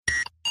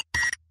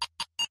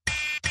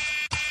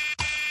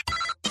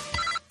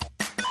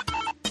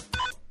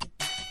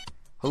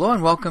Hello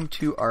and welcome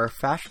to our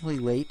fashionably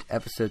late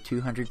episode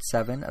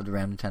 207 of the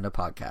Random Nintendo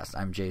Podcast.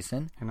 I'm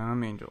Jason. And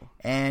I'm Angel.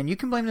 And you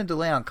can blame the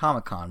delay on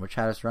Comic-Con, which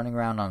had us running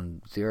around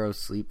on zero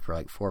sleep for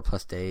like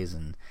 4+ days.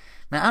 And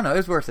man, I don't know, it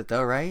was worth it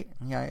though, right?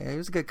 Yeah, it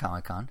was a good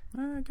Comic-Con.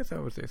 I guess I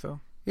would say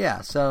so.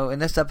 Yeah, so in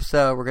this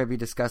episode, we're going to be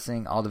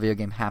discussing all the video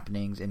game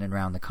happenings in and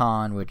around the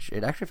con, which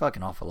it actually felt like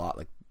an awful lot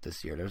like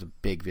this year. There was a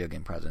big video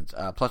game presence.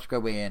 Plus,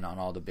 we're going to weigh in on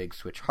all the big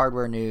Switch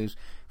hardware news,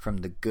 from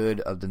the good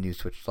of the new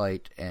Switch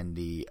Lite and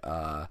the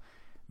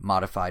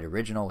modified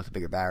original with a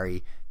bigger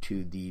battery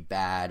to the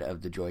bad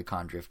of the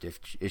Joy-Con drift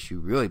issue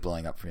really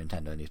blowing up for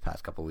Nintendo in these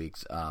past couple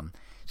weeks.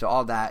 So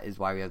all that is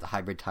why we have the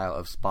hybrid title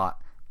of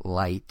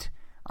Spotlight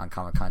on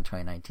Comic-Con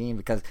 2019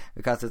 because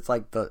it's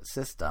like the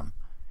system.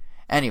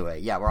 Anyway,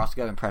 yeah, we're also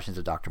going to have impressions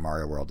of Dr.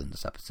 Mario World in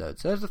this episode.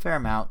 So there's a fair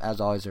amount.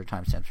 As always, there are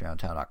timestamps around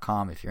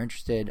town.com if you're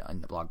interested,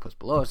 in the blog post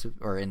below us,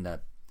 or in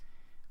the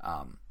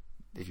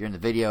if you're in the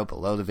video,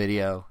 below the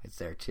video, it's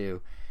there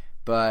too.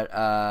 But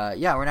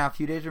yeah, we're now a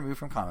few days removed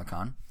from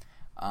Comic-Con.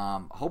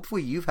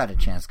 Hopefully you've had a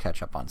chance to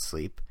catch up on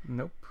sleep.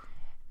 Nope.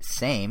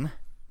 Same.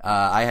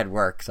 I had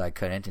work, so I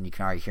couldn't, and you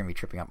can already hear me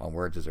tripping up on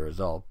words as a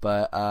result.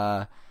 But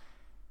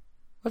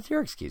what's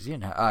your excuse? You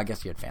know, I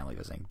guess you had family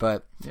visiting,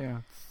 but yeah,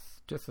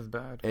 it's just as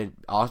bad. It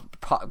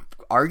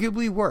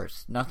arguably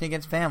worse. Nothing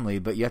against family,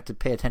 but you have to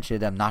pay attention to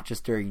them not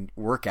just during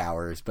work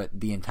hours, but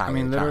the entire time. I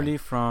mean, literally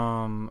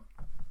from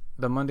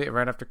the Monday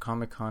right after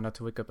Comic-Con, I had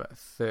to wake up at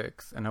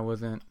 6, and I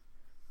wasn't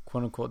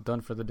quote unquote done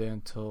for the day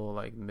until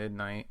like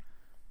midnight.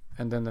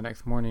 And then the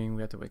next morning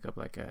we had to wake up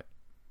like at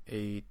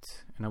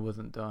 8, and I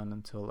wasn't done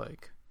until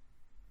like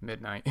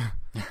midnight.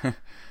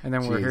 And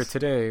then we're here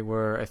today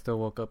where I still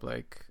woke up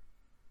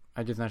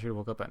I just naturally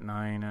woke up at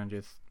 9 and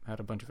just had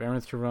a bunch of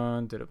errands to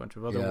run, did a bunch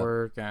of other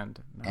work, and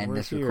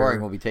this here.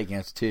 Recording will be taking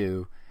us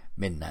to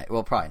midnight.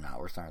 Well, probably not.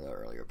 We're starting a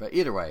little earlier, but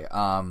either way,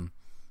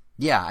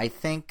 yeah, I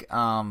think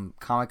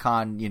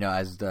Comic-Con, you know,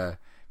 as the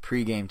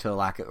pregame to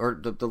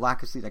the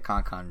lack of sleep that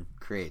Comic-Con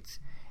creates,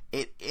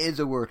 it is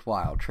a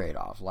worthwhile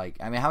trade-off. Like,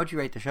 I mean, how would you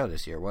rate the show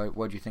this year? What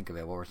did you think of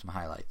it? What were some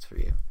highlights for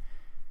you?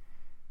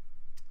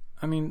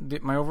 I mean,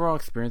 my overall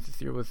experience this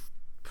year was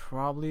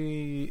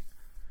probably,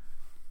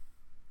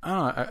 I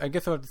don't know, I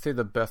guess I would have to say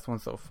the best one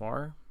so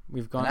far.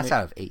 We've gone. And that's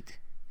out of 8.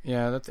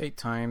 Yeah, that's 8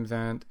 times.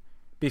 And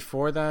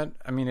before that,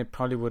 I mean, it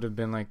probably would have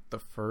been like the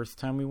first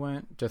time we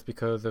went, just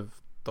because of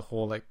the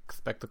whole like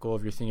spectacle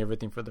of you're seeing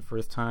everything for the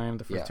first time.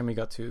 The first time we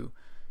got to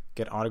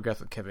get autographs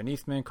with Kevin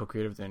Eastman,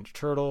 co-creator of the Ninja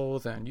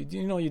Turtles, and you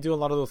do a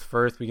lot of those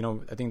first.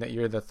 I think that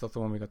year that's also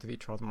when we got to see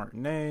Charles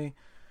Martinet.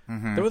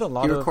 Mm-hmm. There was a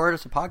lot. You recorded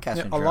us a podcast.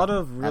 Yeah, a lot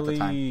of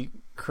really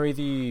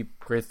crazy,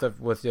 great stuff.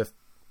 Was just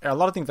a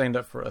lot of things lined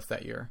up for us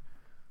that year.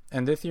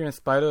 And this year, in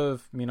spite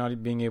of me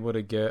not being able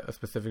to get a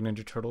specific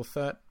Ninja Turtle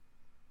set,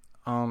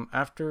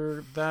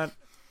 after that,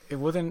 it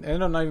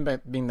ended up not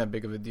even being that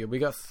big of a deal. We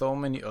got so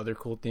many other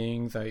cool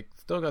things. I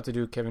still got to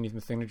do Kevin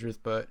Eastman signatures,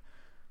 but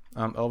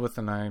Elvis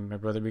and my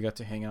brother, we got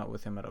to hang out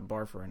with him at a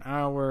bar for an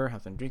hour,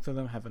 have some drinks with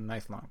him, have a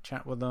nice long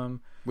chat with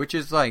him. Which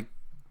is like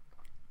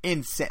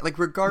insane. Like,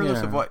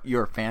 regardless of what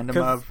your fandom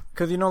of,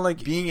 because you know,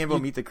 like being able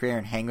to meet the creator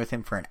and hang with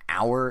him for an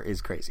hour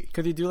is crazy.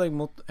 Because you do like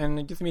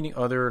and just meeting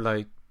other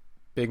like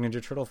big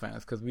Ninja Turtle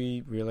fans, because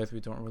we realize we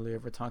don't really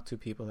ever talk to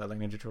people that like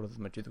Ninja Turtles as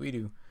much as we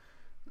do,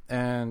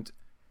 and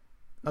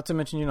not to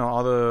mention, you know,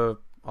 all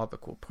the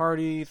cool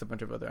parties, a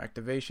bunch of other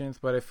activations.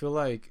 But I feel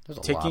like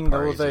taking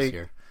those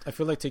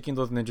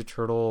Ninja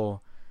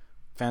Turtle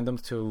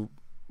fandoms to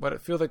what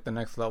it feels like the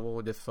next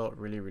level just felt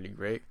really, really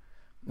great.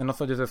 And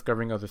also just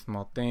discovering other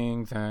small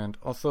things, and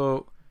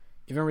also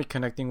even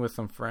reconnecting with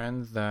some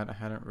friends that I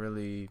hadn't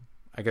really,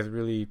 I guess,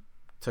 really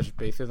touched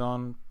bases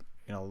on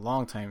in a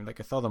long time. Like,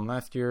 I saw them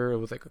last year. It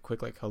was like a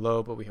quick like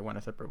hello, but we went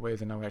our separate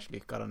ways, and now we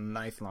actually got a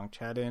nice long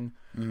chat in.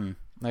 Mm-hmm.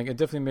 Like, it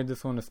definitely made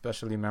this one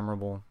especially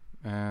memorable.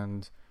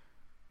 And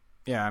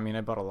yeah, I mean,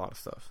 I bought a lot of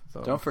stuff.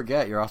 So don't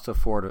forget, you're also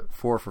 4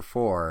 for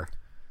 4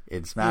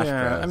 in Smash Bros.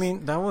 Yeah, I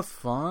mean, that was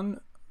fun,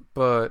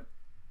 but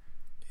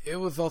it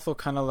was also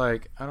kind of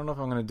like, I don't know if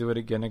I'm going to do it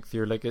again next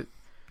year. Like, it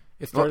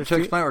started to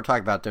explain what we're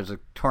talking about, there's a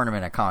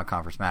tournament at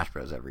Comic-Con for Smash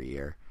Bros. Every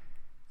year.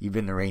 You've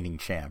been the reigning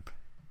champ.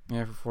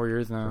 Yeah, for 4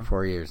 years now. For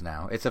 4 years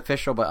now. It's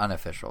official but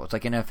unofficial. It's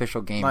like an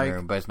official game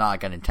room, but it's not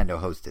like a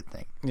Nintendo-hosted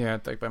thing. Yeah,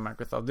 it's like by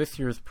Microsoft. This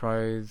year's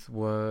prize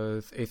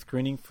was an early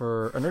screening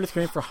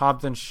for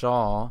Hobbs and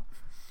Shaw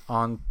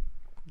on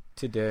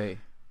today.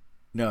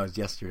 No, it's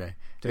yesterday.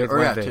 Today's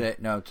Wednesday.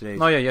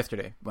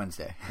 Yesterday.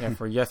 Wednesday. Yeah,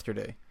 for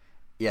yesterday.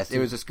 Yes, it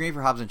was a screening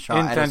for Hobbs and Shaw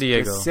at San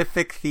Diego.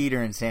 Specific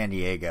theater in San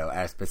Diego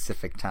at a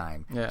specific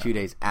time, 2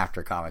 days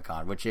after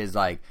Comic-Con, which is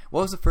like,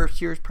 what was the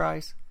first year's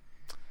prize?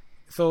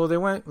 So they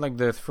went like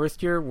this.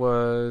 First year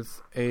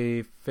was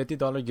a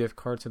 $50 gift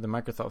card to the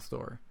Microsoft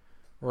store.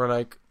 We're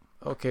like,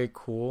 okay,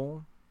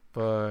 cool,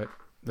 but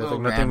there's like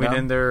nothing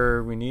in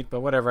there we need, but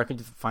whatever, I could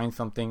just find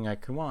something I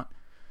could want.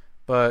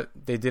 But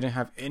they didn't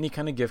have any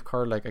kind of gift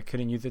card. Like, I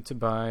couldn't use it to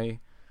buy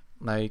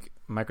like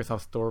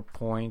Microsoft Store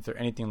points or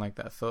anything like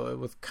that. So it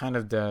was kind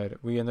of dead.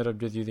 We ended up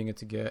just using it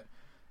to get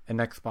an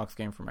Xbox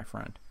game for my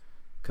friend.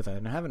 because I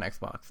didn't have an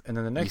Xbox. And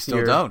then the next you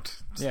year, still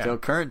don't. Still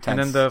current tense.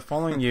 And then the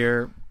following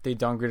year, they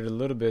downgraded a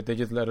little bit. They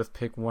just let us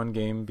pick one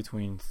game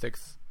between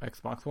 6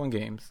 Xbox One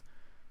games.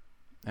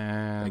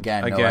 And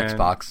again, no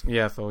Xbox.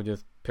 Yeah, so we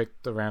just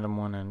picked the random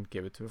one and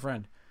gave it to a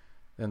friend.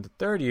 Then the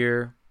third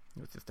year,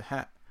 it was just a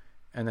hat.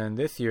 And then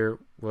this year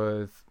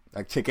was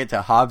a ticket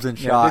to Hobbs and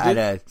Shaw at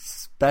a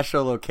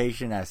special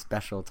location at a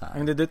special time.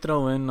 And they did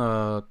throw in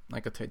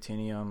like a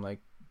titanium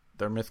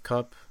thermos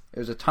cup. It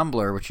was a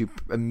tumbler, which you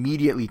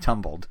immediately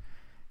tumbled.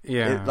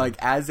 Yeah.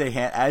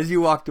 As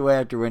you walked away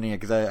after winning it,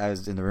 because I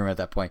was in the room at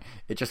that point,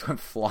 it just went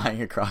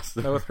flying across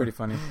the room. That was pretty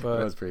funny. But,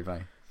 that was pretty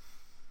funny.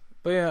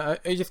 But yeah,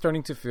 I'm just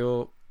starting to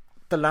feel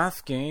the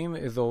last game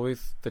is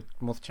always the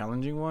most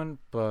challenging one,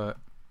 but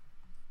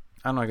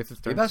I don't know, I guess it's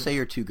starting You're about to say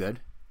you're too good?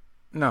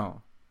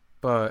 No.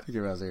 But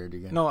You're about to say you're too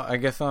good. No, I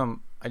guess I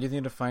just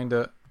need to find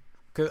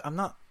because I'm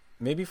not,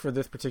 maybe for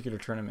this particular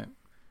tournament.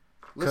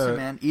 Listen,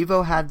 man,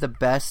 Evo had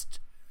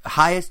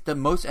the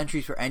most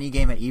entries for any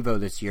game at Evo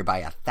this year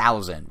by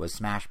 1,000 was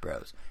Smash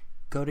Bros.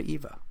 Go to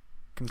Evo.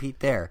 Compete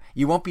there.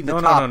 You won't be the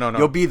top. No.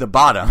 You'll be the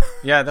bottom.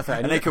 Yeah, that's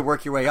right. And they could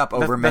work your way up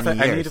over many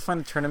years. I need to find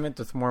a tournament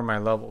that's more my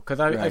level. Because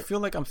I feel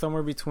like I'm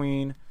somewhere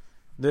between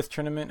this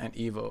tournament and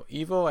Evo.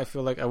 Evo, I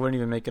feel like I wouldn't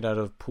even make it out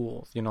of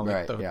pools. You know,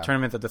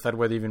 tournaments that decide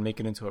whether you even make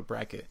it into a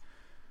bracket.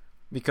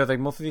 Because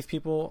most of these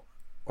people,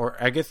 or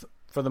I guess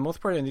for the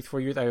most part in these 4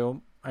 years,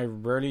 I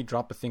rarely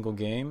drop a single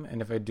game.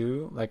 And if I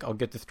do, I'll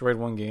get destroyed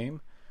one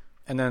game.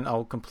 And then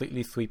I'll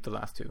completely sweep the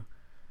last 2.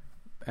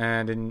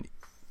 And in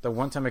the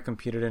one time I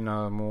competed in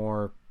a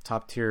more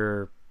top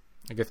tier,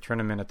 I guess,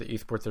 tournament at the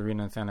Esports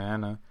Arena in Santa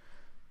Ana,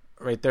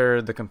 right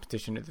there the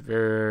competition is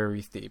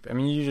very steep. I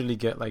mean, you usually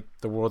get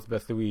the world's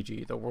best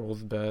Luigi, the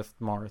world's best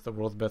Mars, the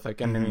world's best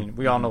and I mean,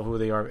 we all know who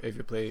they are if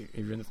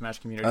you're in the Smash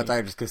community. I thought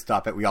I just could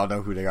stop it. We all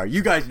know who they are.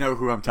 You guys know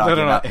who I'm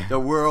talking about. The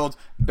world's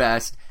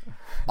best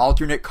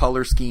alternate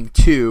color scheme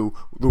 2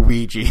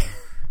 Luigi.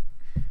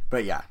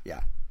 But yeah.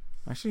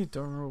 I actually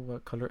don't remember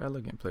what color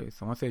Elegant plays.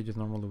 I want to say just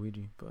normal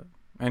Luigi, but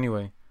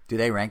anyway. Do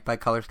they rank by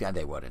color scheme?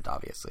 They wouldn't,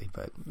 obviously,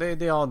 but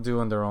they all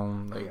do in their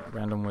own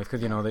random ways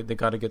because they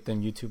got to get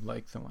them YouTube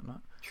likes and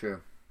whatnot.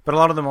 True. But a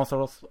lot of them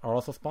also are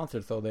also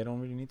sponsored, so they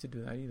don't really need to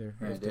do that either.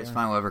 Right, it's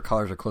fine. Whatever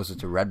colors are closest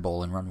to Red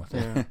Bull and run with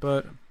it. Yeah,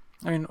 but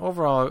I mean,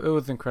 overall, it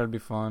was incredibly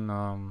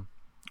fun.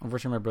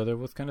 Unfortunately, my brother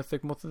was kind of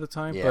sick most of the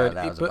time. Yeah,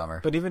 that was a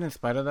bummer. But even in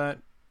spite of that,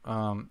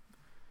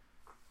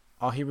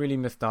 all he really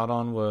missed out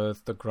on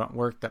was the grunt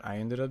work that I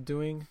ended up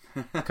doing,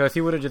 because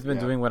he would have just been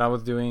doing what I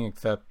was doing,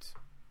 except,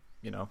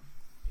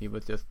 he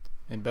was just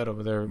in bed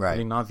over there,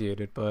 really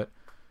nauseated. But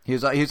he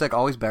was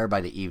always better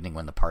by the evening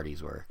when the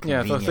parties were.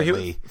 Yeah, so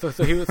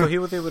he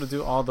was able to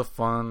do all the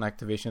fun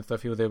activation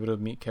stuff. He was able to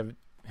meet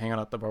hang out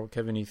at the bar with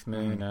Kevin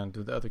Eastman and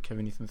do the other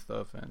Kevin Eastman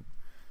stuff and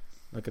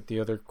look at the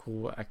other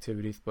cool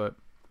activities. But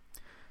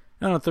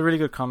I don't know, it's a really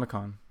good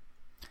Comic-Con.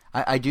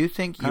 I do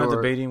think kind of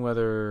debating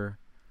whether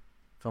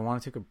if I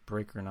want to take a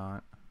break or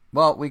not.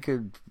 Well, we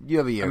could. You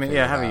have a year. I mean,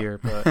 I have a year,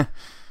 but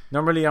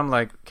normally I'm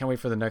can't wait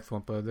for the next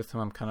one. But this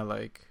time I'm kind of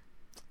I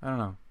don't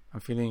know. I'm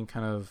feeling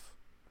kind of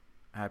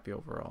happy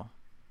overall.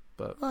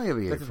 But you have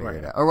a year to figure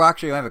it out. Or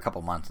actually, we have a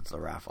couple months until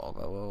the raffle,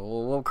 but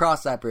we'll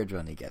cross that bridge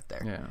when we get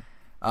there.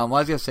 Yeah. What I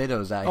was gonna say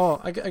though is that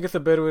I guess a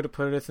better way to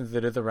put it is, since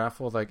it is a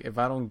raffle, if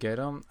I don't get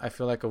them, I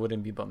feel like I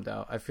wouldn't be bummed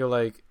out. I feel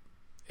like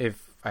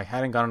if I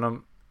hadn't gotten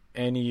them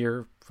any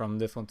year from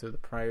this one to the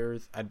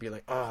priors, I'd be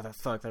like, oh, that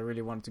sucks. I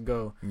really wanted to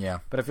go. Yeah.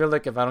 But I feel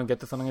like if I don't get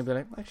this one, I'm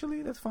gonna be like,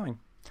 actually, that's fine.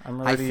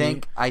 I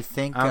think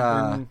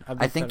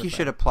you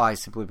should apply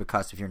simply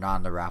because if you're not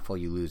in the raffle,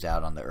 you lose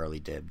out on the early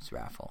dibs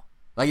raffle.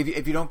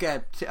 If you don't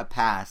get a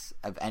pass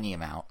of any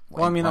amount,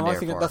 well, I mean,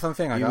 that's what I'm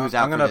saying. I'm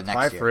gonna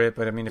apply for it,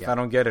 but I mean, if I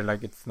don't get it,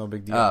 it's no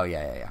big deal. Oh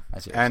yeah. I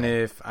see. And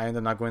if I end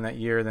up not going that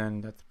year,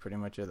 then that's pretty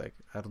much it.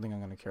 I don't think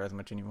I'm gonna care as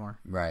much anymore.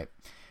 Right.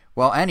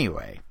 Well,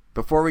 anyway,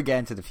 before we get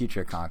into the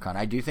future of Comic-Con,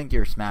 I do think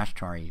your Smash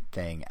Tourney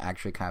thing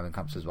actually kind of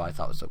encompasses what I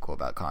thought was so cool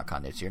about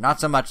Comic-Con this year. Not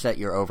so much that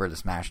you're over the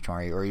Smash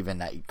Tourney or even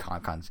that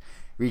Comic-Con's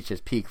reached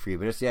its peak for you,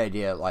 but it's the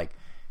idea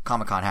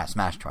Comic-Con has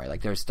Smash Tourney.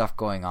 There's stuff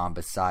going on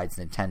besides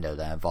Nintendo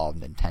that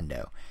involved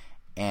Nintendo.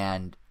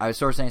 And I was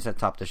sort of saying this at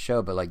the top of the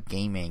show, but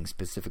gaming,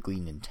 specifically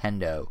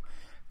Nintendo,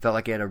 felt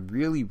like it had a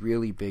really,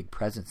 really big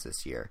presence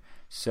this year.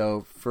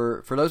 So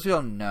for those who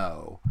don't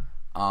know,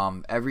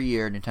 every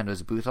year Nintendo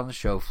has a booth on the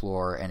show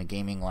floor and a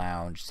gaming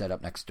lounge set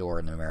up next door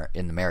in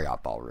the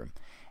Marriott Ballroom.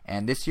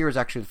 And this year was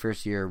actually the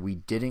first year we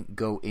didn't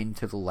go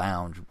into the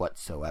lounge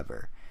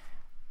whatsoever.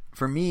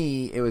 For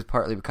me, it was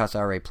partly because I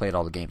already played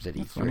all the games at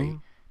E3. Funny.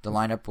 The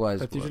lineup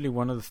was... That's usually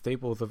one of the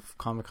staples of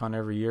Comic-Con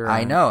every year.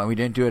 I know, and we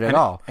didn't do it at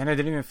all. And I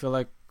didn't even feel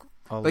like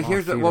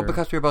because we were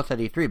both at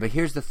E3. But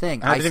here's the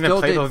thing. I didn't even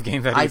play those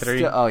games at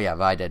E3.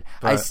 I did.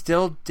 But I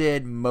still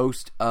did more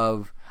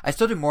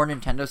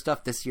Nintendo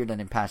stuff this year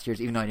than in past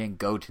years, even though I didn't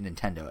go to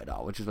Nintendo at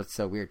all, which is what's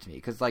so weird to me.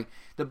 Because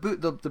the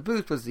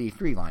booth was the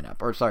E3 lineup,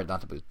 or sorry,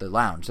 not the booth, the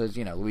lounge. So it's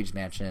Luigi's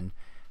Mansion,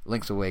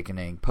 Link's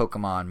Awakening,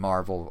 Pokemon,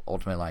 Marvel,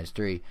 Ultimate Alliance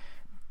 3.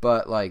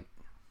 But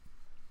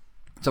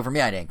So for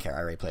me, I didn't care. I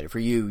already played it. For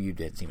you, you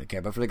did seem to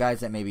care. But for the guys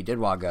that maybe did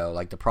want to go,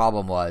 like the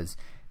problem was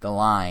the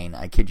line,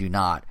 I kid you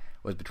not,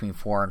 was between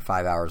 4 and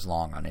 5 hours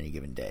long on any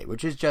given day,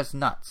 which is just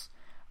nuts.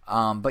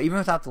 But even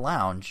without the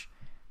lounge,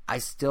 I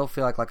still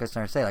feel like I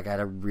started to say, like I had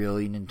a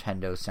really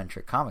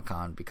Nintendo-centric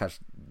Comic-Con because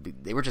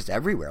they were just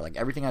everywhere. Like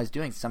everything I was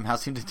doing somehow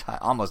seemed to tie,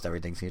 almost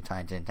everything seemed to tie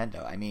into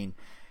Nintendo. I mean,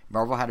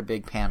 Marvel had a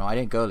big panel. I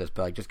didn't go to this,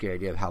 but like just get an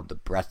idea of how the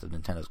breadth of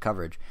Nintendo's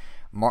coverage.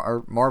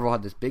 Marvel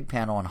had this big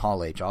panel on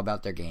Hall H all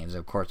about their games.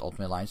 Of course,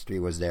 Ultimate Alliance 3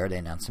 was there. They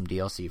announced some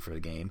DLC for the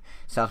game.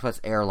 Southwest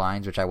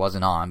Airlines, which I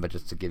wasn't on, but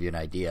just to give you an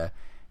idea,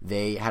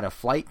 they had a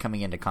flight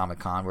coming into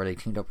Comic-Con where they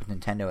teamed up with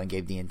Nintendo and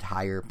gave the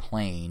entire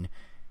plane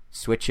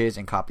Switches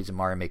and copies of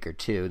Mario Maker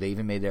 2. They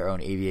even made their own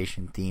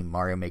aviation-themed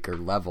Mario Maker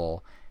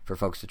level for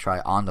folks to try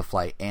on the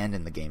flight and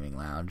in the gaming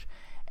lounge.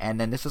 And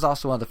then this was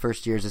also one of the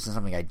first years, this is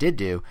something I did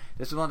do,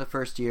 this was one of the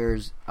first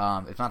years,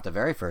 if not the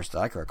very first that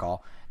I can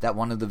recall, that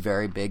one of the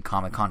very big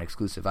Comic-Con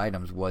exclusive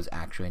items was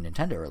actually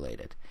Nintendo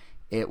related.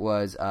 It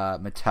was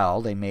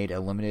Mattel. They made a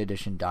limited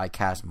edition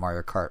die-cast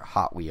Mario Kart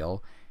Hot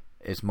Wheel.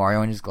 It's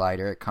Mario and his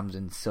glider. It comes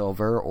in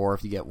silver, or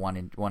if you get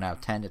 1 out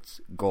of 10,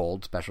 it's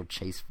gold, special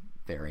chase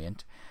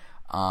variant.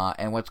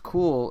 And what's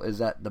cool is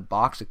that the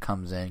box it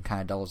comes in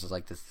kind of doubles as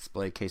like this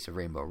display case of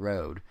Rainbow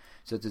Road.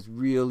 So it's this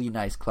really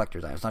nice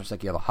collector's item. It's not just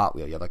like you have a Hot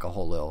Wheel. You have like a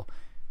whole little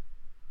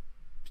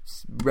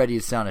ready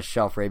to sit on a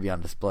shelf, ready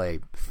on display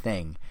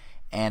thing.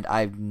 And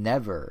I've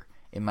never,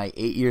 in my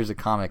 8 years of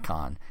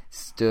Comic-Con,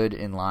 stood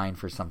in line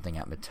for something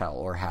at Mattel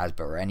or Hasbro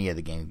or any of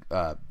the game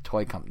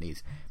toy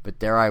companies. But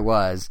there I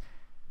was,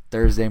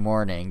 Thursday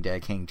morning,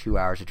 dedicating 2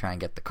 hours to try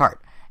and get the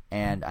cart.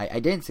 And I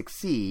didn't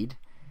succeed.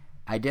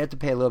 I did have to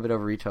pay a little bit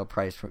over retail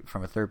price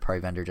from a third-party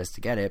vendor just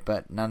to get it,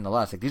 but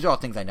nonetheless, like these are all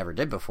things I never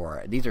did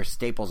before. These are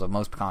staples of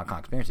most Comic-Con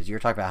experiences. You were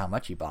talking about how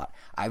much you bought.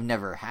 I've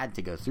never had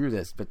to go through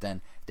this, but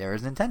then there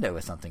is Nintendo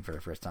with something for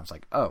the first time. It's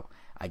like, oh,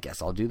 I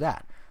guess I'll do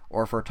that.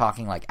 Or if we're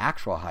talking like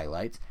actual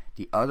highlights,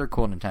 the other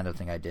cool Nintendo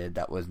thing I did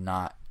that was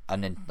not a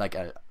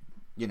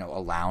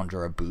lounge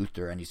or a booth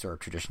or any sort of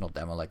traditional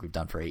demo like we've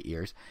done for 8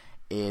 years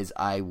is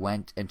I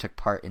went and took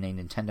part in a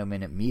Nintendo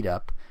Minute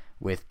meetup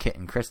with Kit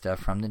and Krista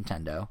from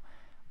Nintendo.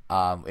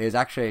 It was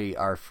actually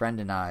our friend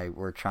and I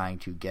were trying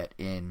to get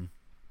in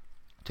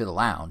to the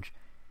lounge.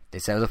 They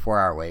said it was a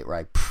 4-hour wait. We're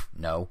like,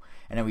 no.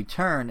 And then we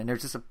turn, and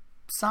there's just a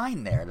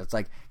sign there that's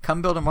like,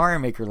 come build a Mario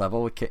Maker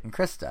level with Kit and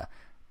Krista.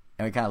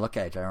 And we kind of look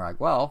at each other and we're like,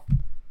 well,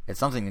 it's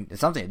something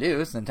to do.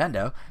 It's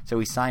Nintendo. So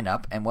we signed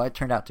up, and what it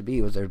turned out to be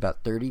was there were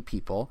about 30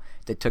 people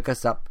that took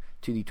us up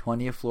to the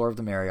 20th floor of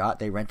the Marriott.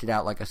 They rented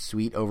out like a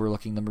suite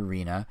overlooking the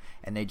marina,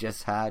 and they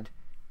just had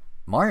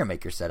Mario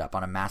Maker set up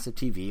on a massive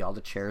TV. All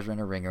the chairs were in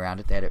a ring around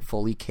it. They had it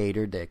fully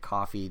catered. They had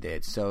coffee. They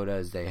had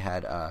sodas. They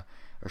had a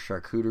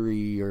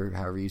charcuterie, or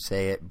however you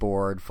say it,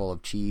 board full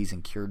of cheese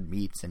and cured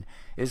meats. And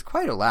it was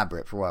quite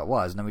elaborate for what it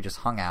was. And then we just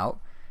hung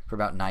out for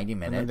about 90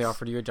 minutes. And then they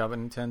offered you a job at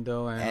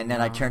Nintendo. And then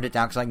I turned it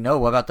down because like, no,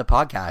 what about the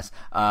podcast?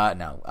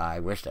 No,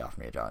 I wish they offered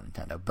me a job at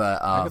Nintendo.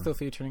 But I could still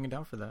see you turning it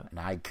down for that. And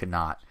I could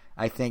not.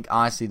 I think,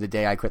 honestly, the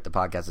day I quit the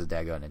podcast is the day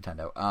I go to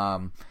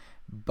Nintendo.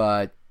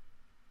 But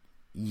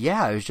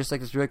yeah, it was just like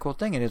this really cool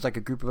thing, and it was like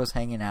a group of us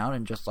hanging out,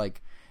 and just like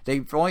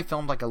they only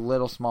filmed like a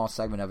little small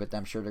segment of it that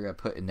I'm sure they're gonna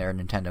put in their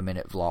Nintendo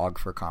Minute vlog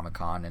for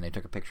Comic-Con, and they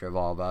took a picture of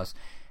all of us.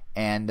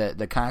 And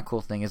the kind of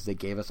cool thing is they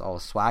gave us all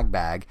a swag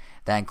bag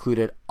that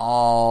included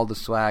all the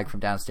swag from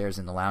downstairs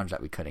in the lounge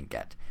that we couldn't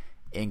get,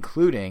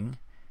 including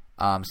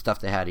stuff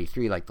they had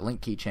E3 like the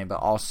Link keychain, but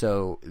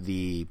also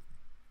the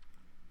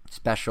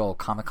special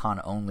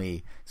Comic-Con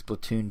only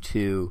Splatoon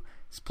 2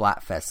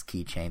 Splatfest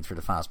keychains for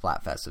the final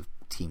Splatfest of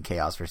Team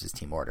Chaos versus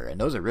Team Order, and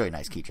those are really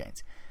nice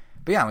keychains.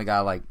 But yeah, we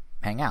gotta like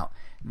hang out.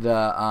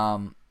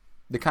 The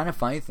kind of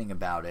funny thing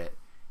about it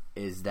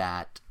is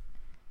that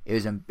it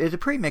was a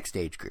pretty mixed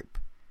age group.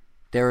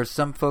 There were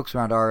some folks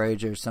around our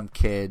age, there were some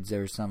kids,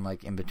 there were some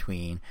like in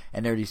between,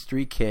 and there were these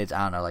 3 kids,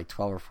 I don't know, like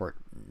 12 or 14,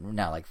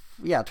 no, like,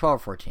 yeah, 12 or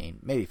 14,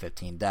 maybe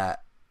 15,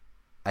 that,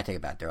 I take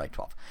it back, they're like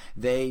 12.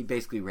 They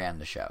basically ran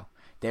the show.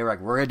 They were like,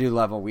 we're gonna do the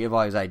level, we have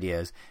all these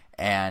ideas,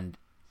 and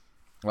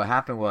what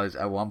happened was,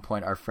 at one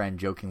point, our friend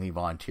jokingly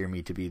volunteered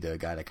me to be the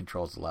guy that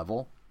controls the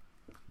level.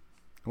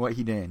 What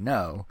he didn't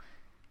know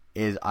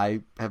is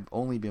I have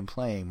only been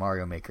playing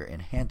Mario Maker in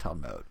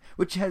handheld mode,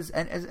 which has,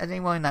 and as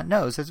anyone that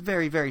knows, has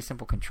very, very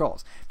simple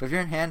controls. But if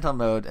you're in handheld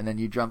mode and then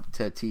you jump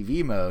to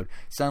TV mode,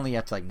 suddenly you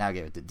have to like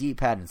navigate with the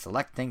D-pad and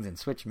select things and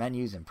switch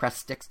menus and press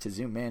sticks to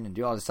zoom in and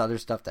do all this other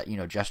stuff that,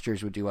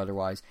 gestures would do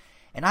otherwise.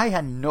 And I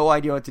had no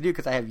idea what to do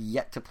because I have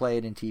yet to play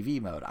it in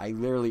TV mode. I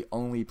literally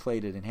only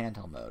played it in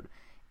handheld mode.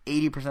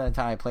 80% of the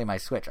time I play my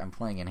Switch, I'm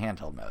playing in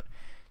handheld mode.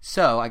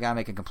 So I gotta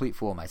make a complete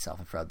fool of myself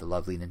in front of the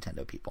lovely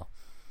Nintendo people,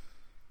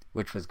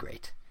 which was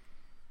great.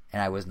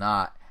 And I was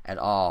not at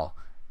all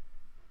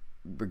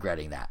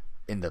regretting that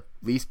in the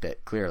least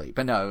bit, clearly.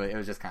 But no, it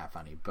was just kind of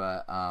funny.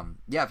 But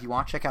yeah, if you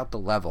want to check out the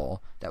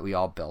level that we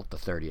all built, the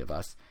 30 of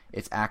us,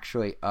 it's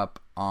actually up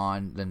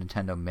on the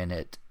Nintendo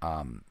Minute,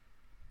 what's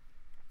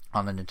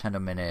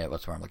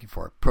the word I'm looking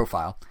for,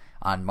 profile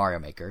on Mario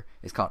Maker.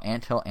 It's called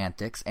Anthill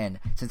Antics, and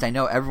since I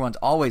know everyone's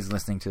always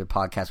listening to the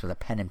podcast with a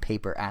pen and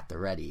paper at the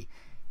ready,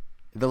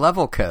 the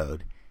level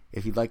code,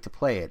 if you'd like to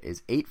play it,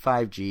 is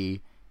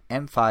 85G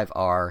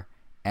M5R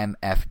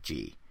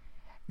MFG.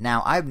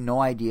 Now, I have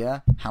no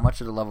idea how much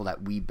of the level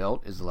that we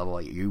built is the level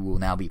that you will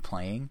now be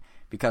playing,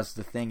 because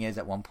the thing is,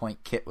 at one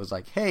point, Kit was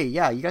like, hey,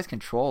 yeah, you guys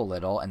control a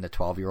little, and the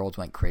 12-year-olds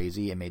went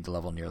crazy and made the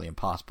level nearly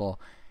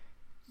impossible.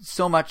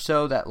 So much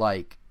so that,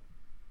 like,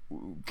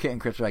 Kit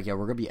and Chris were like, yeah,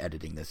 we're going to be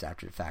editing this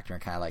after the fact,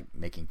 and kind of, like,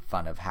 making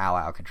fun of how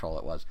out of control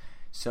it was.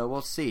 So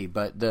we'll see,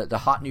 but the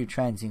hot new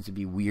trend seems to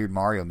be weird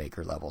Mario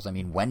Maker levels. I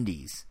mean,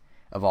 Wendy's,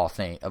 of all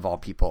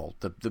people,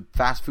 the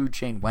fast food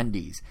chain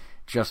Wendy's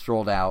just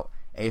rolled out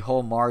a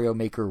whole Mario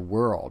Maker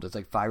world. It's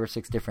like 5 or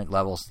 6 different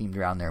levels themed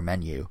around their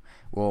menu.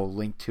 We'll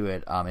link to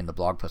it in the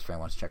blog post for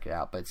anyone wants to check it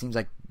out. But it seems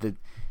like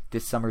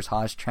this summer's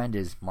hottest trend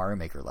is Mario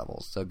Maker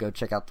levels. So go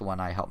check out the one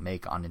I helped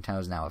make on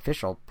Nintendo's Now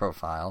official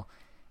profile,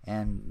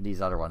 and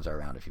these other ones are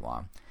around if you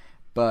want.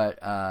 But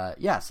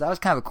yeah, so that was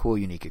kind of a cool,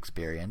 unique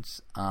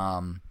experience.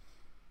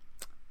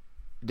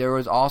 There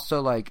was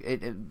also like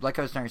like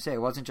I was trying to say,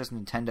 it wasn't just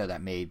Nintendo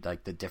that made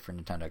like the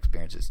different Nintendo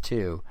experiences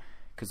too,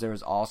 because there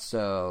was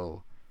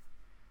also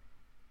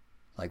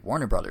like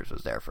Warner Brothers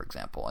was there, for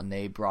example, and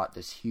they brought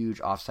this huge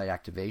offsite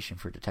activation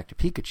for Detective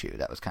Pikachu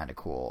that was kind of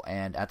cool,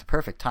 and at the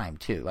perfect time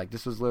too. Like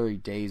this was literally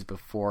days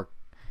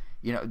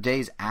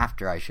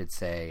after, I should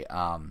say,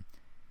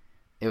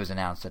 it was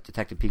announced that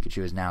Detective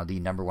Pikachu is now the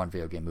 #1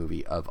 video game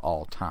movie of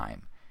all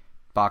time.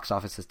 Box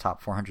office has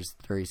topped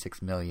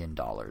 $436 million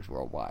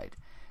worldwide.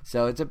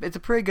 So it's a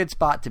pretty good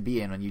spot to be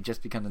in when you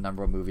just become the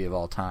 #1 movie of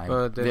all time.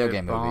 But video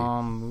game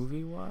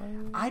movie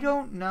wise? I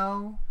don't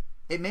know.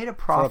 It made a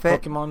profit. For a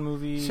Pokemon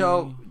movie?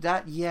 So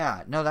that's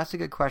a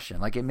good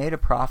question. Like it made a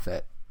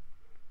profit,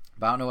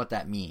 but I don't know what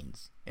that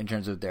means in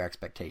terms of their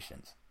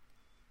expectations.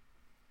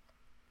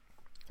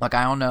 Like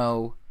I don't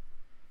know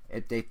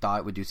if they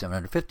thought it would do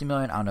 $750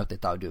 million. I don't know if they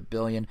thought it would do $1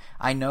 billion.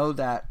 I know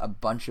that a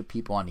bunch of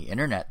people on the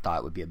internet thought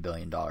it would be $1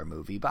 billion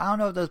movie, but I don't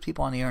know if those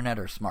people on the internet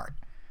are smart.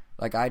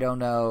 Like I don't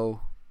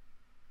know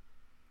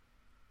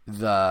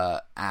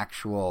the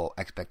actual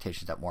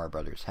expectations that Warner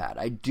Brothers had.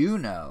 I do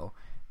know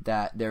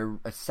that they're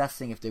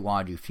assessing if they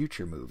want to do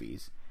future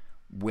movies,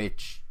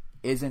 which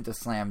isn't a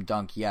slam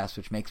dunk yes,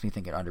 which makes me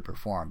think it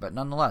underperformed. But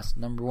nonetheless,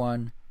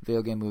 #1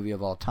 video game movie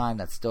of all time,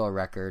 that's still a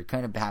record.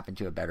 Couldn't have happened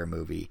to a better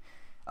movie.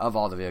 Of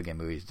all the video game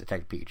movies,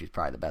 Detective Pikachu is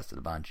probably the best of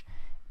the bunch.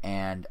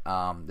 And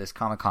this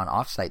Comic-Con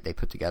offsite they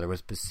put together was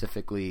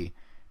specifically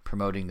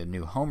promoting the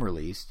new home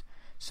release.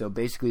 So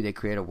basically they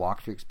created a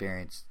walkthrough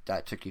experience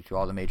that took you through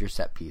all the major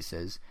set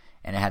pieces,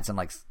 and it had some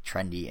like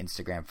trendy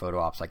Instagram photo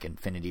ops, like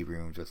infinity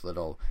rooms with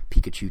little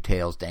Pikachu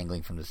tails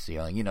dangling from the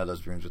ceiling. You know,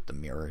 those rooms with the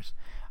mirrors.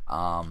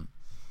 But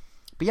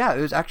yeah,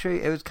 it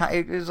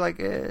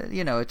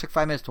took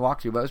 5 minutes to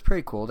walk through, but it was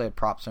pretty cool. They had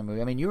props in the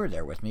movie. I mean, you were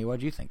there with me. What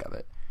did you think of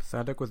it?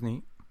 Psyduck was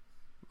neat.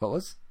 What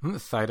was?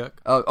 Psyduck.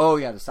 Oh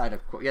yeah, the Psyduck.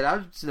 Yeah,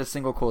 that was the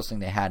single coolest thing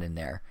they had in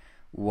there,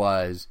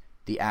 was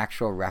the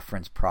actual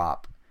reference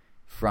prop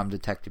from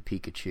Detective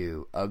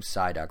Pikachu of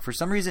Psyduck. For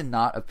some reason,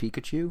 not of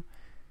Pikachu.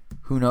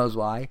 Who knows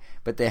why?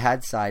 But they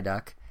had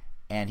Psyduck,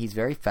 and he's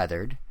very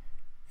feathered,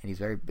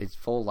 and it's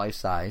full life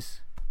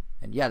size.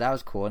 And yeah, that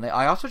was cool. And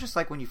I also just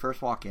like when you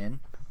first walk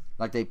in,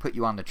 like they put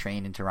you on the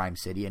train into Rhyme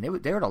City, and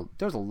there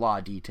was a lot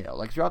of detail.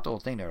 Like throughout the whole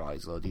thing, there were all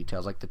these little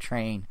details. Like the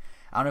train,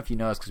 I don't know if you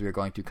noticed because we were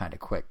going through kind of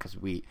quick because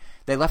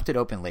they left it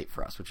open late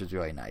for us, which was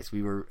really nice.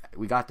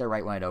 We got there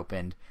right when it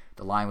opened.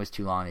 The line was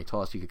too long. They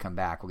told us you could come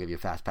back. We'll give you a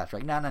fast pass. We're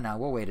like, no,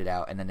 we'll wait it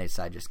out. And then they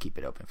decided to just keep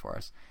it open for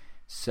us.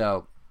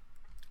 So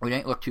we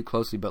didn't look too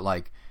closely, but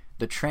like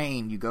the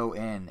train, you go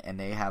in and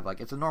they have like,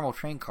 it's a normal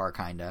train car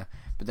kinda,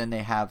 but then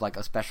they have like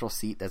a special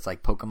seat that's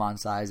like Pokemon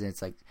size, and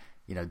it's like,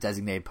 you know,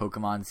 designated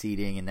Pokemon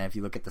seating. And then if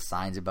you look at the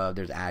signs above,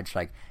 there's ads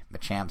like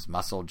Machamp's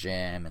Muscle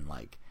Gym and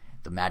like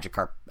the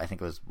Magikarp, I think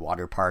it was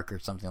Water Park or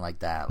something like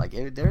that. Like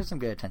there's some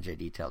good attention to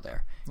detail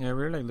there. Yeah,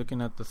 we were like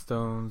looking at the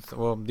stones,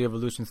 well, the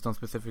evolution stone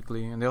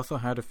specifically, and they also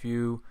had a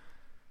few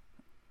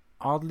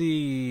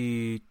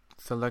oddly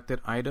selected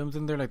items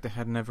in there. Like they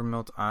had Never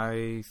Melt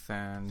Ice,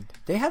 and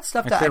they had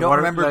stuff that I don't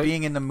remember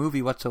being in the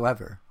movie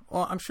whatsoever.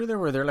 Well, I'm sure they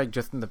were there like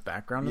just in the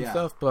background and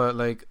stuff, but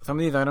like some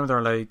of these items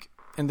are like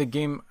in the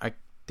game, I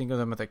think of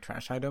them as like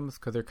trash items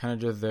because they're kind of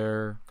just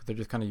there because they're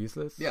just kind of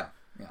useless. Yeah.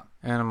 Yeah.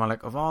 And I'm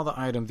like, of all the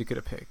items you could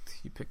have picked,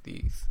 you picked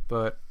these.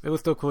 But it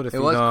was still cool to see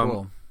them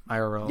cool.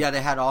 IRL. Yeah,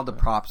 they had all the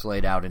props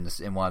laid out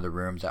in one of the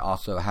rooms. They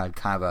also had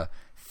kind of a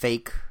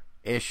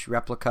fake-ish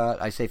replica.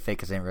 I say fake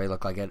because it didn't really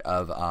look like it,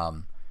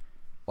 of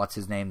what's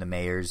his name, the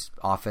mayor's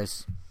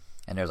office.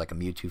 And there's like a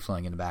Mewtwo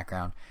floating in the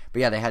background. But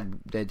yeah, they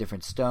had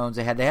different stones.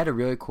 They had a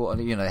really cool,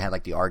 you know, they had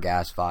like the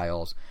Argas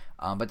files.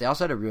 But they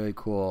also had a really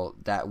cool,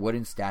 that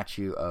wooden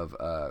statue of,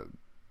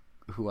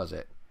 who was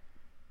it?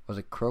 Was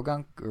it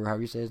Krogunk, or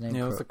however you say his name?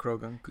 Yeah, it was the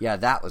Krogunk. Yeah,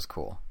 that was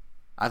cool.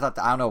 I thought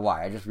I don't know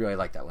why. I just really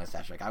liked that one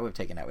statue. Like I would have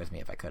taken that with me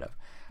if I could have.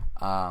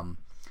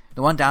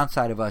 The one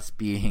downside of us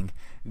being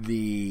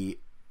the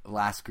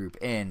last group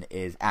in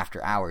is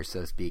after hours,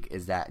 so to speak,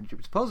 is that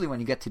supposedly when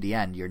you get to the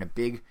end, you're in a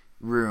big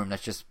room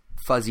that's just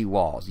fuzzy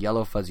walls,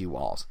 yellow fuzzy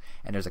walls,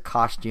 and there's a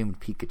costumed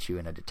Pikachu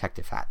in a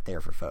detective hat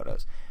there for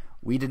photos.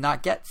 We did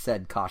not get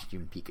said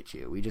costumed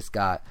Pikachu. We just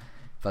got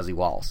fuzzy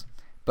walls.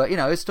 But,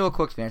 it's still a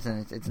cool experience,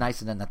 and it's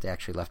nice of them that they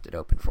actually left it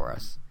open for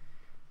us.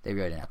 They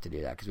really didn't have to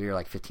do that, because we were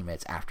like 15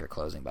 minutes after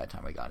closing by the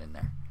time we got in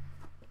there.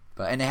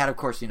 And they had, of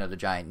course, the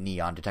giant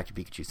neon Detective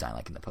Pikachu sign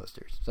like in the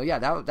posters. So, yeah,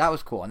 that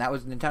was cool. And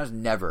Nintendo's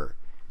never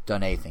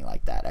done anything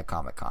like that at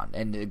Comic-Con.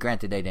 And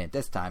granted, they didn't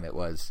this time. It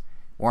was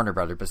Warner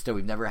Brothers. But still,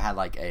 we've never had,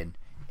 like, an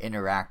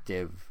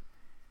interactive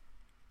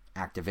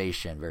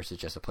activation versus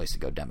just a place to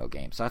go demo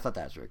game. So I thought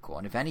that was really cool.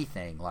 And if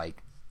anything,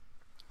 like,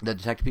 the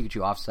Detective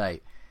Pikachu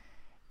offsite,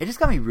 it just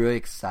got me really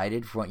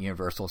excited for what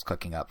Universal's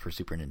cooking up for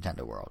Super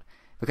Nintendo World.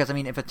 Because,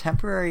 if a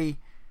temporary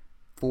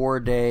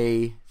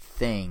 4-day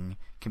thing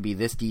can be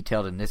this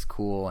detailed and this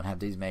cool and have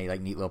these many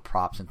like neat little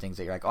props and things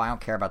that you're like, oh, I don't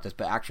care about this,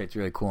 but actually it's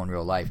really cool in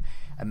real life.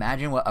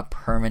 Imagine what a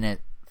permanent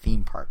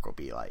theme park will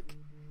be like.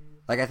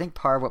 Like, I think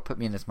part of what put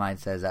me in this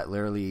mindset is that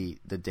literally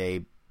the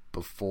day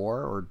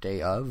before or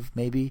day of,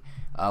 maybe,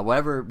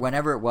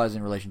 whenever it was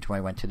in relation to when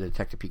I went to the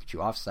Detective Pikachu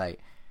offsite,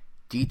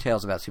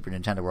 details about Super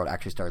Nintendo World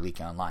actually started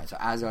leaking online. So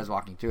as I was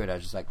walking through it, I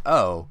was just like,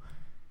 oh,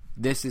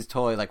 this is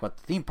totally like what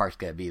the theme park's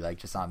going to be like,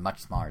 just on a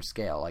much smaller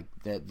scale. Like,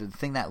 the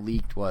thing that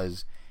leaked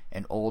was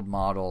an old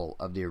model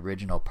of the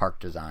original park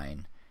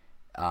design.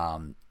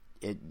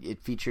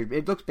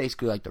 It looks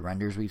basically like the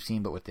renders we've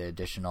seen, but with the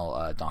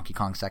additional Donkey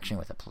Kong section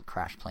with a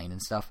crashed plane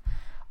and stuff.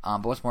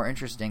 But what's more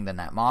interesting than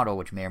that model,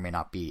 which may or may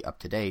not be up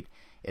to date,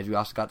 is we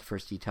also got the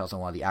first details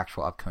on one of the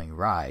actual upcoming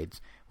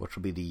rides, which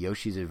will be the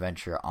Yoshi's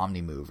Adventure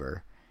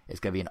Omnimover. It's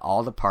going to be in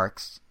all the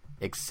parks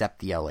except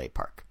the LA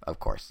park, of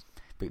course,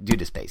 due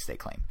to space, they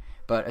claim.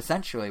 But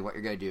essentially what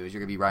you're going to do is you're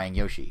going to be riding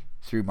Yoshi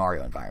through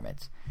Mario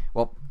environments.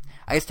 Well,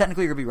 I guess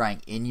technically you're going to be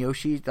riding in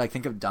Yoshi. Like,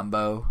 think of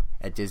Dumbo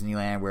at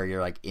Disneyland where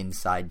you're like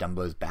inside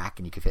Dumbo's back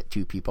and you can fit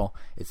 2 people.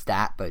 It's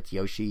that, but it's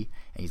Yoshi,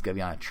 and he's going to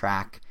be on a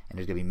track, and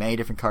there's going to be many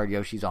different colored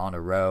Yoshis all in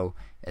a row.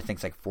 I think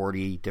it's like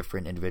 40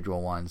 different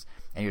individual ones,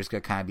 and you're just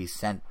going to kind of be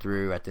sent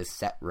through at this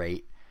set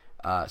rate,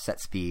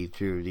 set speed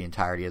through the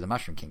entirety of the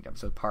Mushroom Kingdom.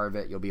 So part of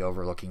it, you'll be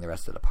overlooking the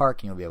rest of the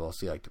park, and you'll be able to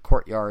see like the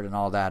courtyard and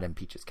all that, and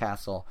Peach's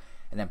Castle.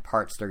 And then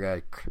parts, they're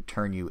going to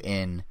turn you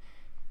in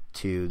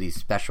to these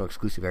special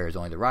exclusive areas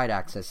only the ride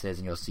accesses,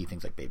 and you'll see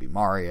things like Baby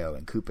Mario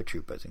and Koopa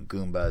Troopas and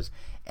Goombas.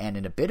 And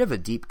in a bit of a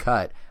deep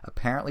cut,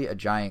 apparently a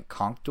giant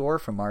conch door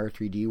from Mario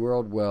 3D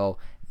World will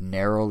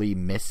narrowly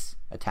miss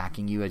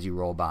attacking you as you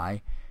roll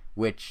by,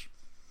 which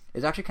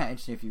is actually kind of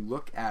interesting. If you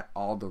look at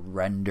all the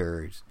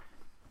renders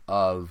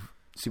of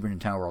Super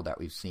Nintendo World that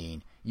we've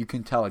seen, you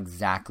can tell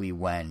exactly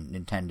when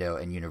Nintendo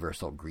and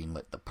Universal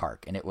greenlit the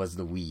park, and it was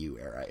the Wii U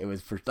era. It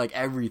was for like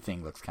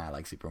everything looks kind of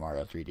like Super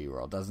Mario 3D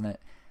World, doesn't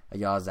it? Like,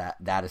 y'all, is that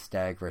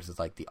aesthetic versus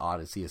like the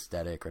Odyssey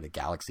aesthetic or the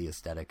Galaxy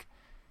aesthetic?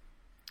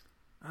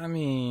 I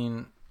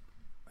mean,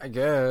 I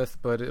guess,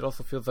 but it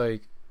also feels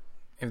like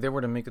if they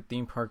were to make a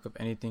theme park of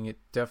anything, it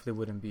definitely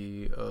wouldn't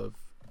be of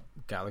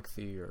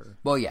Galaxy or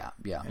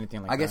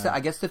anything like that. I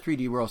guess the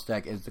 3D World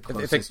aesthetic is the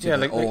closest to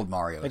the old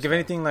Mario. Like, if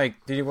anything,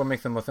 like 3D World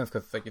makes the most sense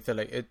because, like you said,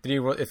 like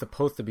 3D World is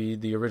supposed to be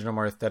the original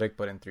Mario aesthetic,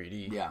 but in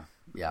 3D.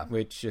 Yeah.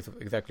 Which is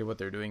exactly what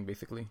they're doing,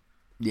 basically.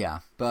 Yeah,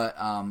 but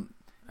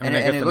I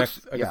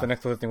guess the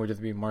next listing would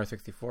just be Mario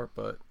 64,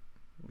 but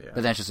yeah.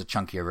 But then it's just a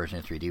chunkier version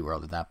of 3D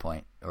World at that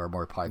point, or a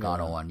more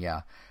polygonal one,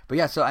 yeah. But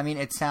yeah, so I mean,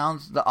 it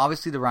sounds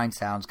obviously the ride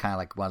sounds kind of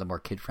like one of the more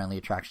kid-friendly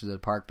attractions of the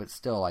park, but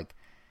still, like,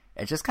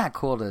 it's just kind of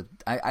cool to.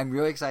 I'm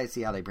really excited to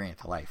see how they bring it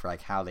to life, or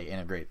like how they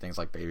integrate things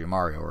like Baby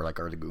Mario, or like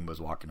are the Goombas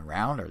walking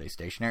around, are they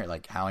stationary?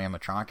 Like, how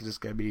animatronic is this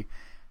going to be?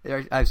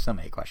 I have so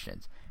many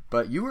questions.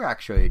 But you were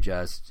actually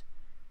just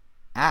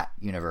at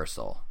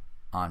Universal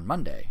on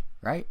Monday,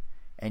 right?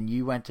 And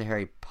you went to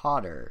Harry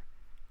Potter.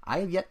 I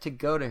have yet to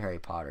go to Harry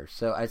Potter.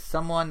 So as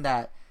someone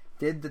that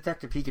did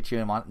Detective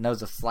Pikachu and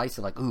knows a slice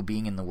of like,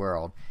 being in the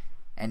world,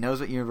 and knows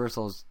what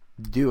Universal's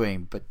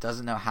doing, but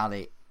doesn't know how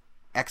they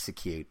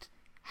execute,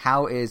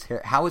 how is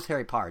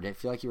Harry Potter? Did it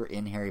feel like you were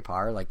in Harry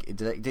Potter? Like,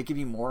 did it give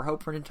you more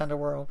hope for Nintendo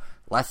World?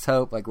 Less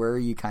hope? Like, where are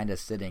you kind of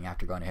sitting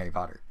after going to Harry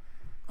Potter?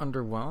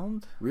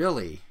 Underwhelmed?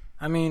 Really?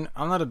 I mean,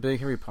 I'm not a big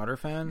Harry Potter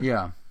fan.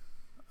 Yeah.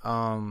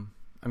 I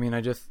mean,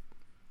 I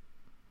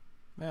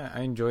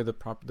enjoy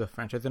the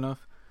franchise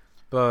enough,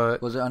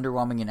 but was it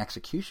underwhelming in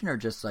execution, or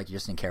just like you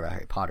just didn't care about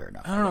Harry Potter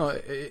enough? I don't know.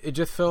 It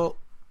just felt,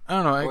 I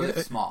don't know. Or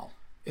it's small.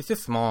 It's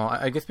just small.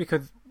 I guess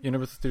because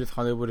Universal Studios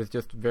Hollywood is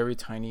just very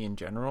tiny in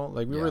general.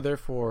 Like, we were there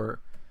for,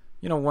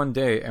 one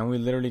day, and we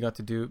literally got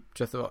to do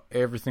just about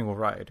every single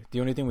ride. The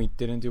only thing we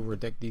didn't do were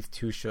like these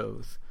 2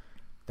 shows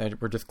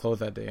that were just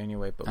closed that day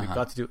anyway. But we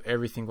got to do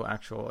every single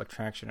actual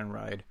attraction and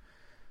ride.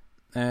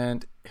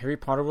 And Harry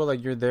Potter World,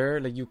 like, you're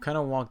there, like, you kind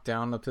of walk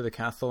down up to the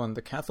castle, and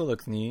the castle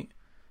looks neat,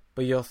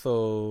 but you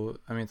also,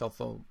 I mean, it's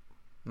also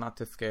not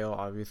to scale,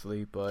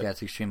 obviously, but... Yeah,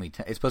 it's extremely...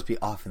 it's supposed to be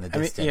off in the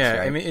distance,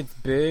 right? I mean, it's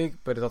big,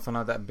 but it's also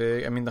not that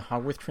big. I mean, the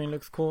Hogwarts train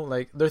looks cool.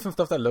 Like, there's some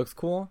stuff that looks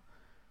cool,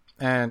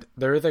 And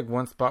there is like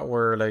one spot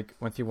where like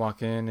once you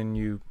walk in and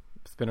you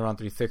spin around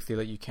 360,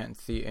 like you can't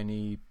see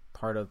any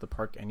part of the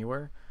park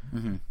anywhere,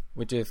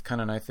 which is kind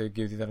of nice. It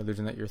gives you that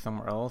illusion that you're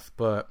somewhere else.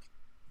 But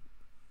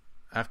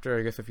after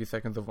I guess a few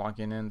seconds of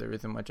walking in, there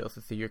isn't much else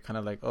to see. You're kind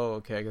of like, oh,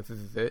 okay, I guess this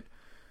is it.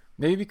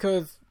 Maybe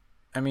because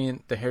I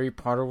mean the Harry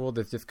Potter world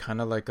is just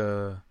kind of like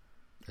a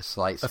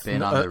slight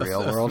spin on the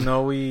real world, a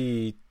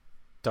snowy,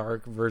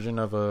 dark version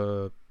of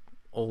a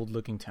old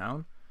looking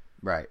town.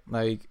 Right.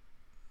 Like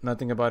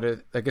nothing about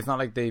it. Like it's not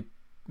like they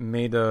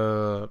made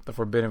the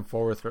Forbidden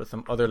Forest for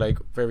some other like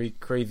very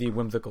crazy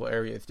whimsical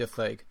area. It's just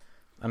like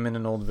I'm in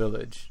an old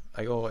village.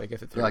 Like, oh, I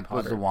guess it's Harry Potter.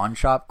 Was the wand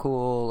shop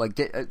cool? Like,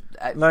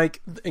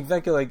 like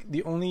exactly. Like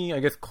the only I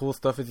guess cool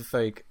stuff is just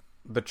like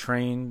the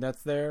train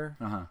that's there,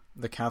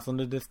 the castle in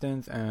the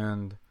distance,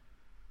 and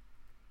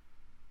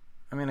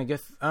I mean, I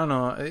guess I don't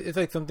know. It's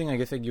like something I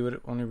guess like you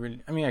would only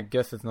really. I mean, I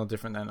guess it's no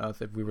different than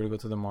us if we were to go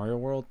to the Mario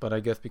world, but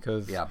I guess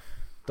because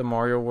the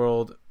Mario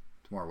world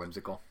more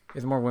whimsical.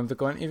 It's more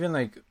whimsical, and even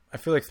like I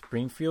feel like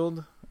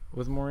Springfield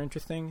was more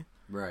interesting,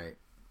 right?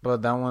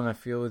 But that one I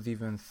feel is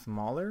even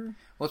smaller.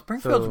 Well,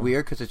 Springfield's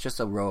weird because it's just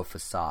a row of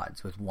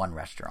facades with one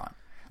restaurant.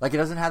 Like it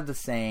doesn't have the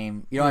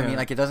same, you know what I mean?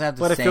 Like it doesn't have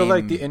the same. But I feel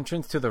like the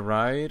entrance to the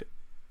ride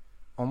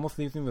almost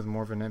leaves me with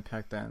more of an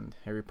impact than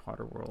Harry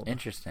Potter World.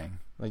 Interesting.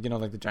 Like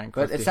like the giant.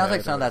 But it sounds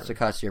like some of that's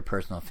because of your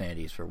personal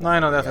affinities for one. No, I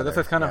know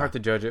that's kind of hard to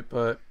judge it,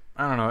 but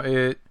I don't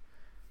know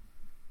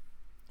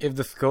if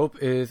the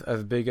scope is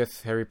as big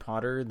as Harry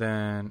Potter,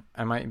 then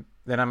I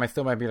might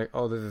still be like,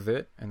 oh, this is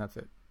it, and that's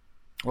it.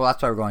 Well,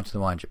 that's why we're going to the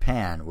one in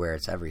Japan where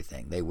it's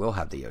everything. They will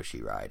have the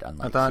Yoshi ride,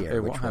 unlike I thought here.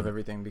 It won't have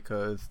everything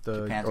because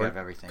Japan's gonna have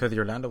everything. Because the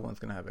Orlando one's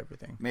gonna have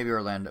everything. Maybe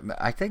Orlando.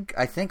 I think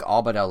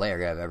all but LA are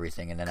gonna have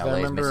everything, and then LA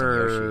is missing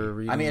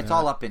Yoshi. I mean, it's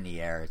all up in the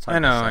air. It's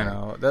hard I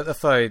know.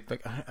 That's like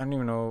I don't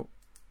even know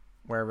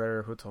where I read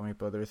or who told me,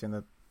 but they were saying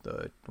that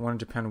the one in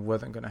Japan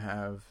wasn't gonna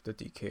have the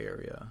DK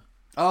area.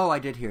 Oh, I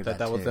did hear that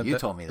too. You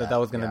told me that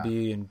was going to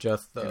be in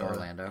just in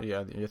Orlando.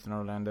 Yeah, just in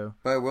Orlando.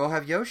 But we'll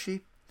have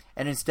Yoshi,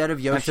 and instead of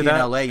Yoshi in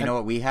LA, you know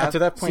what we have? To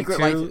that point, Secret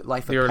too,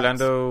 Life the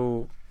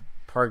Orlando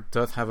park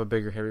does have a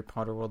bigger Harry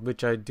Potter world,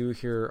 which I do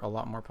hear a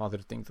lot more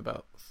positive things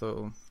about.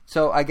 So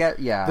I get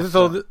This is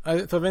so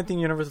if anything,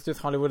 Universal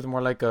Studios Hollywood is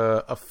more like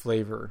a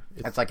flavor.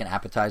 It's like an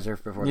appetizer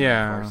before the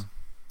main course.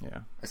 Yeah,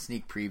 a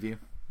sneak preview.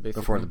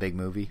 Basically. Before the big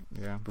movie.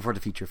 Yeah. Before the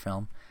feature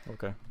film.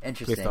 Okay.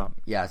 Interesting. Please stop.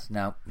 Yes.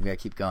 No. We gotta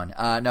keep going.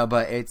 No,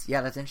 but that's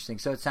interesting.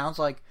 So it sounds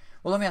like.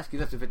 Well, let me ask you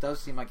this: if it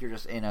does seem like you're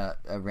just in a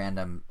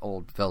random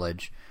old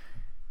village,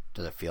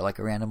 does it feel like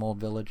a random old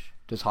village?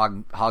 Does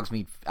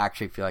Hogsmeade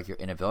actually feel like you're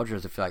in a village, or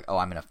does it feel like, oh,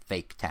 I'm in a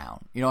fake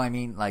town? You know what I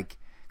mean? Like,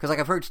 because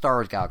I've heard Star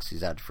Wars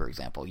Galaxy's Edge, for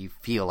example, you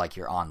feel like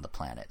you're on the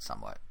planet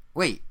somewhat.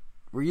 Wait,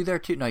 were you there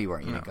too? No, you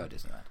weren't. You didn't go to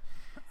Disneyland.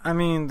 I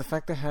mean, the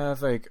fact that it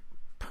has like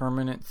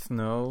permanent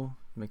snow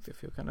makes it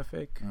feel kind of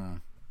fake.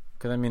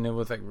 Because I mean, it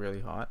was like really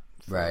hot.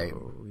 So, right.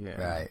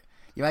 Yeah. Right.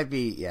 You might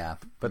be. Yeah.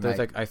 But there's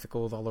like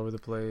icicles all over the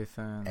place,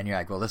 and you're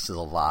like, well, this is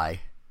a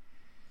lie.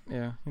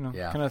 Yeah.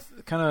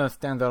 Kind of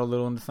stands out a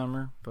little in the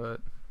summer,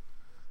 but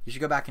you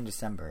should go back in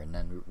December and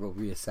then we'll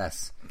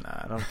reassess.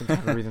 Nah, I don't think I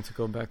have a reason to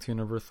go back to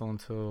Universal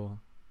until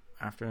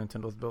after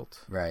Nintendo's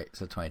built. Right.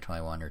 So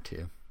 2021 or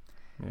 2.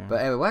 Yeah.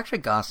 But anyway, what actually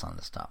got us on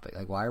this topic?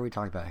 Like, why are we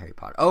talking about Harry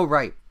Potter? Oh,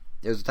 right.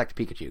 It was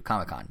Detective Pikachu,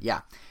 Comic-Con.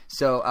 Yeah.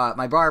 So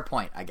my broader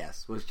point, I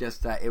guess, was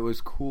just that it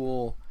was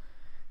cool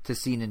to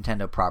see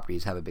Nintendo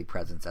properties have a big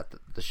presence at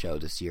the show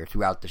this year,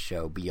 throughout the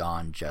show,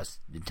 beyond just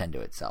Nintendo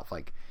itself.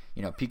 Like,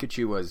 you know,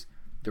 Pikachu was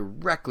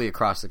directly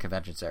across the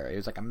convention center. It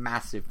was like a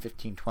massive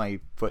 15,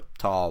 20-foot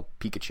tall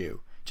Pikachu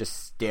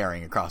just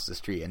staring across the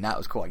street, and that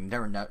was cool. Like,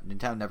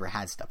 Nintendo never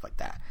had stuff like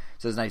that.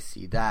 So it's nice to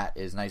see that.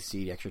 It's nice to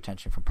see the extra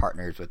attention from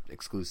partners with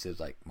exclusives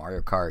like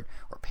Mario Kart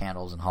or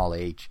panels in Hall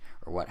H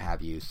or what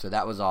have you. So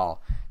that was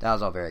all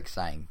very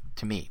exciting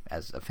to me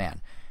as a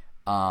fan.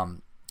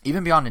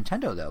 Even beyond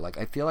Nintendo, though, like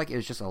I feel like it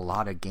was just a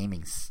lot of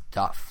gaming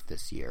stuff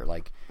this year.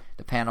 Like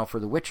the panel for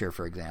The Witcher,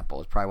 for example,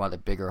 is probably one of the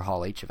bigger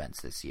Hall H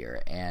events this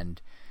year.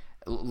 And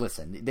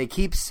listen, they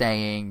keep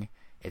saying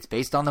it's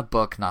based on the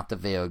book, not the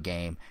video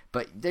game,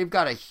 but they've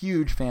got a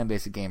huge fan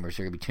base of gamers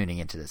who are going to be tuning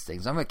into this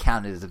thing. So I'm going to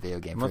count it as a video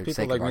game. Most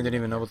people like me didn't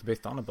even know it's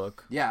based on a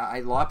book. Yeah,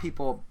 a lot of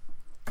people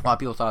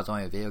thought it was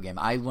only a video game.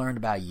 I learned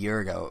about a year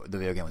ago the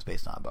video game was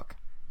based on a book.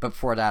 But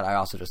before that, I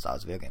also just thought it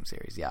was a video game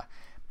series, yeah.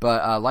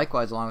 But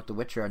likewise, along with The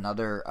Witcher,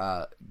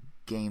 another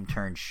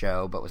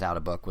game-turned-show, but without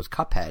a book, was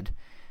Cuphead,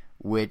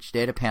 which they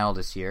had a panel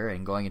this year,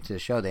 and going into the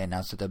show, they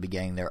announced that they'll be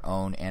getting their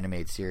own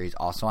animated series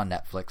also on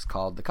Netflix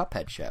called The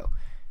Cuphead Show.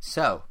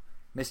 So,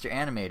 Mr.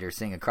 Animator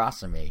sitting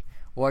across from me,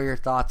 what are your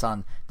thoughts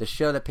on the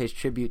show that pays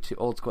tribute to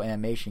old-school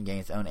animation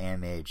getting its own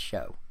animated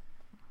show?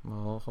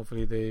 Well,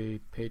 hopefully they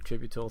pay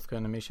tribute to old-school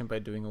animation by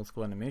doing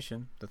old-school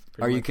animation.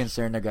 Are you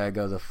concerned they're going to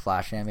go the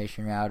Flash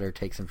animation route or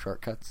take some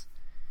shortcuts?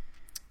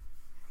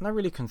 I'm not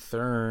really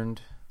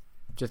concerned,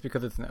 just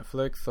because it's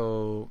Netflix,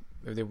 so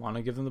if they want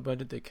to give them the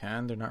budget, they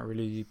can. They're not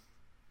really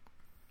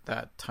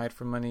that tight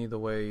for money the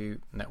way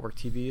network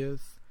TV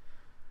is.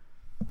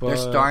 But, they're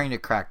starting to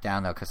crack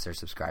down though because their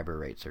subscriber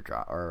rates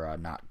are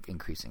not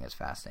increasing as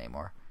fast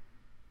anymore.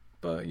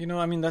 But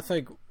I mean, that's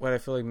like what I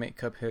feel like make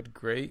Cuphead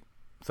great.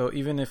 So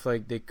even if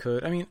like they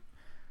could, I mean,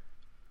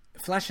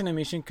 Flash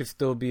animation could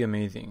still be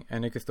amazing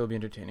and it could still be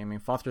entertaining. I mean,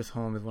 Foster's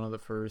Home is one of the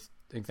first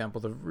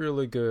examples of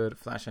really good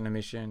Flash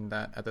animation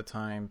that at the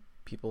time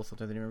people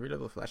sometimes didn't even read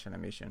about Flash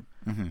animation.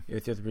 Mm-hmm.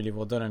 It's just really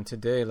well done. And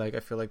today, like, I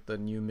feel like the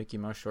new Mickey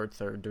Mouse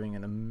shorts are doing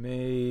an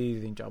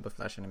amazing job with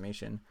Flash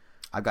animation.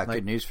 I've got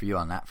good news for you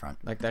on that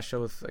front. Like, that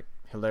show is like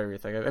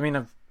hilarious. Like, I mean,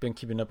 I've been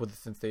keeping up with it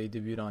since they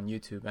debuted on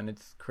YouTube, and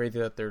it's crazy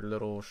that they're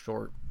little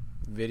short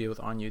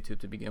videos on YouTube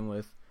to begin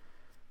with.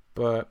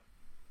 But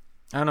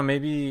I don't know,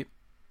 maybe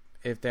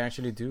if they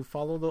actually do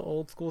follow the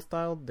old school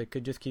style, they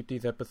could just keep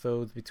these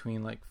episodes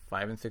between like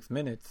 5 and 6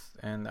 minutes,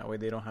 and that way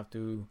they don't have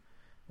to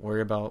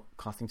worry about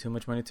costing too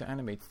much money to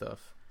animate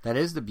stuff. That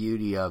is the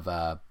beauty of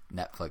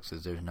Netflix,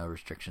 is there's no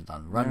restrictions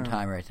on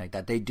runtime or anything like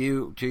that. They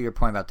do, to your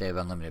point about they have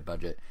unlimited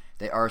budget,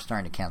 they are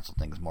starting to cancel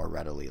things more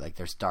readily. Like,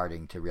 they're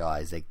starting to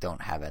realize they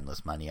don't have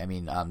endless money. I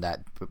mean,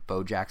 that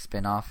BoJack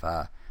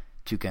spinoff,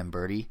 Tuca and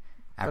Birdie,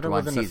 after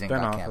one season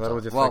got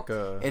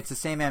canceled. It's the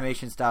same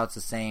animation style, it's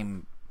the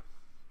same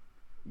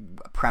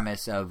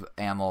premise of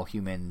animal,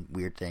 human,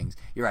 weird things.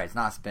 You're right, it's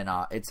not a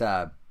spin-off. It's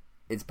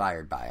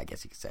inspired by, I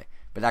guess you could say.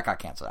 But that got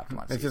canceled after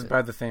one season. It's just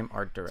by the same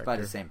art director. It's by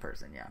the same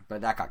person, yeah.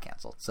 But that got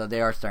canceled. So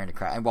they are starting to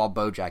crack. And while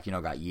BoJack,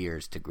 got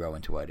years to grow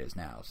into what it is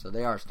now. So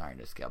they are starting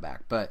to scale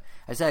back. But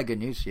I said good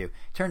news to you.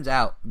 Turns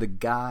out the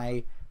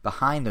guy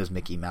behind those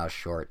Mickey Mouse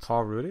shorts,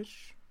 Paul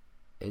Rudish?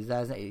 Is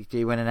that his name? Did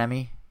he win an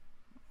Emmy?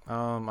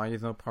 I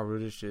just know Paul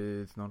Rudish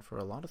is known for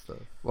a lot of stuff.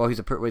 Well,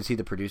 was he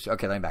the producer?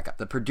 Okay, let me back up.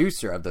 The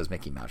producer of those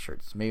Mickey Mouse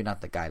shirts, maybe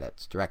not the guy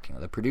that's directing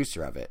them, the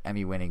producer of it,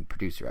 Emmy-winning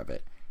producer of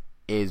it,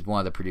 is one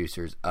of the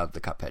producers of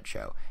the Cuphead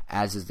show,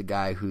 as is the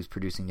guy who's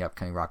producing the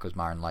upcoming Rocko's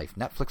Modern Life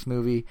Netflix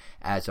movie,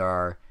 as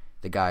are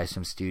the guys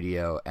from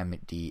Studio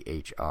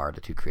MDHR,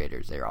 the two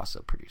creators. They're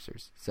also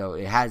producers. So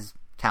it has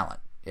talent.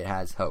 It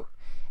has hope.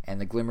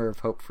 And the glimmer of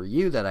hope for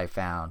you that I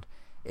found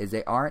is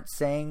they aren't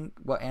saying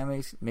what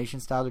animation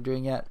style they're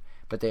doing yet,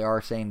 but they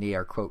are saying they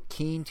are, quote,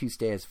 keen to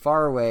stay as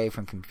far away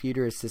from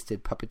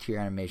computer-assisted puppeteer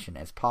animation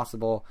as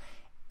possible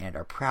and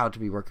are proud to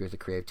be working with a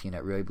creative team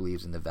that really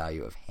believes in the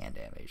value of hand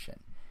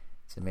animation.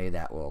 So maybe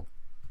that will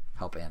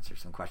help answer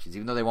some questions,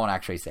 even though they won't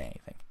actually say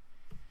anything.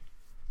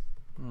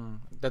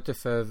 That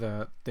just says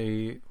that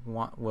they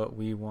want what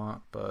we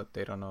want, but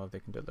they don't know if they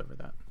can deliver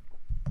that.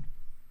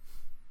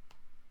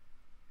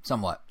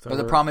 Somewhat. So but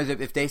the problem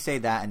is if they say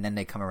that and then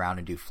they come around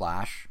and do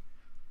Flash,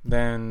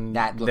 then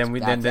that's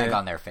egg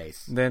on their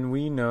face. Then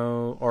we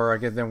know, or I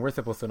guess then we're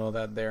supposed to know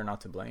that they're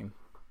not to blame.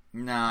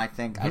 No, I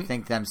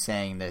think them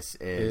saying this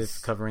is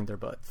covering their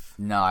butts.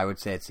 No, I would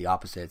say it's the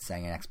opposite. It's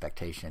saying an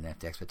expectation. If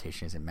the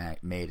expectation isn't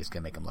made, it's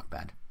going to make them look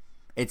bad.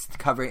 It's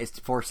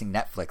forcing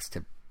Netflix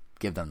to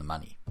give them the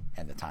money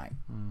and the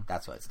time.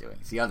 That's what it's doing.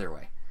 It's the other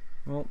way.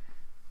 Well,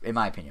 in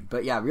my opinion.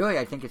 But yeah, really,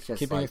 I think it's just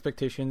keeping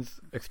expectations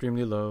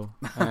extremely low.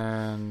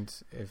 And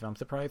if I'm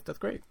surprised, that's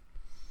great.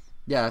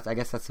 Yeah, I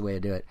guess that's the way to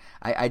do it.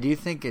 I do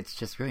think it's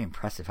just really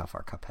impressive how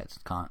far Cuphead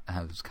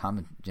has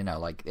come.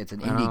 Like, it's an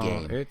indie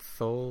game. It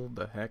sold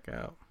the heck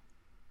out.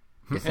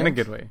 In a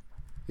good way.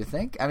 You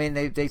think? I mean,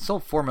 they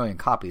sold 4 million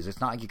copies. It's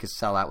not like you could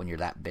sell out when you're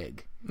that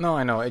big. No,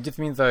 I know. It just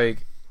means,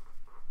 like,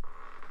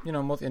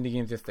 most indie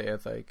games just stay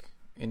as, like,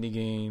 indie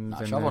games.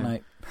 Not Shovel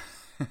Knight.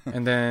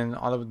 And then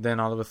all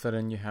of a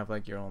sudden you have,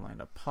 like, your own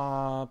line of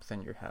Pops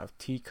and you have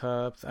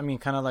teacups. I mean,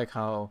 kind of like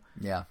how...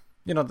 Yeah.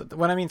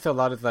 What I mean sell a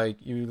lot is, like,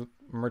 you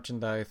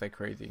merchandise like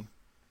crazy.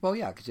 Well,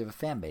 yeah, because you have a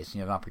fan base and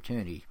you have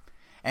opportunity.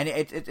 And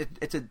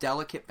it's a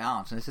delicate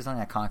balance. And this is something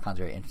that Comic-Con's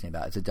very interesting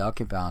about. It's a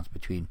delicate balance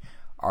between,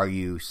 are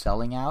you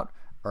selling out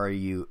or are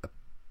you,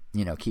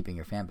 keeping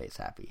your fan base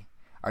happy?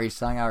 Are you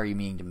selling out or are you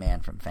meeting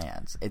demand from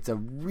fans? It's a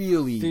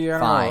really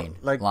fine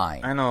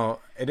line. I know.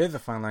 It is a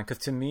fine line because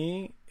to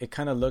me, it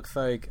kind of looks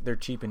like they're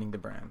cheapening the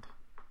brand.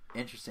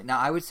 Interesting. Now,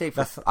 I would say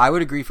I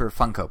would agree for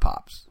Funko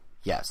Pops.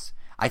 Yes.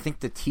 I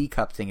think the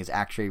teacup thing is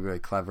actually really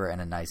clever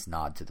and a nice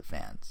nod to the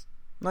fans.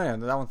 No, yeah,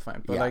 that one's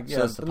fine. But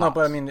but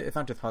I mean, it's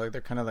not just Pops. Like,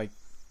 they're kind of like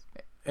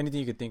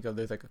anything you could think of.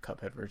 There's like a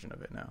Cuphead version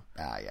of it now.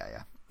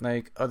 Yeah.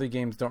 Like, other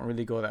games don't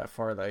really go that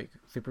far. Like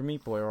Super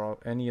Meat Boy or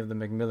any of the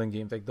Macmillan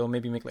games, like they'll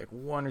maybe make like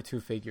 1 or 2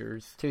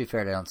 figures. To be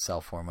fair, they don't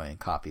sell 4 million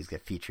copies.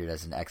 Get featured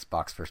as an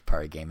Xbox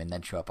first-party game and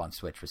then show up on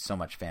Switch with so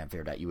much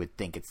fanfare that you would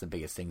think it's the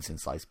biggest thing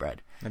since sliced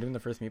bread. Not even the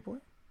first Meat Boy.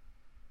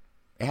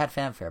 It had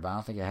fanfare, but I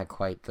don't think it had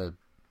quite the.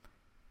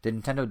 Did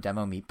Nintendo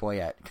demo Meat Boy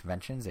at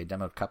conventions? They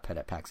demoed Cuphead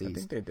at PAX East. I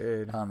think they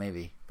did. Oh,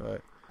 maybe.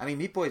 But I mean,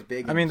 Meat Boy's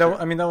big. I mean, that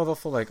was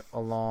also like a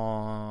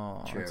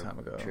long time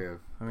ago. True.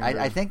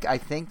 I think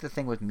the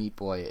thing with Meat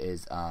Boy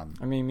is. I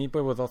mean, Meat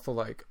Boy was also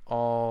like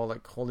all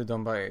like wholly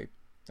done by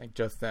like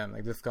just them.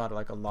 Like, this got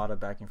like a lot of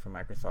backing from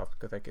Microsoft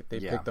because like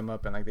they picked them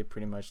up and like they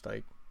pretty much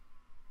like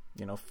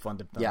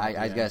funded them. Yeah,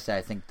 I guess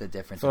I think the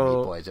difference in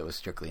Meat Boy is it was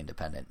strictly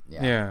independent.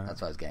 Yeah, that's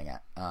what I was getting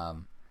at.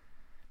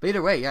 But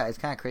either way, yeah, it's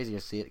kind of crazy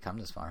to see it come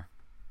this far.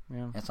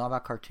 Yeah, it's all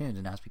about cartoons,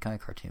 and now it's becoming a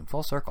cartoon.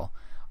 Full circle.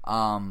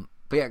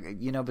 But yeah,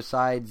 you know,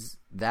 besides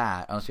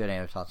that, unless you had any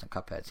other thoughts on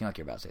Cuphead, it seemed like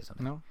you're about to say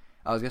something. No.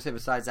 I was gonna say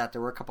besides that,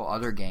 there were a couple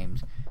other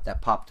games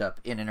that popped up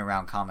in and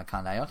around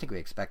Comic-Con that I don't think we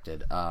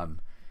expected.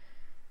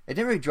 It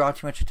didn't really draw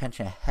too much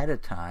attention ahead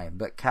of time,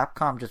 but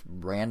Capcom just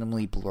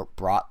randomly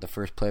brought the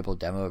first playable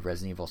demo of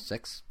Resident Evil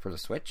 6 for the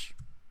Switch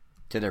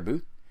to their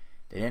booth.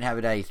 They didn't have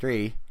it at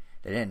E3.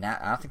 They didn't.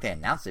 I don't think they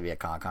announced it at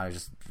Comic-Con. It was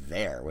just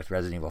there with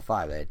Resident Evil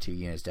 5. They had 2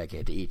 units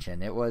dedicated to each,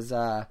 and it was.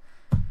 Well,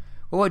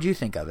 what did you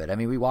think of it? I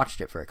mean, we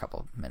watched it for a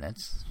couple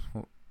minutes.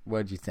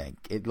 What did you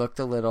think? It looked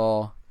a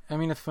little. I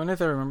mean, as fun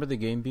as I remember the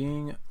game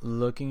being,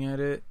 looking at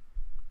it,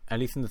 at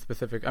least in the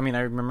specific. I mean,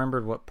 I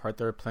remembered what part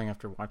they were playing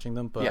after watching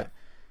them, but. Yeah.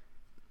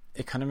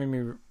 It kind of made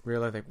me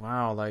realize, like,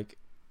 wow, like,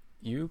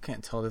 you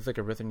can't tell this is like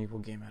a Resident Evil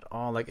game at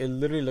all. Like, it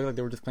literally looked like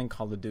they were just playing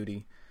Call of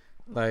Duty.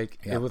 Like,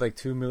 It was like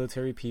 2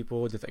 military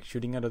people just like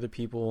shooting at other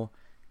people,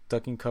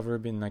 ducking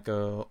cover in like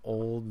a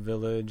old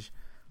village,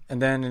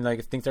 and then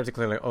like things start to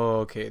clear. Like, oh,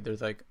 okay, there's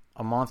like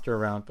a monster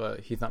around, but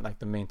he's not like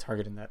the main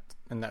target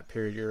in that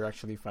period. You're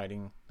actually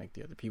fighting like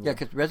the other people. Yeah,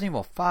 because Resident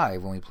Evil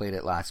 5, when we played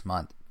it last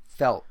month,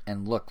 felt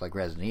and looked like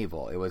Resident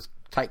Evil. It was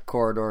tight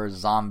corridors,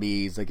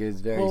 zombies, like it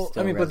was very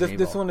still Resident but Evil.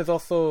 This one is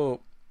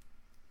also...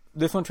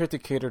 This one tried to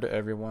cater to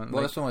everyone.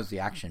 Well, this one was the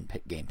action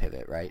game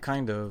pivot, right?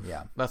 Kind of.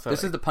 Yeah.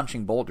 This is the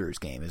punching boulders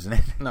game, isn't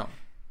it? No.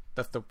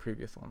 That's the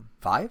previous one.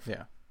 5?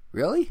 Yeah.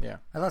 Really? Yeah.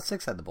 I thought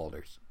 6 had the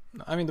boulders.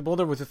 I mean, the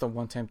boulder was just a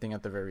one-time thing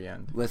at the very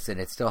end. Listen,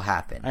 it still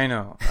happened. I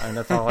know. And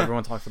that's all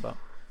everyone talks about.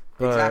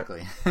 But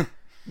exactly.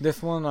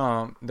 This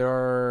one, there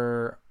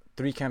are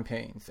 3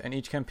 campaigns, and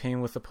each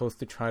campaign was supposed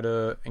to try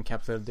to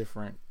encapsulate a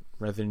different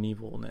Resident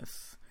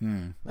Evil-ness.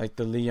 Like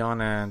the Leon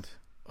and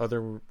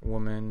other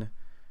woman,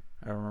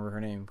 I don't remember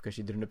her name because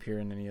she didn't appear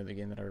in any other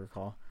game that I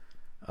recall.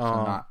 So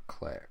not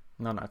Claire.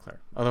 No, not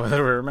Claire. Otherwise,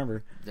 I would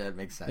remember. That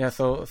makes sense. Yeah.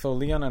 So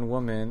Leon and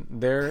woman,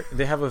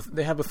 they have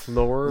a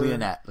slower.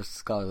 Leonette. Let's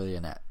just call her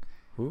Leonette.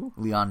 Who?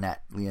 Leon and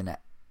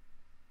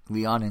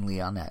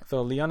Leonette.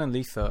 So Leon and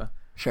Lisa.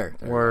 Sure.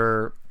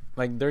 Were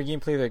like their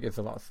gameplay like it's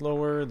a lot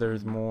slower.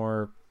 There's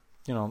more,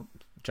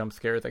 jump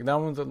scares. Like that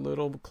one's a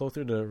little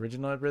closer to the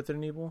original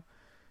Resident Evil.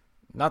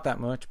 Not that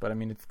much, but I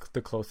mean it's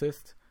the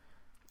closest.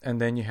 And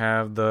then you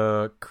have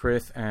the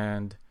Chris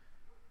and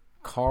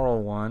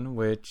Carl one,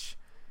 which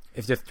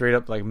is just straight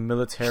up like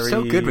military.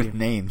 So good with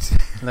names.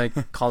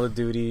 Like Call of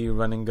Duty,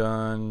 run and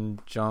gun,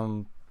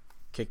 jump,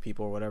 kick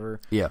people or whatever.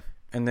 Yeah.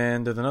 And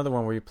then there's another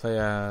one where you play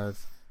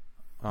as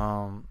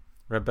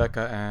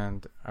Rebecca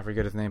and I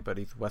forget his name, but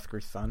he's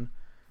Wesker's son.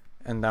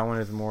 And that one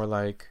is more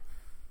like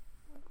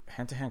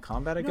hand-to-hand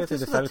combat, I guess. If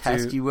this was a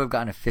test, you would have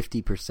gotten a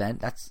 50%.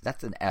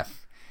 That's an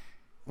F.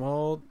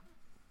 Well,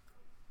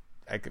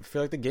 I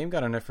feel like the game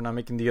got an F for not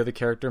making the other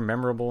character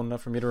memorable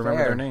enough for me to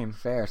remember their name.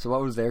 Fair. So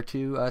what was their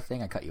 2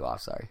 thing? I cut you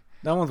off, sorry.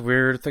 That one's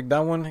weird. It's like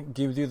that one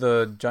gives you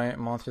the giant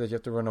monster that you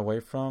have to run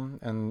away from,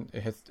 and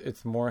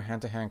it's more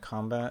hand-to-hand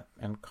combat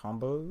and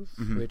combos,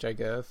 which I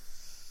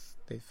guess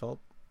they felt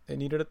they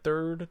needed a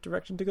third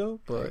direction to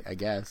go. But I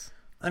guess.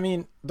 I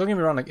mean, don't get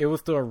me wrong. Like it was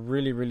still a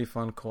really, really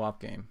fun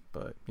co-op game,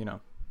 but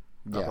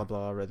blah blah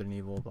blah, Resident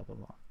Evil, blah blah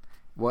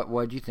blah.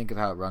 What do you think of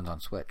how it runs on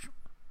Switch?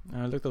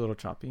 It looked a little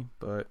choppy,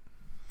 but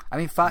I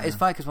mean, 5 it's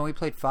fine because when we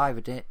played 5,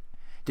 it didn't.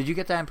 Did you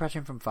get that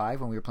impression from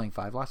 5 when we were playing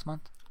 5 last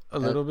month? A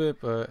little bit,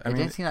 but it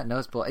didn't seem that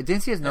noticeable. It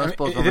didn't seem as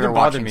noticeable as when we were didn't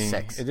bother watching me.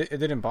 6. It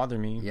didn't bother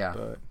me. Yeah,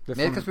 but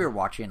maybe because we were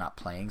watching and not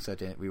playing, so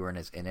we weren't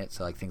as in it.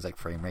 So like things like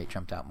frame rate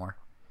jumped out more.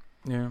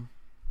 Yeah,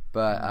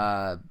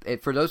 but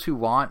for those who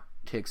want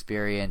to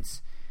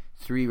experience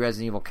 3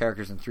 Resident Evil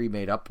characters and 3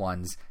 made up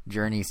ones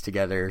journeys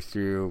together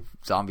through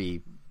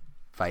zombie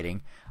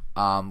fighting.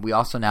 We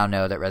also now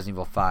know that Resident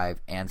Evil 5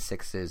 and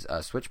 6's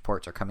Switch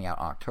ports are coming out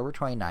on October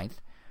 29th,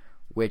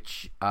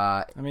 which...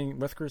 I mean,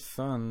 Wesker's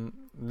son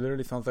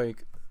literally sounds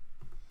like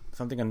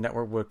something a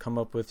network would come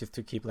up with just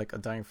to keep like a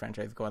dying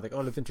franchise going. Like,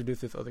 oh, let's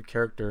introduce this other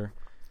character.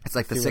 It's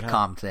like the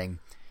sitcom thing.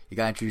 You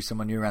gotta introduce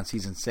someone new around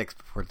season 6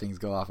 before things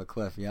go off a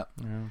cliff. Yep.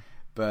 Yeah.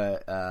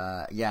 But,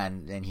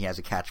 and he has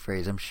a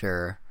catchphrase, I'm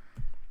sure.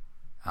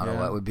 I don't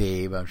know what it would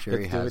be, but I'm sure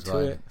he has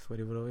one. That's what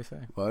he would always say.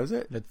 What was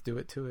it? Let's do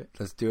it to it.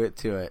 Let's do it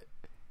to it.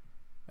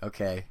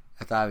 Okay.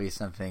 I thought it would be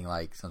something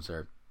like some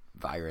sort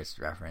of virus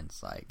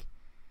reference, like,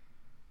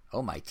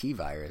 oh, my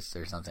T-virus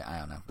or something. I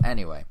don't know.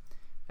 Anyway,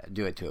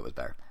 do it to it was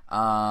better.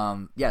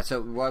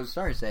 So what I was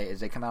starting to say is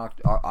they come out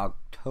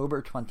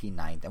October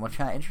 29th, and what's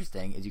kind of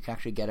interesting is you can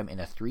actually get them in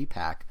a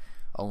 3-pack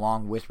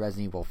along with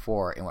Resident Evil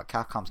 4 in what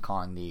Capcom's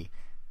calling the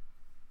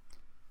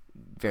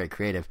very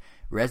creative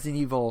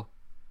Resident Evil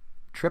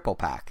triple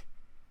pack,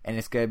 and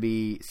it's going to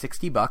be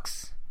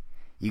 $60.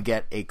 You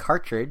get a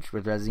cartridge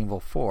with Resident Evil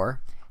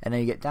 4, and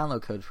then you get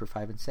download codes for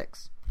 5 and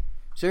 6.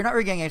 So you're not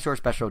really getting any sort of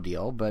special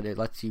deal, but it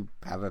lets you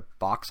have a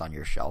box on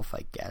your shelf,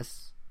 I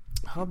guess.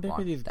 How big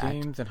are these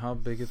games, and how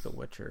big is The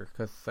Witcher?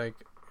 Because, like,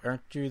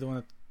 aren't you the one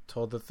that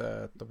told us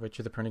that The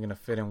Witcher is apparently going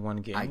to fit in one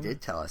game? I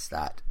did tell us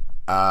that.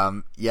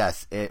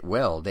 Yes, it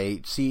will.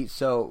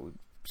 So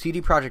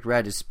CD Projekt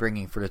Red is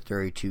springing for the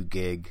 32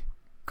 gig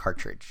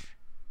cartridge.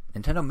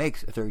 Nintendo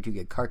makes a 32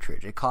 gig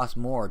cartridge. It costs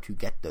more to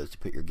get those to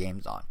put your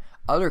games on.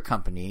 Other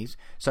companies,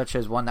 such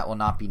as one that will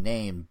not be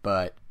named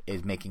but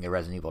is making a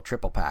Resident Evil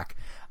triple pack,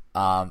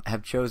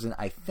 have chosen,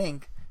 I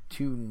think,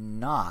 to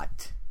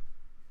not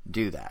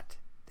do that.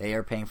 They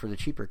are paying for the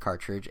cheaper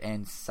cartridge,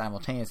 and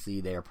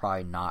simultaneously they are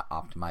probably not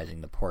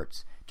optimizing the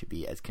ports to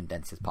be as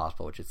condensed as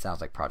possible, which it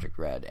sounds like Project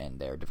Red and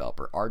their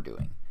developer are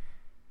doing.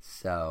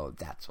 So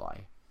that's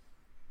why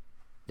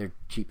they're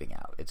cheaping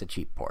out. It's a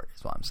cheap port,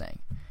 is what I'm saying.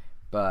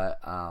 But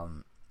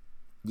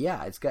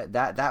yeah, it's got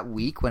that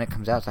week when it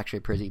comes out. It's actually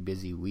a pretty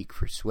busy week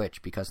for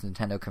Switch because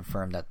Nintendo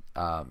confirmed that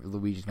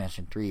Luigi's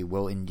Mansion 3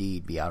 will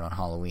indeed be out on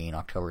Halloween,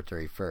 October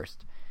 31st,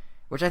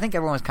 which I think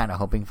everyone was kind of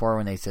hoping for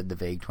when they said the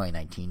vague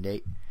 2019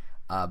 date.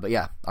 But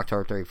yeah,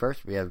 October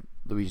 31st, we have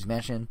Luigi's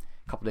Mansion.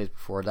 A couple days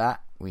before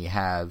that, we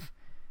have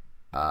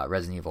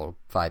Resident Evil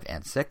 5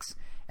 and 6.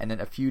 And then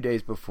a few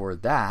days before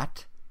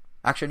that,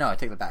 actually no, I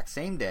take that back.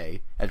 Same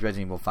day as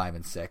Resident Evil 5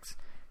 and 6,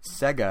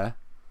 Sega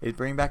is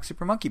bringing back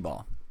Super Monkey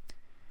Ball.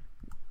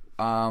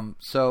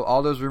 So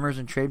all those rumors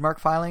and trademark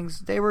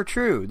filings, they were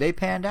true. They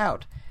panned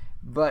out.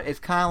 But it's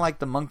kind of like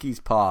the monkey's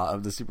paw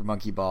of the Super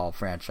Monkey Ball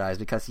franchise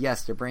because,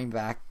 yes, they're bringing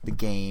back the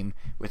game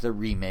with a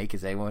remake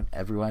as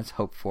everyone's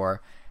hoped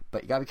for.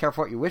 But you gotta be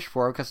careful what you wish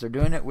for because they're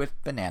doing it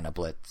with Banana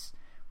Blitz,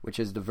 which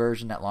is the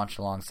version that launched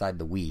alongside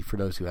the Wii, for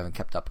those who haven't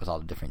kept up with all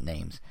the different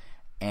names.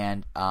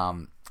 And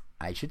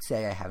I should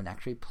say I haven't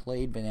actually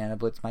played Banana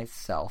Blitz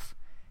myself,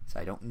 so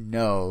I don't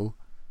know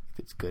if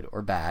it's good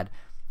or bad.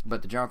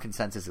 But the general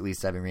consensus, at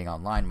least I've been reading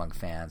online among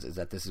fans, is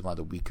that this is one of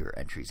the weaker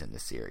entries in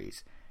this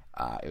series.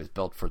 It was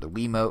built for the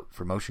Wiimote,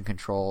 for motion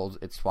controls.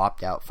 It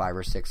swapped out 5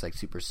 or 6 like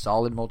super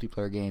solid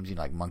multiplayer games,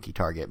 like Monkey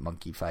Target,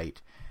 Monkey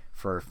Fight,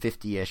 for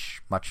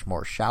 50-ish, much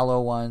more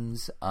shallow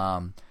ones.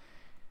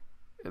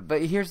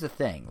 But here's the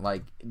thing,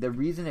 like, the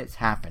reason it's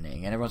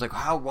happening, and everyone's like,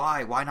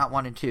 why not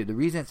 1 and 2? The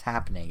reason it's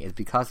happening is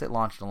because it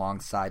launched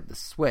alongside the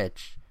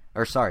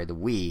the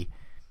Wii.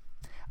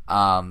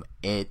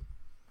 It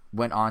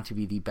went on to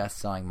be the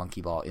best-selling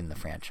Monkey Ball in the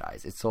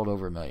franchise. It sold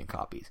over 1 million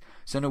copies.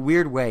 So in a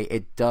weird way,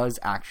 it does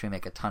actually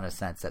make a ton of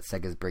sense that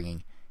Sega's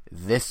bringing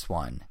this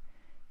one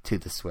to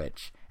the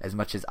Switch, as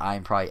much as I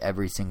and probably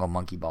every single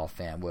Monkey Ball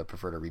fan would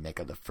prefer a remake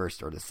of the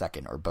first or the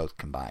second or both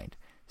combined.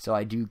 So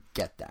I do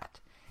get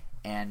that.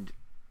 And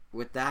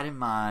with that in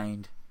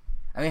mind,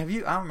 I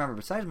mean, I don't remember,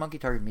 besides Monkey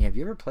Target Me, have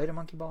you ever played a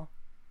Monkey Ball?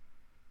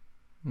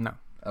 No.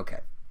 Okay.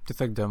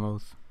 Just like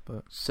demos,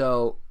 but...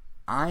 So,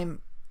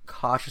 I'm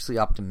cautiously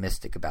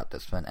optimistic about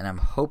this one, and I'm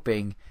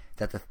hoping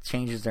that the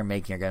changes they're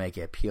making are going to make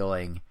it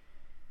appealing,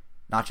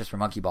 not just for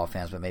Monkey Ball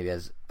fans, but maybe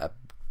as a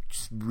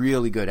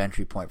really good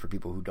entry point for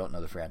people who don't know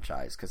the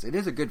franchise, because it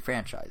is a good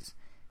franchise.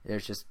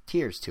 There's just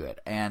tiers to it.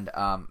 And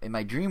in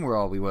my dream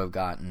world, we would have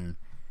gotten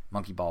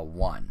Monkey Ball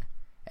 1,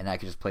 and I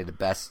could just play the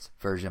best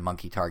version of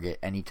Monkey Target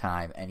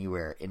anytime,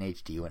 anywhere, in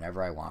HD,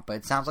 whenever I want. But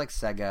it sounds like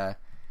Sega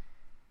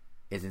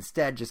is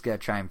instead just going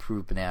to try and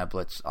improve Banana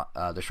Blitz,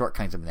 the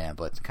shortcomings of Banana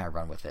Blitz, and kind of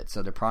run with it.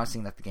 So they're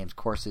promising that the game's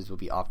courses will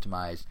be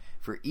optimized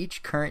for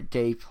each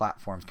current-day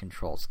platform's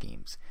control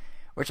schemes,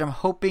 which I'm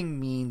hoping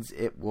means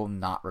it will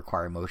not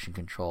require motion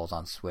controls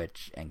on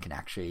Switch and can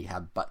actually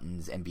have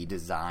buttons and be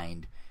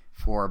designed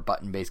for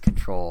button-based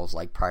controls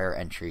like prior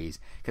entries.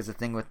 Because the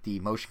thing with the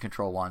motion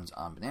control ones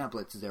on Banana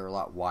Blitz is they were a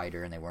lot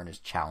wider and they weren't as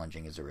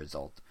challenging as a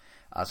result.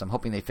 So I'm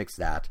hoping they fix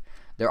that.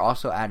 They're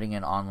also adding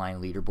in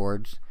online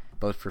leaderboards,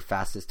 both for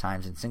fastest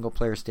times in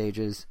single-player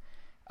stages,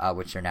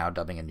 which they're now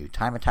dubbing a new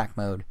time attack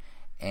mode,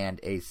 and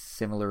a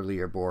similar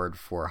leaderboard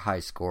for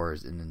high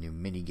scores in the new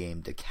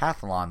minigame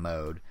Decathlon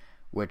mode,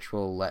 which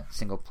will let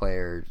solo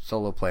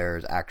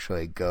players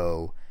actually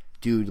go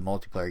do the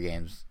multiplayer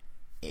games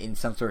in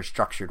some sort of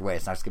structured way.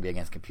 It's not just going to be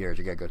against computers.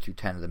 You're going to go through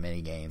 10 of the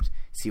minigames,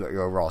 see what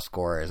your overall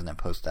score is, and then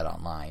post that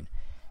online.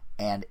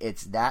 And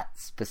it's those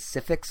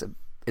specifics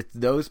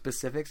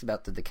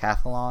about the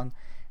Decathlon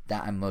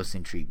that I'm most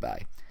intrigued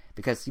by.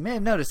 Because you may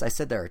have noticed I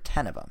said there are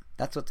 10 of them.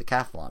 That's what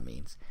Decathlon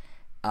means.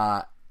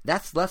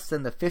 That's less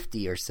than the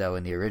 50 or so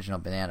in the original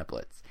Banana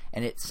Blitz.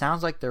 And it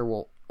sounds like there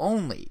will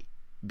only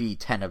be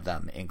 10 of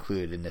them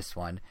included in this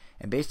one.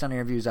 And based on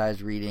interviews I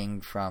was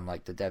reading from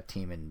like the dev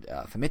team in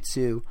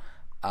Famitsu,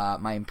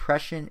 my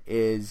impression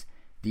is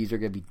these are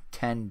going to be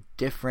 10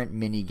 different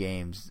mini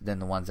games than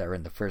the ones that were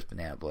in the first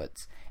Banana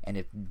Blitz. And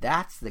if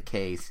that's the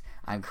case,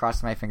 I'm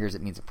crossing my fingers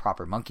it means a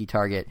proper monkey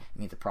target, it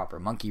means a proper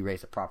monkey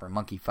race, a proper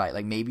monkey fight.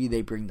 Like maybe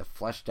they bring the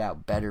fleshed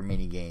out, better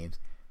mini games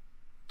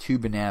to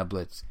Banana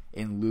Blitz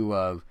in lieu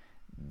of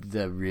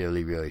the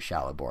really, really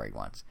shallow, boring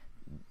ones.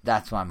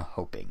 That's what I'm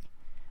hoping.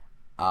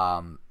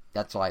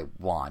 That's what I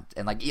want.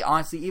 And like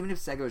honestly, even if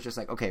Sega was just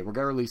like, okay, we're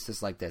going to release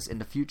this like this, in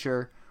the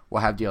future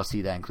we'll have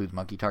DLC that includes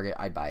Monkey Target,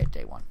 I'd buy it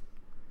day one.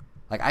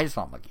 Like, I just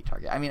want Monkey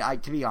Target. I mean,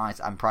 to be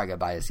honest, I'm probably going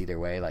to buy this either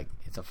way. Like,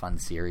 it's a fun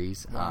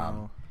series.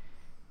 Wow.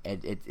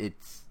 There's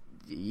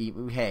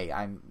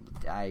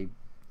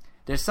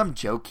some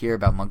joke here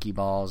about monkey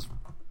balls,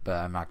 but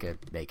I'm not going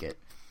to make it.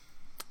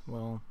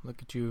 Well,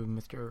 look at you,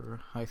 Mr.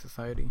 High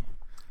Society.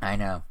 I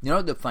know. You know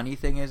what the funny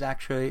thing is,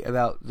 actually,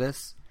 about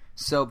this?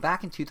 So,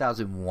 back in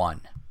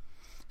 2001,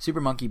 Super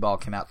Monkey Ball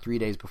came out 3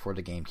 days before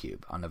the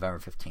GameCube on November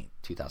 15th,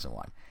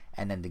 2001.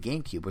 And then the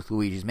GameCube with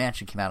Luigi's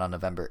Mansion came out on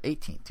November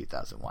 18th,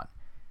 2001.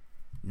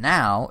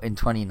 Now, in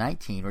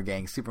 2019, we're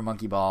getting Super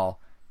Monkey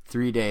Ball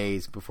 3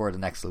 days before the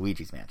next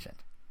Luigi's Mansion.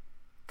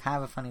 Kind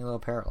of a funny little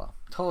parallel.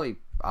 Totally,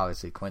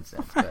 obviously,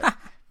 coincidence.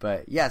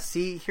 But yeah,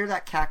 see, hear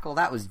that cackle?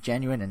 That was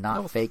genuine and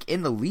not fake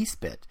in the least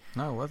bit.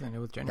 No, it wasn't. It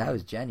was genuine. That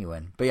was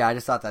genuine. But yeah, I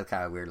just thought that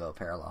kind of weird little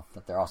parallel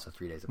that they're also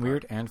 3 days apart.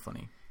 Weird and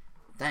funny.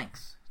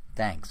 Thanks.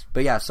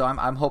 But yeah, so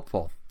I'm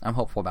hopeful. I'm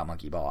hopeful about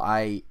Monkey Ball.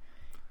 I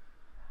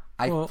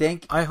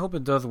think I hope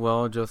it does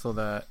well, just so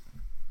that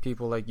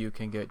people like you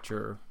can get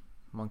your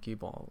Monkey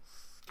Balls.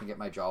 Can get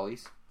my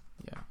Jollies.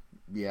 Yeah.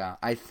 Yeah,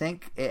 I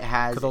think it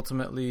has. Because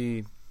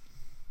ultimately,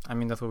 I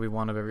mean, that's what we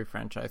want of every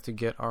franchise, to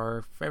get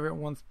our favorite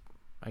ones,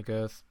 I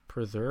guess,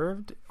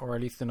 preserved, or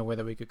at least in a way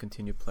that we could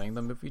continue playing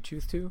them if we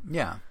choose to.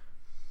 Yeah.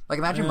 Like,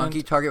 imagine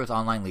Monkey Target with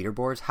online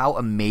leaderboards. How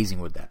amazing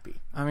would that be?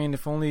 I mean,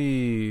 if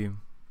only,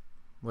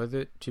 was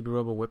it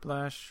Chibi-Robo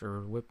Whiplash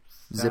or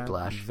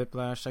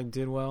Ziplash I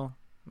did well.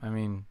 I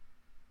mean,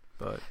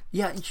 but...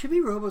 Yeah, and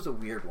Chibi-Robo's a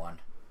weird one.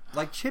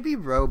 Like,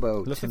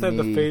 Chibi-Robo, let's to just say me...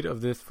 the fate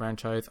of this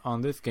franchise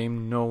on this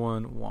game, no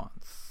one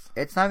wants.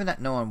 It's not even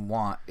that no one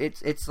wants.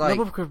 It's like...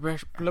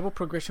 Level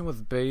progression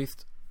was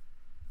based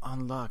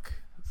on luck.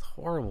 It's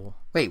horrible.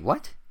 Wait,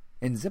 what?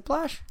 In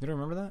Ziplash? You don't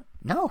remember that?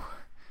 No.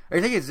 Are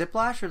you thinking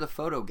Ziplash or the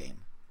photo game?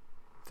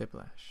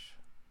 Ziplash.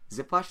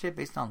 Ziplash did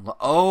based on...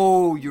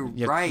 Oh, you're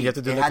right. You have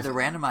to do it like had the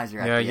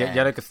randomizer at the you end.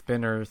 had like a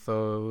spinner,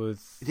 so it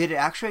was... Did it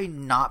actually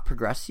not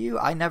progress you?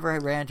 I never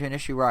ran into an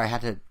issue where I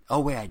had to... Oh,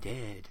 wait, I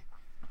did.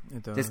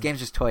 This game's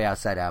just toy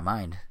outside out of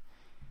mind.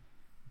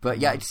 But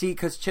yeah, see,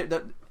 because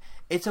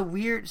it's a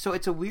weird... So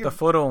it's a weird... The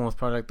photo one was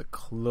probably like the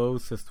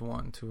closest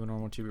one to a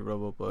normal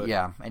Chibi-Robo, but...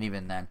 Yeah, and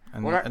even then.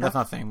 And that's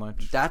not saying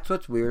much. That's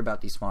what's weird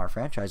about these smaller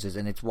franchises,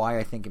 and it's why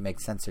I think it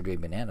makes sense they're doing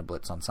Banana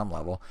Blitz on some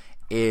level,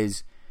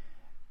 is...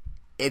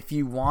 If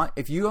you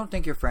don't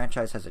think your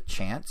franchise has a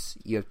chance,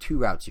 you have two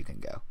routes you can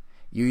go.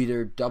 You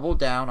either double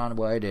down on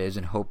what it is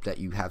and hope that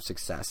you have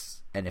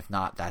success, and if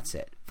not, that's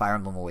it. Fire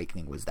Emblem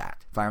Awakening was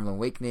that. Fire Emblem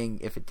Awakening,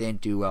 if it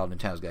didn't do well,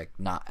 Nintendo's going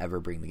to not ever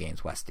bring the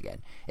games west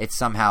again. It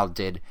somehow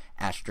did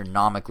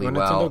astronomically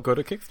well. Nintendo, go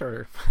to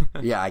Kickstarter.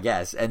 Yeah, I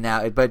guess. And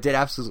now, but it did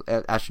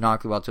absolutely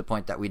astronomically well to the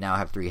point that we now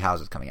have 3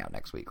 houses coming out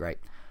next week, right?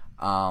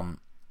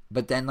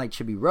 But then, like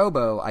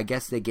Chibi-Robo, I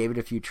guess they gave it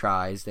a few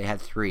tries. They had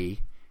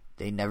 3.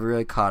 They never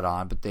really caught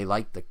on, but they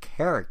liked the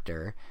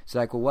character. So,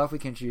 like, well, what if we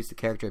can introduce the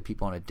character to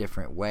people in a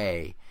different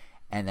way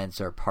and then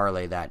sort of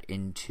parlay that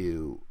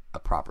into a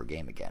proper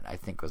game again, I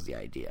think was the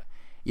idea.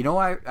 You know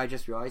why I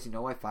just realized? You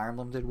know why Fire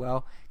Emblem did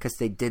well? Because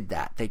they did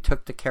that. They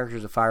took the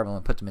characters of Fire Emblem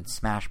and put them in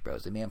Smash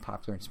Bros. They made them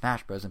popular in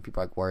Smash Bros. And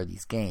people were like, what are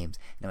these games?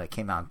 And when it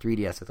came out on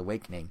 3DS with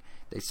Awakening,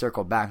 they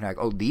circled back and they're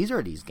like, oh, these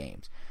are these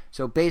games.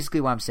 So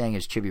basically what I'm saying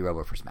is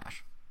Chibi-Robo for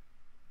Smash.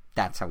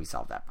 That's how we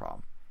solve that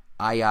problem.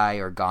 Ai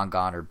or Gon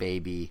or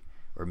Baby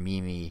or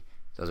Mimi,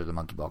 those are the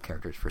Monkey Ball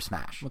characters for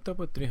Smash. What's up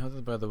with 3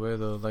 houses, by the way,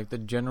 though? Like, the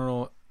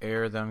general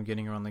air that I'm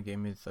getting around the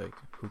game is like,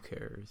 who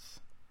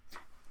cares?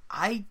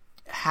 I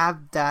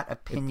have that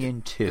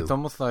opinion too. It's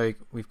almost like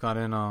we've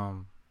gotten, I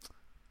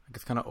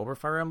guess, kind of over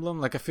Fire Emblem.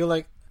 Like, I feel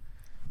like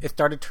it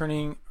started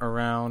turning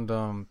around,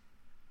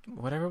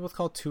 whatever it was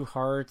called, Two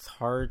Hearts,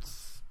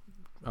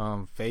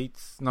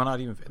 Fates. No, not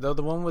even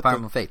the one with Fire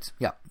Emblem Fates.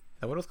 Yeah.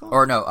 Is that what it was called?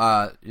 Or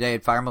no, they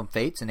had Fire Emblem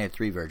Fates and they had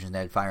 3 versions. They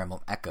had Fire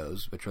Emblem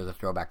Echoes, which was a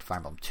throwback to Fire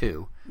Emblem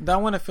 2.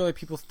 That one, I feel like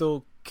people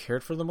still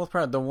cared for the most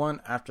part. The one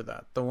after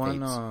that, the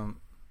one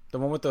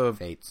with the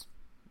Fates.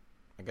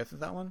 I guess it's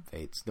that one.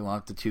 Fates, the one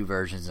with the 2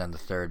 versions and the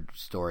 3rd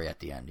story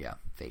at the end. Yeah,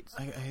 Fates.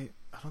 I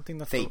don't think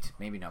that's Fate.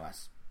 Maybe no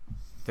S.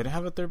 Did it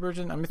have a 3rd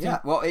version? I'm missing. Yeah,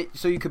 well,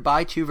 so you could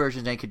buy 2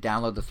 versions and you could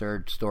download the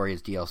 3rd story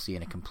as DLC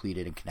and it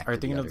completed and connected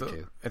the other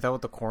 2. Is that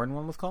what the Corrin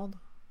one was called?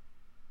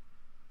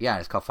 Yeah,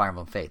 it's called Fire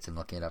Emblem Fates. I'm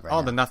looking it up right now.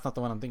 Oh, then that's not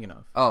the one I'm thinking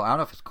of. Oh, I don't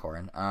know if it's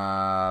Corrin.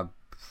 I'm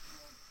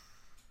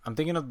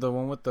thinking of the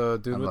one with the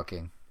dude.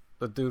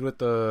 The dude with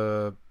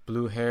the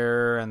blue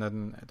hair, and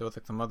then there was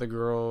like some other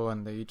girl,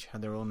 and they each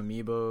had their own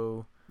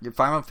amiibo.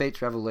 Fire Emblem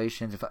Fates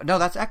Revelations. No,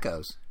 that's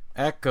Echoes.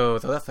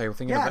 Echoes. So that's like I was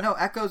thinking. Yeah, no,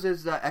 Echoes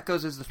is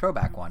the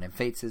throwback one, and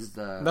Fates is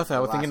the. That's what I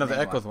was thinking of the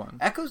Echoes one.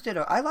 Echoes did.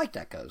 I liked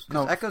Echoes.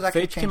 No, Echoes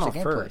actually Fates changed came the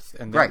out gameplay first,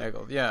 and then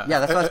Echoes. Yeah, yeah.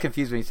 That's why I was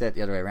confused when you said it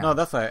the other way around. No,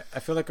 that's why I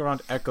feel like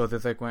around Echoes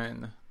it's like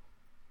when.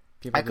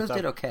 Echoes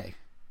did okay.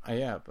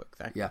 Yeah, but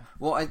exactly. Yeah.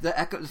 Well, the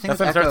thing that's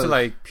when it starts to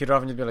like peter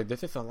off and you'd be like,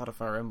 "This is a lot of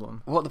Fire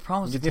Emblem." Well, the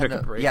problem is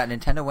Nintendo. Yeah,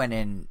 Nintendo went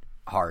in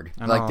hard.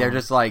 Like they're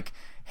just like,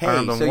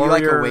 "Hey, so you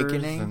like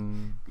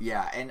Awakening?"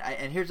 Yeah,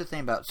 and here's the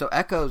thing about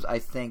Echoes. I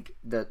think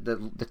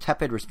the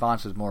tepid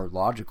response was more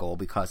logical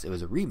because it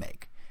was a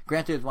remake.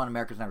 Granted, it was one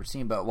America's never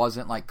seen, but it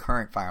wasn't like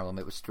current Fire Emblem.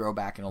 It was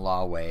throwback in a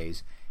lot of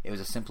ways. It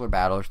was a simpler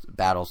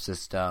battle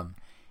system.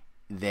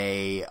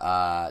 They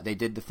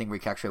did the thing where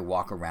you can actually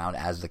walk around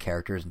as the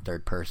characters in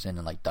 3rd person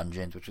and like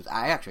dungeons, which was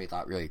I actually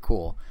thought really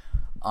cool.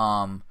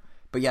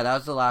 But yeah, that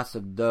was the last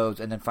of those.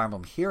 And then Fire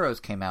Emblem Heroes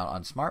came out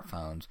on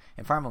smartphones,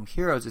 and Fire Emblem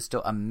Heroes is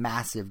still a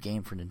massive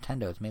game for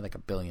Nintendo. It's made like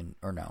 $1 billion,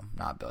 or no,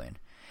 not $1 billion.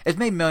 It's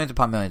made millions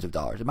upon millions of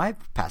dollars. It might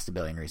have passed $1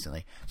 billion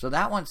recently. So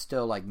that one's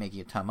still like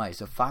making a ton of money.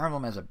 So Fire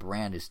Emblem as a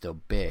brand is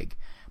still big,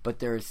 but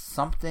there is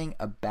something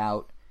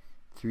about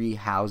Three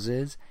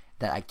Houses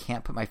that I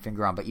can't put my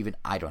finger on, but even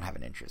I don't have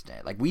an interest in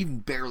it. Like,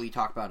 we've barely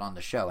talked about it on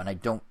the show, and I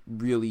don't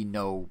really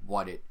know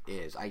what it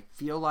is. I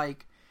feel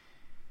like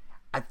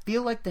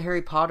the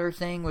Harry Potter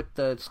thing with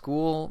the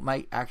school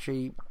might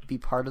actually be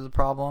part of the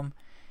problem.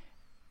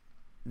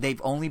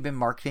 They've only been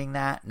marketing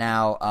that.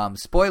 Now,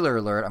 spoiler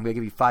alert, I'm going to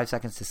give you 5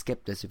 seconds to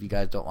skip this if you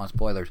guys don't want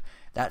spoilers.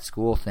 That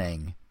school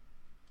thing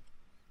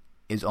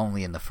is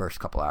only in the first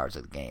couple hours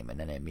of the game, and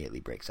then it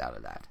immediately breaks out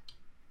of that.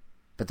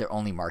 But they're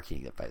only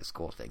marketing it by the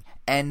school thing.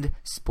 End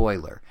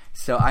spoiler.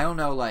 So I don't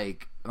know,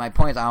 like, my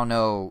point is I don't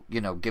know,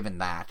 given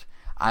that,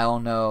 I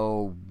don't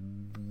know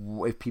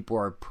if people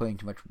are putting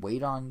too much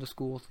weight on the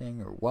school thing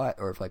or what,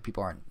 or if, like,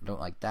 people don't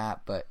like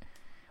that, but,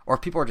 or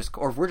if people are just,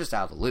 or if we're just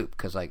out of the loop,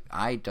 because, like,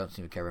 I don't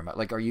seem to care very much.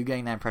 Like, are you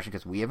getting that impression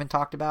because we haven't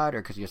talked about it,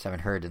 or because you just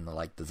haven't heard in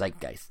the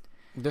zeitgeist?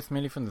 Just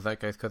mainly from the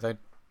zeitgeist, because I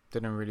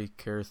didn't really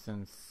care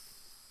since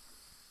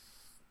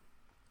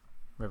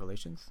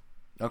Revelations.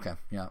 Okay,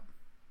 yeah.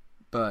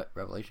 But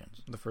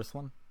Revelations. The first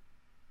one?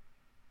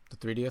 The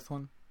 3DS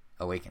one?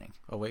 Awakening,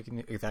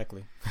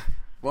 exactly.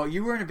 Well,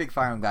 you weren't a big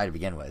Fire Emblem guy to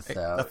begin with,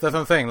 so... That's what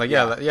I'm saying. Like,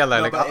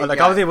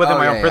 obviously it wasn't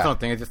my own personal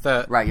thing. It's just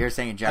that... Right, you're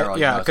saying in general...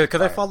 because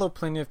I follow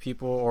plenty of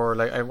people, or,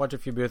 like, I watch a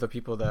few videos of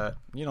people that,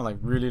 like,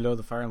 really love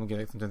the Fire Emblem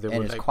games. Sometimes they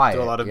would, like, quiet,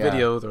 do a lot of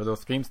videos, or they'll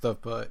stream stuff,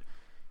 but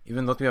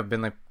even those people have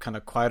been, like, kind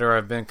of quieter.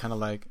 I've been kind of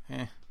like,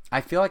 eh.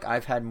 I feel like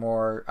I've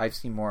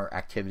seen more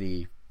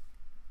activity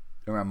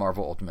around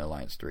Marvel Ultimate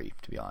Alliance 3,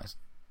 to be honest.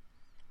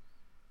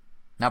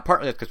 Now,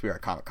 partly that's because we were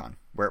at Comic-Con,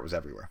 where it was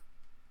everywhere.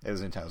 It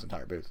was Nintendo's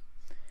entire booth.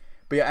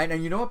 But yeah,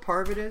 and you know what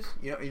part of it is?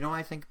 You know what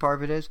I think part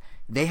of it is?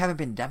 They haven't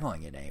been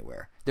demoing it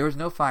anywhere. There was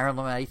no Fire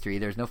Emblem at E3.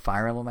 There was no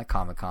Fire Emblem at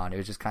Comic-Con. It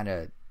was just kind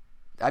of...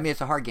 I mean, it's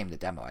a hard game to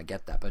demo. I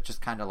get that. But it's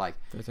just kind of like...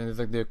 It's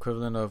like the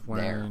equivalent of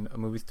when a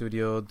movie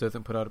studio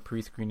doesn't put out a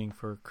pre-screening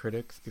for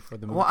critics before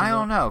the movie. Well, I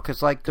don't know.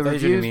 Because like the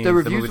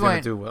reviews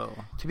went... do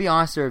well. To be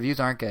honest, the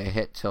reviews aren't going to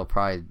hit till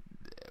probably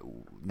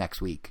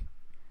next week.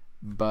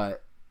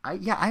 But... I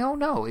don't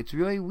know. It's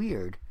really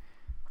weird.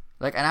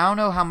 Like, and I don't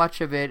know how much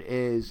of it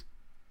is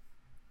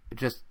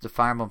just the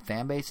Fire Emblem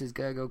fan base is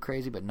gonna go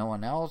crazy, but no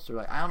one else, or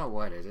like I don't know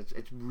what it is.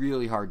 It's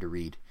really hard to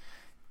read,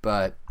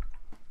 but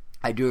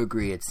I do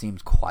agree it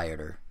seems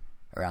quieter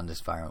around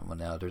this Fire Emblem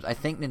than others. I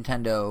think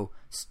Nintendo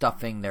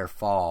stuffing their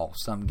fall.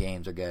 Some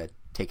games are gonna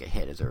take a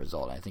hit as a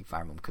result. And I think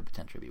Fire Emblem could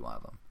potentially be one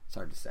of them. It's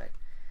hard to say.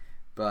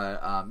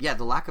 But,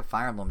 the lack of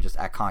Fire Emblem just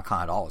at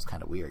Con-Con at all is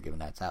kind of weird, given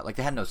that's out. Like,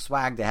 they had no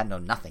swag, they had no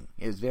nothing.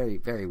 It was very,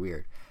 very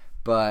weird.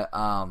 But,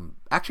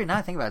 actually, now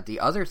I think about it, the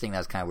other thing that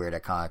was kind of weird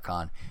at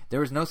Con-Con, there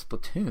was no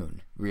Splatoon,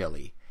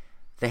 really.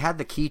 They had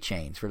the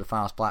keychains for the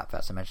final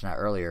Splatfest, I mentioned that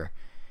earlier.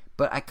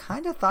 But I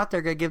kind of thought they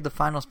were going to give the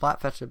final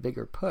Splatfest a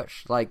bigger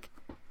push. Like,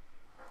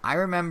 I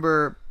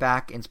remember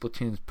back in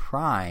Splatoon's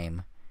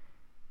prime...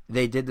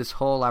 They did this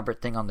whole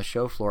elaborate thing on the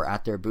show floor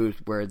at their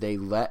booth where they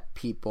let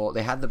people...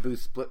 They had the booth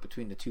split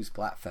between the two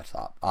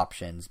Splatfest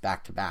options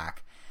back to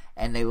back.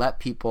 And they let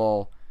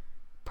people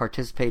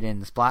participate in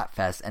the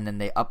Splatfest, and then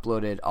they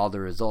uploaded all the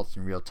results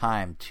in real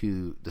time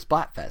to the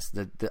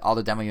Splatfest. All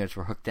the demo units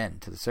were hooked in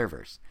to the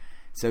servers.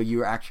 So you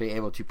were actually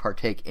able to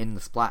partake in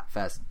the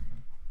Splatfest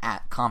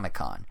at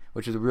Comic-Con,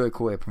 which is a really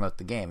cool way to promote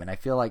the game. And I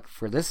feel like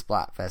for this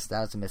Splatfest,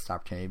 that was a missed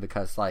opportunity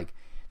because, like...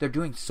 They're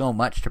doing so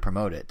much to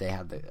promote it. They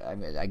have the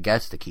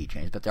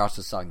keychains, but they're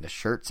also selling the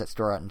shirts at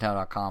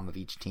store.nintendo.com of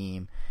each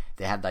team.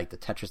 They had like the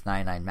Tetris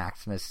 99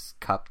 Maximus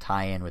Cup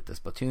tie-in with the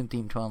Splatoon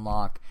theme to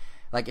unlock.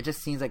 Like, it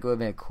just seems like it would have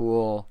been a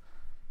cool,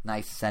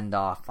 nice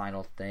send-off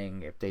final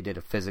thing if they did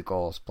a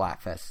physical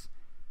Splatfest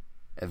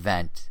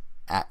event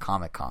at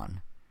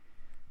Comic-Con.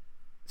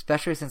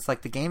 Especially since,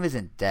 like, the game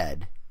isn't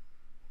dead.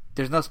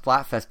 There's no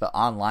Splatfest, but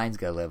online's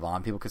gonna live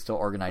on. People can still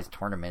organize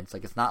tournaments.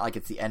 Like, it's not like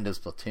it's the end of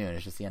Splatoon.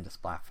 It's just the end of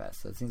Splatfest.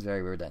 So it seems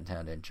very weird that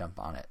Nintendo didn't jump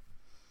on it.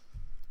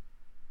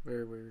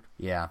 Very weird.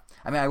 Yeah.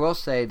 I mean, I will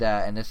say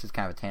that, and this is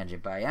kind of a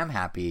tangent, but I am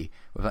happy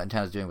with what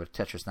Nintendo's doing with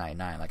Tetris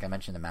 99. Like I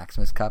mentioned, the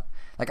Maximus Cup.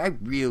 Like, I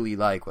really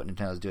like what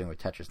Nintendo's doing with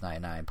Tetris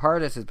 99. Part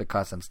of this is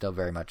because I'm still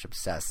very much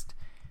obsessed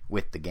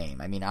with the game.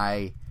 I mean,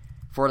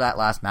 for that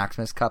last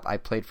Maximus Cup, I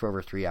played for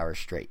over 3 hours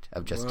straight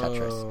of just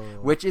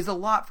Tetris, which is a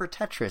lot for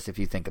Tetris if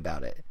you think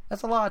about it.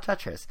 That's a lot of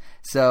Tetris.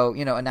 So,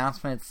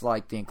 announcements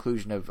like the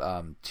inclusion of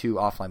 2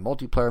 offline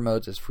multiplayer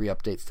modes as free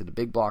updates to the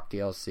Big Block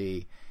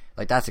DLC,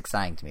 like, that's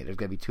exciting to me. There's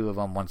going to be 2 of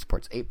them. One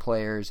supports 8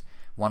 players.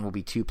 One will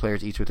be 2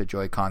 players, each with a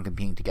Joy-Con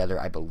competing together,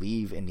 I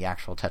believe, in the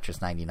actual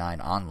Tetris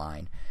 99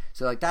 online.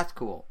 So, like, that's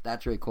cool.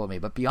 That's really cool to me.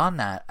 But beyond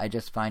that, I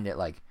just find it,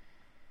 like,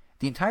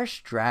 the entire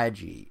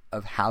strategy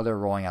of how they're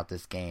rolling out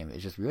this game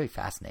is just really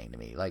fascinating to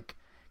me. Like,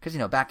 because,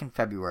 back in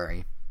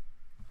February,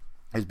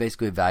 it was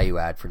basically a value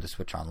add for the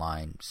Switch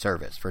Online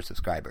service for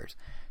subscribers.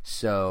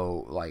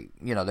 So, like,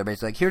 they're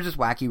basically like, here's this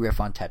wacky riff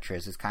on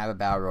Tetris. It's kind of a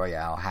battle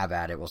royale. Have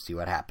at it. We'll see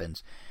what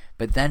happens.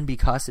 But then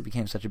because it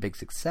became such a big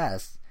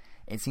success,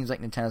 it seems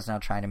like Nintendo's now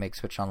trying to make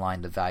Switch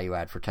Online the value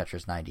add for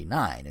Tetris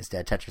 99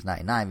 instead of Tetris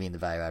 99 being the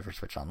value add for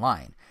Switch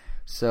Online.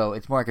 So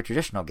it's more like a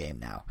traditional game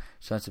now.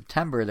 So in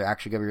September, they're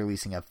actually going to be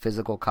releasing a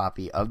physical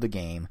copy of the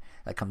game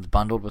that comes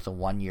bundled with a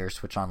 1-year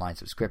Switch Online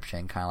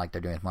subscription, kind of like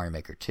they're doing with Mario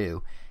Maker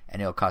 2,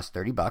 and it'll cost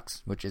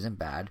 $30, which isn't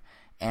bad.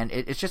 And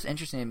it's just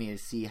interesting to me to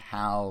see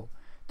how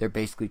they're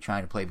basically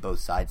trying to play both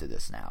sides of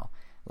this now.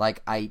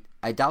 Like, I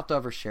doubt they'll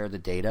ever share the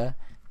data,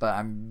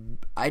 but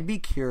I'd be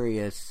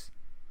curious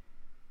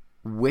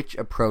which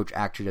approach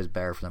actually does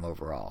better for them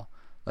overall.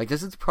 Like,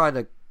 this is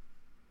probably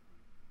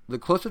the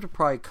closest to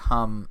probably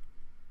come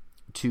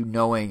to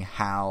knowing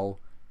how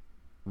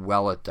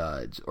well it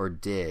does or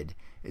did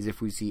is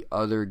if we see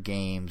other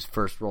games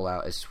first roll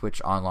out as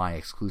Switch Online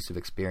exclusive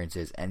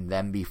experiences and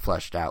then be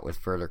fleshed out with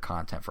further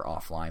content for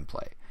offline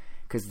play.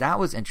 Because that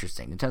was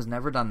interesting. Nintendo's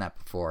never done that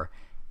before.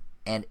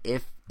 And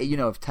if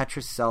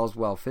Tetris sells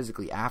well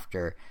physically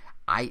after,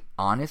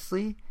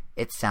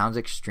 it sounds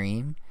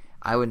extreme.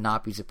 I would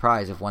not be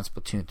surprised if once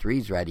Splatoon 3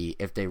 is ready,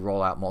 if they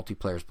roll out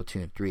multiplayer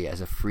Splatoon 3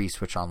 as a free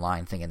Switch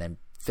Online thing and then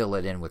fill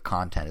it in with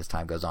content as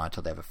time goes on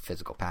until they have a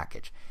physical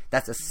package.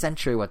 That's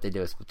essentially what they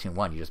did with Splatoon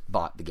 1. You just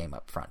bought the game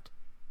up front.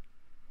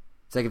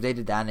 It's like if they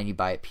did that and then you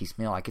buy it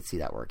piecemeal, I could see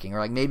that working. Or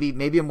like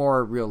maybe a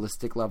more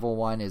realistic level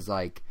one is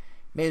like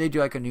maybe they do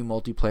like a new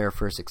multiplayer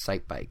first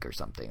Excitebike or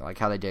something, like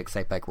how they did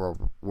Excitebike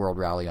World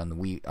Rally on the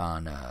Wii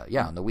on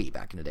the Wii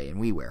back in the day in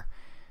WiiWare.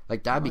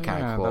 Like that'd be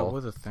kind of cool. That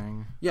was a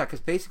thing. Yeah, because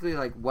basically,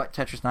 like what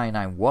Tetris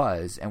 99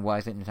 was, and what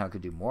I think Nintendo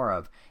could do more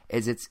of,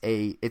 is it's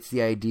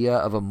the idea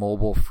of a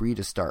mobile free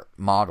to start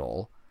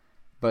model,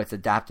 but it's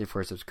adapted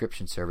for a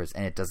subscription service,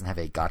 and it doesn't have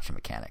any gacha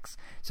mechanics.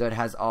 So it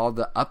has all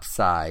the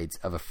upsides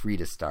of a free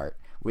to start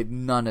with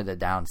none of the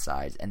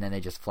downsides, and then they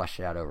just flesh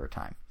it out over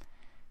time.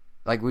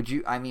 Like, would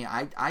you? I mean,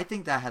 I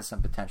think that has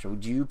some potential.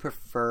 Would you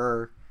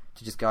prefer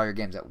to just get all your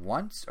games at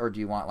once, or do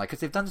you want, like, because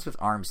they've done this with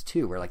ARMS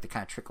too, where like they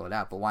kind of trickle it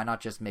out, but why not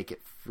just make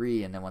it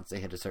free, and then once they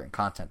hit a certain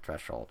content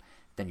threshold,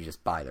 then you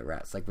just buy the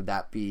rest? Like, would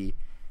that be?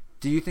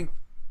 Do you think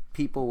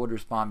people would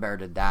respond better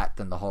to that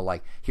than the whole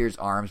like, here's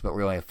ARMS, but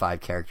we only have 5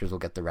 characters, we'll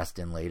get the rest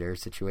in later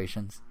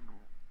situations?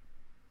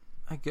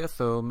 I guess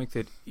so. It makes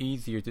it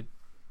easier to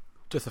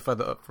justify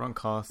the upfront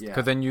cost,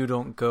 because then you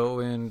don't go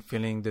in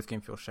feeling this game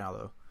feels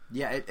shallow.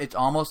 Yeah, it's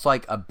almost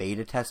like a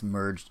beta test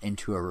merged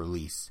into a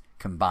release,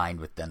 combined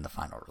with then the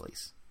final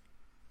release.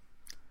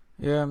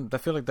 Yeah, I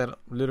feel like that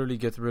literally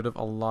gets rid of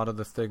a lot of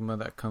the stigma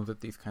that comes with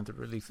these kinds of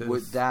releases.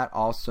 Would that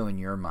also, in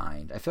your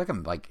mind, I feel like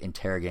I'm like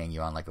interrogating you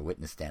on like a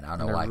witness stand. I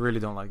don't know why. I really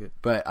don't like it.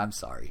 But I'm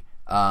sorry.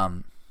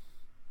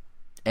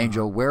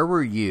 Angel, where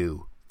were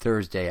you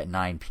Thursday at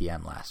 9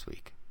 p.m. last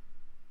week?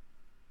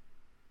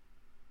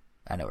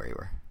 I know where you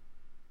were,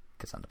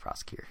 because I'm the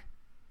prosecutor.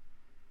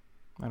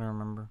 I don't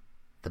remember.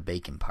 The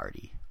bacon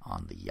party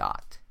on the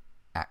yacht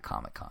at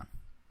Comic-Con.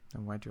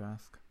 And why'd you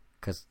ask?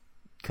 Because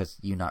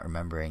you not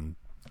remembering.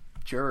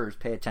 Jurors,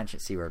 pay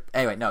attention. See where.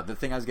 Anyway, no. The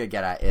thing I was gonna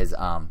get at is,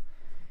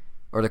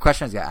 or the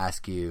question I was gonna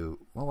ask you.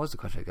 What was the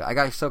question? I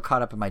got so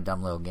caught up in my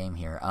dumb little game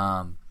here.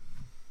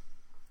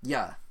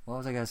 Yeah. What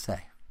was I gonna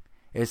say?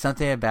 It was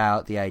something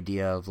about the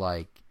idea of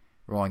like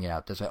rolling it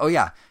out this way. Oh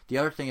yeah. The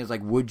other thing is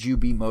like, would you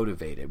be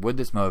motivated? Would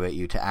this motivate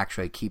you to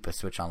actually keep a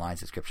Switch Online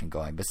subscription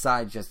going?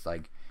 Besides just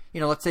like,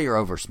 let's say you're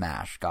over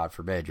Smash. God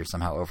forbid you're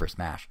somehow over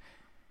Smash.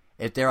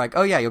 If they're like,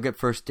 oh yeah, you'll get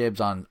first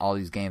dibs on all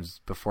these games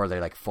before they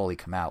like fully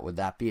come out, would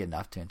that be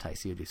enough to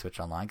entice you to do Switch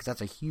Online? Because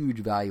that's a huge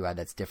value add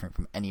that's different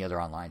from any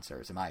other online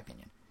service, in my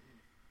opinion.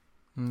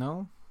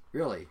 No.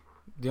 Really?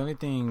 The only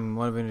thing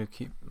motivating to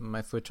keep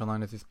my Switch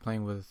Online is just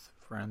playing with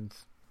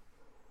friends.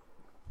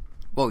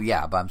 Well,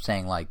 yeah, but I'm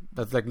saying like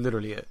that's like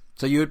literally it.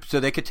 So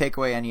they could take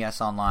away NES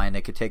Online,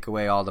 they could take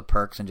away all the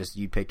perks, and just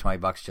you'd pay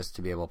 $20 just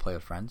to be able to play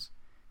with friends,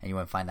 and you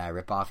wouldn't find that a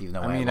ripoff, even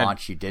though when it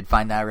launched, you did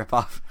find that a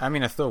ripoff. I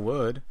mean, I still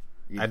would.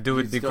 I do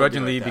it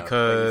begrudgingly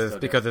because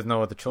there's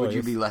no other choice. Would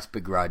you be less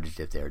begrudged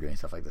if they were doing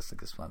stuff like this? Like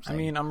this, what I'm saying. I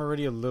mean, I'm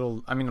already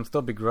I'm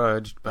still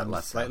begrudged, but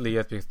less slightly,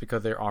 yes,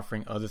 because they're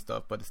offering other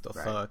stuff, but it still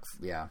sucks.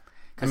 Yeah.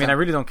 I mean, I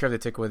really don't care if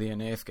they take away the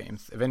NES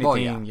games. If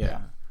anything, yeah.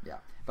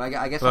 But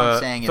I guess what I'm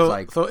saying is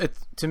like, so it's,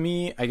 to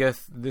me, I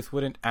guess this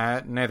wouldn't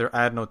neither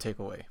add nor take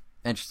away.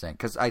 Interesting,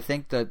 because I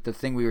think that the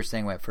thing we were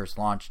saying when it first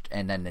launched,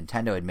 and then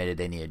Nintendo admitted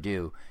they need to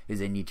do, is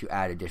they need to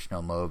add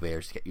additional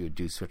motivators to get you to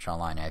do Switch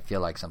Online. And I feel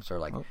like some sort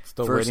of like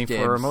still waiting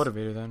for a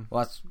motivator then.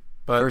 Well,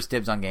 first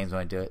dibs on games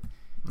when I do it.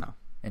 No.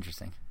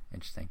 Interesting.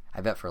 I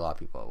bet for a lot of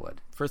people it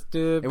would. First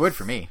dibs. It would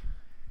for me.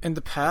 In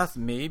the past,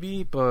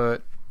 maybe,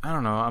 but I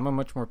don't know. I'm a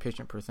much more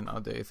patient person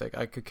nowadays. Like,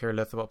 I could care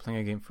less about playing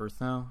a game first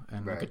now,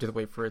 and I could just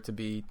wait for it to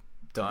be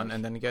done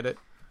and then get it.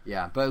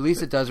 Yeah, but at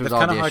least it does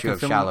resolve the issue of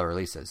shallow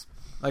releases.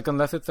 Like,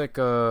 unless it's like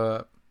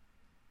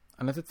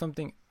unless it's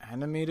something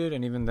animated,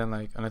 and even then,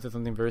 like, unless it's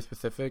something very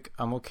specific,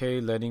 I'm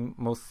okay letting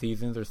most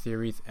seasons or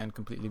series end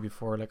completely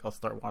before, like, I'll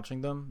start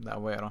watching them.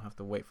 That way I don't have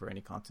to wait for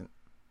any content.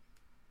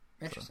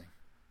 Interesting.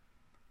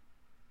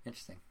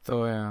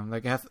 So, yeah,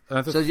 like, it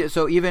has...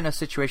 So even a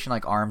situation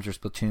like ARMS or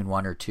Splatoon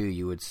 1 or 2,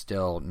 you would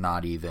still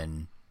not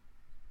even...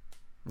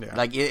 Yeah.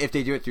 Like, if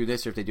they do it through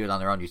this or if they do it on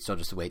their own, you still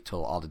just wait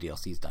till all the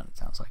DLC's done, it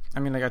sounds like.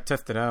 I mean, like, I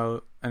tested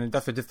out, and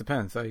it just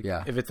depends. Like,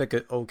 Yeah. if it's like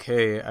a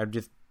okay, I'd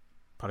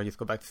probably just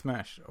go back to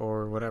Smash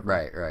or whatever.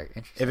 Right.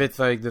 Interesting. If it's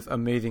like this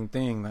amazing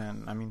thing,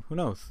 then, I mean, who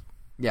knows?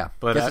 Yeah.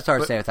 But Guess it's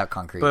hard to say without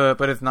concrete.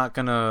 But it's not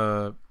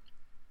gonna...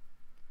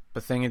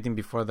 But saying anything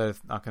before that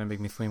is not gonna make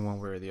me swing one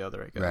way or the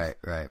other, I guess.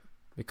 Right.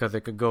 Because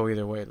it could go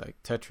either way. Like,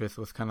 Tetris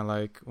was kind of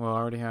like, well, I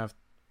already have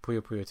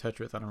Puyo Puyo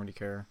Tetris. I don't really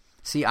care.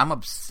 See, I have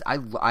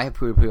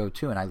Puyo Puyo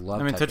too, and I love.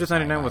 I mean, Tetris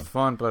 99 was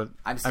fun, but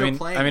I'm still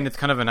playing. I mean, it's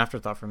kind of an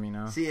afterthought for me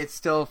now. See, it's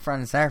still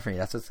front and center for me.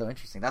 That's what's so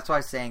interesting. That's why I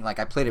was saying, like,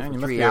 I played it for you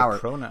 3 must hours. Be a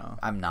pro now.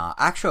 I'm not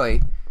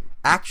actually.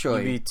 You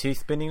be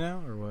T-spinning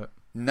now or what?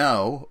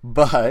 No,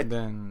 but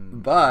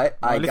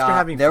I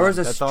got. There was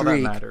a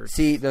streak.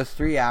 See, those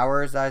 3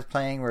 hours I was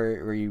playing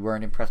where you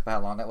weren't impressed by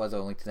how long that was,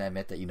 only to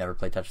admit that you never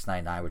played Tetris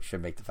 99, which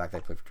should make the fact that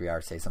I played for 3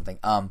 hours say something.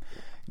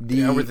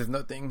 The hours is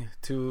nothing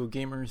to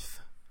gamers.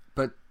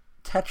 But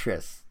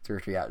Tetris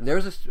 3 hours.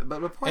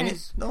 But the point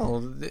is,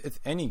 no,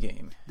 it's any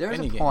game. There was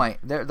a point.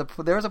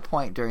 There was a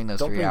point during those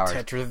 3 hours.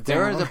 Tetris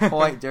there was a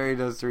point during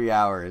those 3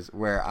 hours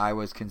where I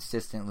was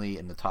consistently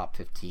in the top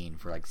 15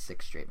 for like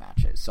 6 straight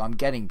matches. So I'm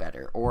getting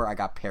better, or I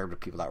got paired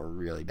with people that were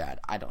really bad.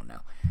 I don't know,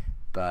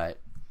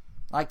 but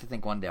I like to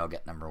think one day I'll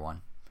get number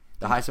 1.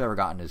 The highest I've ever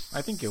gotten is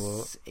I think it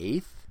will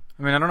 8th.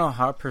 I mean, I don't know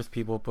how it pairs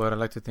people, but I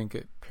like to think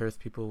it pairs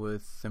people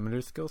with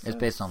similar skill sets. It's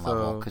based on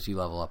level because you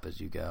level up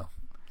as you go.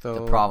 So,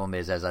 the problem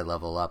is, as I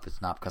level up,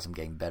 it's not because I'm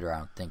getting better. I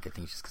don't think. I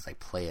think it's just because I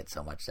play it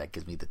so much that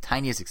gives me the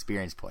tiniest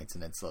experience points,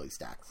 and then slowly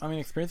stacks. I mean,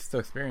 experience is still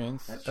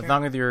experience. That's as true.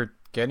 long as you're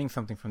getting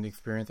something from the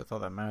experience, that's all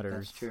that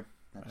matters. That's true.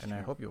 That's and true.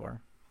 I hope you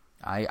are.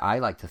 I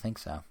like to think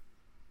so.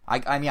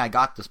 I mean, I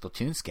got the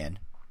Splatoon skin.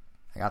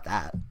 I got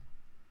that,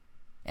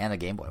 and the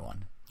Game Boy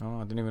one. Oh,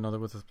 I didn't even know there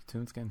was a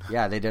Splatoon skin.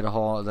 Yeah, they did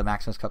the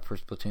Maximus Cup for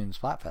Splatoon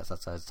Splatfest.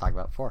 That's what I was talking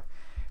about before.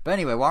 But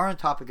anyway, while we're on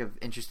the topic of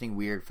interesting,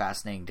 weird,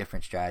 fascinating,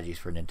 different strategies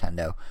for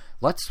Nintendo,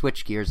 let's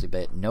switch gears a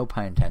bit, no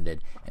pun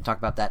intended, and talk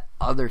about that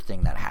other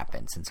thing that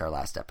happened since our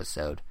last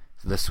episode,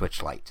 the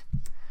Switch Lite.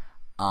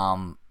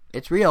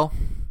 It's real.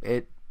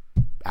 It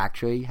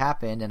actually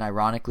happened, and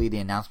ironically, the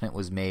announcement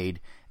was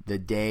made the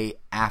day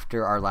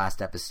after our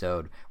last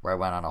episode, where I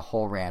went on a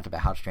whole rant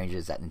about how strange it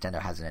is that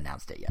Nintendo hasn't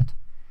announced it yet.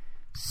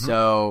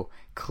 So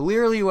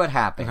clearly what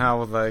happened. And I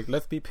was like,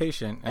 let's be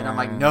patient. And I'm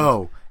like,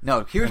 no.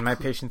 And my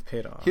patience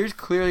paid off. Here's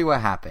clearly what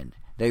happened.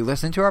 They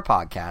listened to our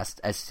podcast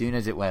as soon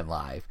as it went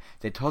live.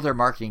 They told their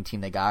marketing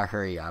team they gotta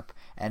hurry up.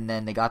 And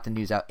then they got the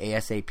news out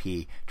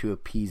ASAP to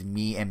appease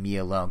me and me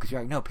alone. Because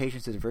you're like, no,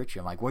 patience is a virtue.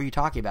 I'm like, what are you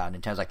talking about?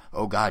 And Nintendo's like,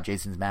 oh god,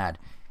 Jason's mad.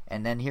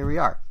 And then here we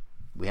are.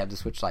 We have the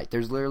Switch Lite.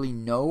 There's literally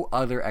no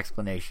other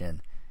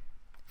explanation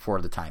for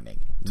the timing.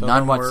 So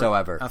none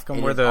whatsoever. Ask them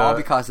it where is all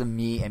because of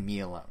me and me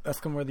alone.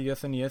 Ask them where the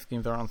SNES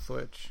games are on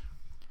Switch.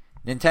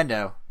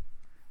 Nintendo,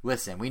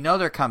 listen, we know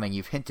they're coming.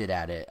 You've hinted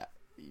at it.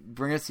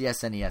 Bring us the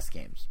SNES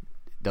games.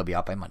 They'll be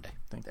out by Monday.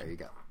 There you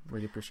go.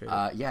 Really appreciate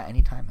it. Yeah,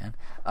 anytime, man.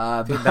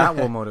 That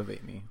will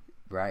motivate me.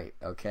 Right,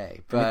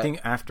 okay. But anything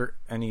after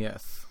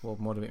NES will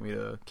motivate me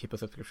to keep a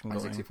subscription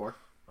going. 64?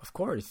 Of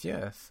course,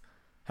 yes.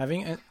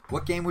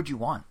 What game would you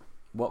want?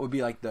 What would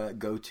be like the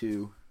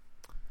go-to?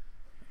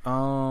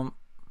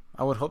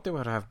 I would hope they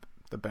would have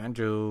the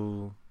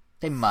Banjo.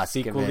 They must,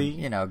 sequely.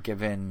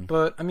 given.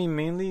 But I mean,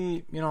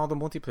 mainly, all the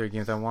multiplayer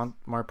games. I want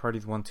Mario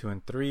Parties 1, 2,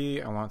 and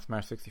 3. I want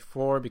Smash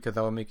 64 because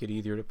that will make it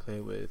easier to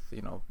play with,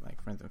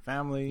 like friends and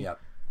family. Yep.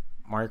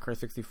 Mario Kart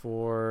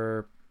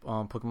 64,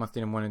 Pokemon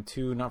Stadium 1 and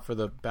 2, not for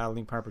the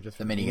battling part, but just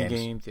for the mini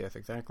games. Yes,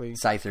 exactly.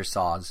 Scyther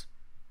Saws.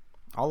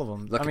 All of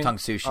them. Tongue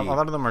Sushi. A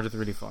lot of them are just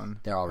really fun.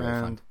 They're all really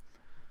fun.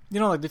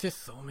 There's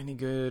just so many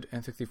good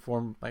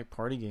N64 like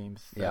party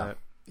games. Yeah.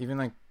 Even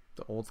like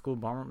the old school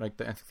Bomber, like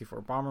the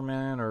N64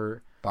 Bomberman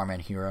or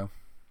Bomberman Hero.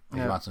 If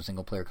you want some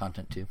single player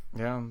content too.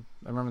 Yeah,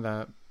 I remember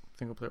that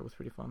single player was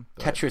pretty fun.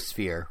 Tetris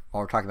Sphere.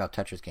 While we're talking about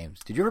Tetris games,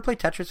 did you ever play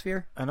Tetris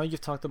Sphere? I know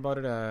you've talked about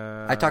it.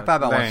 I talk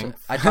about once.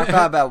 I talk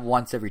about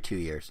once every 2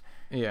 years.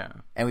 Yeah.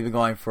 And we've been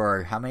going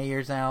for how many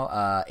years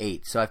now?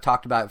 8. So I've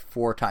talked about it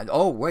 4 times.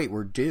 Oh wait,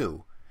 we're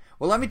due.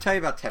 Well, let me tell you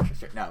about Tetris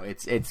Sphere. No,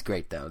 it's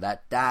great though.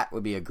 That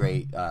would be a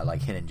great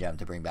like hidden gem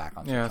to bring back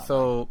on. Yeah.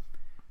 So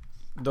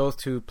those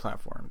 2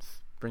 platforms,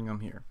 bring them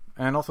here.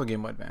 And also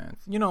Game Boy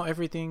Advance.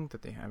 Everything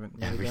that they haven't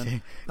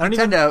really done.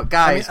 Nintendo,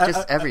 guys,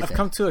 everything. I've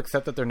come to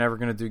accept that they're never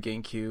going to do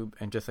GameCube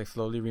and just like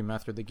slowly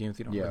remaster the games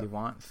you don't really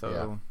want.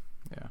 So,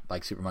 yeah.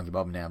 Like Super Monkey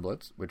Ball and Banana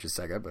Blitz, which is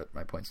Sega, but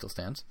my point still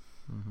stands.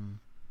 Mm-hmm.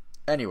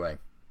 Anyway,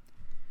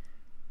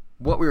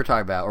 what we were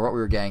talking about, or what we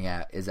were getting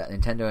at, is that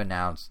Nintendo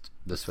announced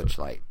the Switch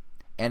Lite.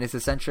 And it's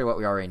essentially what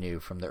we already knew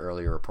from the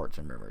earlier reports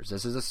and rumors.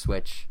 This is a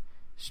Switch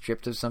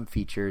stripped of some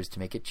features to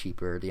make it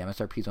cheaper. The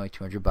MSRP is only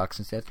 $200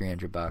 instead of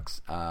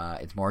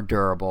 $300. It's more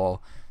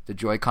durable. The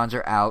Joy-Cons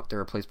are out. They're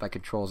replaced by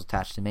controls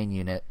attached to the main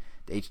unit.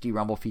 The HD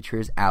Rumble feature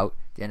is out.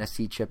 The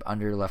NFC chip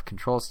under the left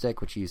control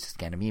stick, which you use to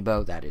scan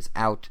Amiibo, that is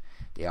out.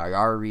 The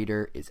IR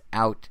reader is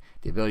out.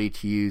 The ability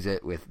to use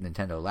it with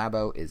Nintendo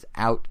Labo is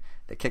out.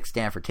 The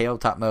kickstand for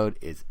tabletop mode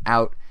is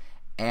out.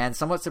 And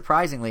somewhat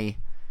surprisingly,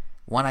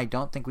 one I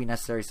don't think we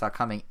necessarily saw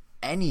coming,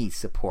 any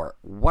support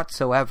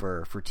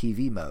whatsoever for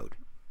TV mode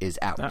is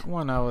out. That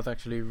one I was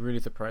actually really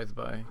surprised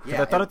by.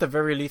 Yeah, I thought at the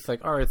very least,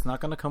 like, all right, it's not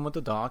going to come with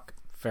the dock.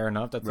 Fair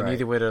enough. That's an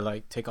easy way to,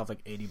 like, take off,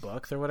 like,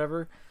 $80 or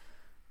whatever.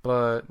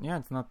 But, yeah,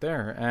 it's not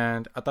there.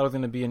 And I thought it was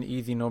going to be an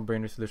easy,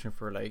 no-brainer solution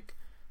for, like,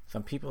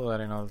 some people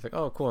that I know. It's like,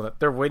 oh, cool. That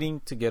they're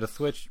waiting to get a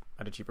Switch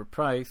at a cheaper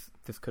price.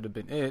 This could have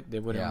been it. They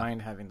wouldn't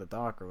mind having the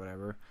dock or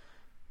whatever.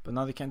 But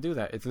now they can't do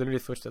that. It's literally a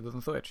Switch that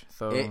doesn't switch.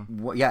 So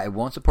it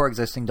won't support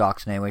existing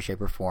docks in any way,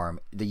 shape, or form.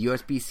 The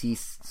USB-C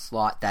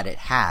slot that it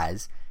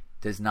has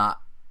does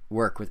not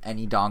work with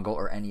any dongle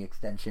or any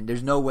extension.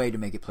 There's no way to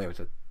make it play with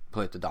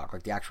the dock,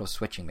 like the actual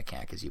switching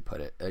mechanic, as you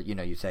put it.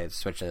 You say it's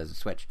switch as a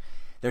switch.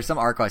 There's some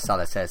article I saw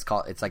that says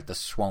it's like the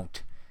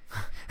Schwont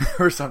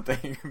or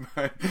something,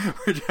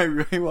 which I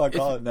really want to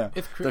call it now.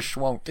 The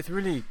Schwont. It's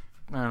really,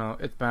 I don't know,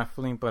 it's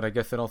baffling, but I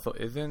guess it also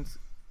isn't.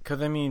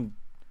 Because, I mean,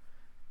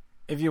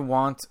 if you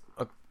want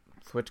a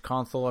Switch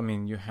console, I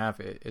mean, you have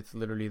it. It's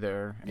literally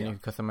there, and you can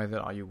customize it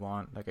all you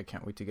want. Like, I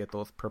can't wait to get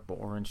those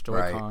purple-orange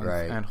Joy-Cons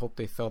and hope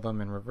they sell them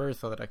in reverse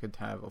so that I could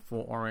have a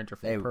full orange or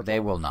full purple. They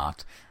will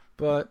not.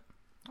 But,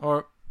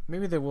 or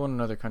maybe they will in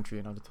another country,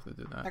 and I'll just have to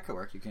do that. That could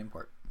work. You can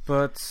import.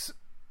 But,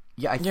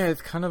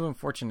 it's kind of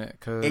unfortunate,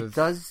 because... It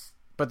does...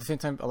 But at the same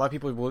time, a lot of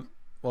people would...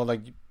 Well,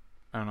 like,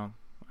 I don't know.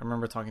 I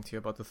remember talking to you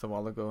about this a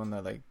while ago, and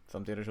that, like,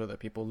 some data show that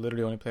people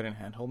literally only played in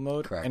handheld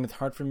mode. Correct. And it's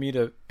hard for me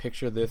to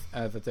picture this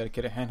as a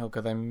dedicated handheld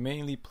because I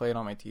mainly play it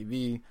on my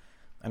TV.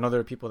 I know there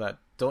are people that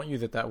don't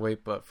use it that way,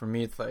 but for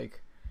me, it's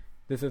like,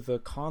 this is a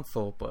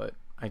console, but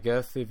I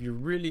guess if you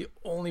really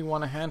only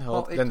want a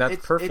handheld, then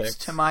that's perfect. It's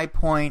to my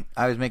point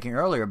I was making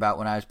earlier about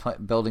when I was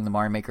building the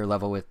Mario Maker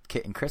level with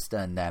Kit and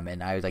Krista and them,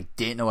 and I was like,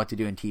 didn't know what to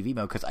do in TV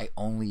mode because I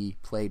only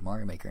played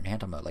Mario Maker in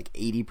handheld mode. Like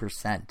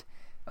 80%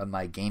 of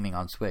my gaming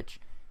on Switch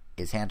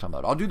is handheld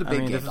mode. I'll do the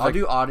big games. I'll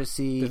do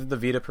Odyssey. This is the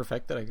Vita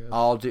Perfected, I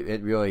guess.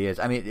 It really is.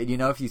 I mean,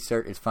 if you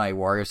search, it's funny,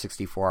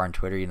 Wario64 on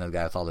Twitter, the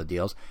guy with all the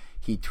deals,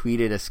 he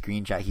tweeted a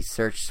screenshot. He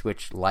searched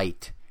Switch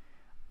Lite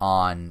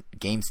on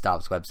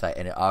GameStop's website,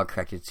 and it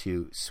autocorrected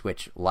to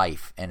Switch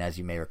Life. And as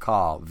you may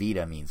recall,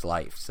 Vita means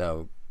life.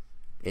 So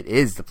it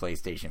is the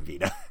PlayStation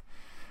Vita.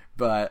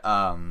 But,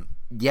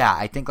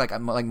 I think like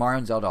Mario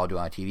and Zelda I'll do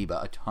on TV,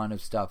 but a ton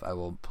of stuff I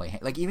will play.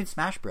 Like even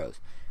Smash Bros.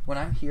 When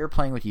I'm here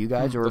playing with you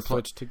guys, or the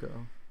Switch to go.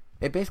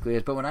 It basically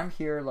is, but when I'm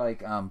here,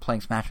 like,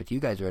 playing Smash with you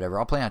guys or whatever,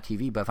 I'll play on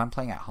TV, but if I'm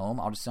playing at home,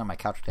 I'll just sit on my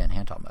couch with it in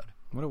handheld mode.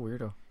 What a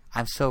weirdo.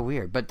 I'm so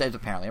weird, but there's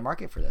apparently a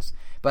market for this.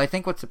 But I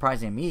think what's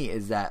surprising to me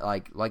is that,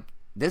 like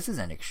this is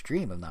an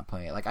extreme of not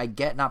playing it. Like, I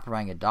get not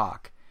providing a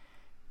dock,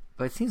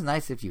 but it seems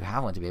nice if you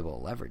have one to be able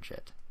to leverage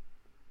it.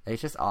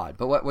 It's just odd.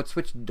 But what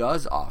Switch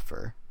does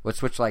offer, what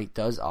Switch Lite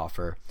does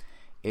offer,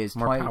 is...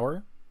 More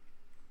power?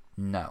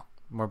 No.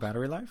 More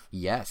battery life?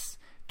 Yes.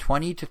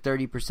 20 to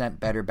 30%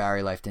 better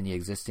battery life than the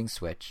existing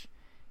Switch.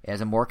 It has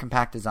a more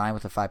compact design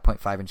with a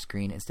 5.5-inch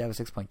screen instead of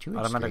a 6.2-inch screen.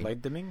 Automatic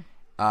light dimming?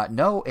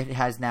 No, it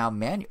has now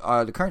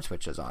the current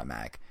Switch is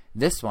automatic.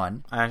 This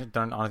one... I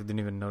honestly didn't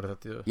even notice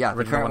that the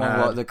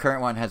the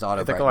current one has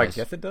auto brightness. Like, I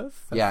guess it does?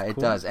 It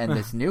does. And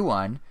this new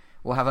one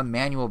will have a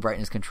manual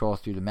brightness control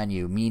through the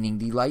menu, meaning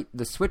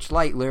the Switch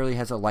Lite literally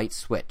has a light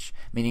switch,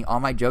 meaning all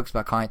my jokes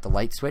about calling it the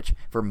light switch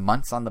for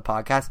months on the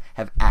podcast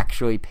have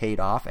actually paid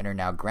off and are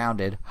now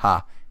grounded,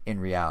 in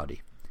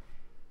reality.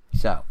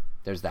 So,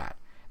 there's that.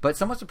 But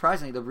somewhat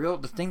surprisingly,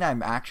 the thing that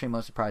I'm actually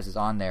most surprised is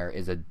on there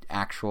is an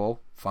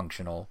actual,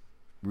 functional,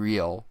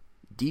 real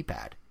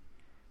D-pad.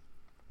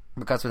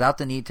 Because without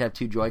the need to have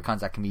two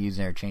Joy-Cons that can be used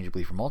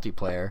interchangeably for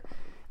multiplayer,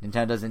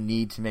 Nintendo doesn't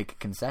need to make a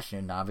concession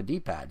and not have a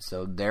D-pad.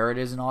 So there it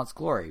is in all its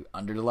glory.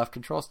 Under the left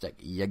control stick,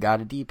 you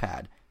got a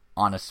D-pad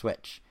on a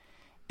Switch.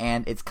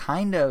 And it's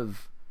kind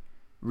of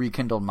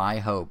rekindled my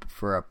hope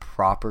for a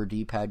proper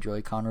D-pad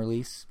Joy-Con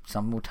release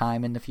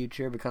sometime in the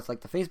future, because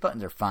like the face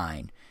buttons are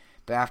fine,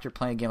 but after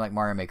playing a game like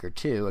Mario Maker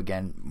 2,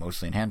 again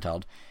mostly in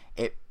handheld,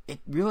 it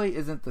really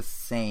isn't the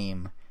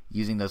same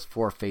using those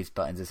 4 face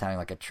buttons as having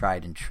like a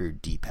tried and true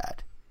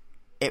D-pad.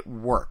 It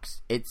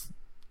works, it's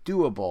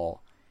doable,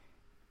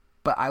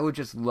 but I would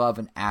just love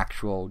an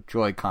actual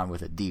Joy-Con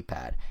with a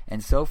D-pad.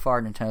 And so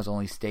far Nintendo's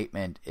only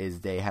statement is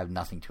they have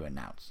nothing to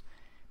announce.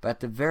 But at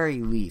the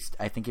very least,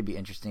 I think it'd be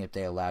interesting if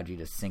they allowed you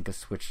to sync a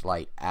Switch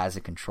Lite as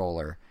a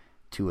controller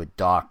to a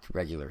docked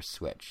regular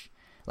Switch.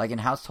 Like in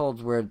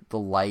households where the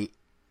Lite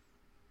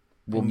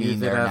will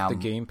mean they're now... the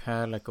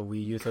gamepad like a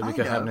Wii U, so we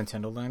could have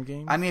Nintendo Land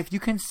games? I mean, if you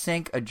can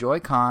sync a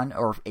Joy-Con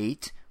or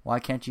 8, why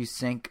can't you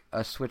sync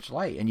a Switch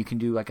Lite? And you can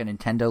do like a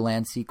Nintendo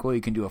Land sequel,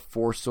 you can do a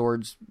Four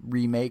Swords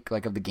remake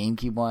like of the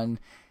GameCube one.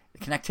 The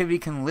connectivity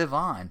can live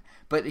on.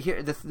 But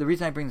here, the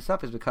reason I bring this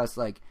up is because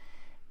like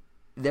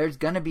there's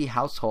going to be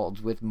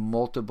households with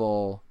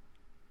multiple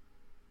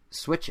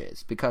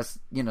Switches because,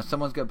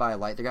 someone's going to buy a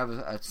Lite. They're going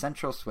to have a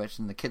central Switch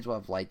and the kids will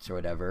have lights or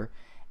whatever.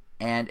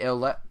 And it'll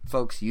let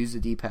folks use the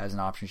D-pad as an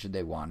option should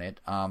they want it.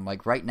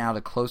 Like right now,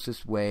 the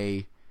closest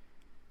way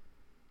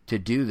to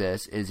do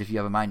this is if you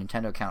have a My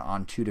Nintendo account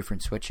on 2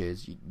 different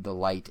Switches, the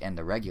Lite and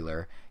the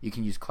regular, you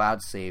can use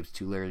cloud saves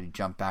to literally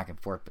jump back and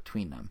forth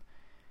between them.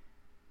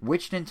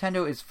 which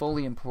Nintendo is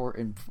fully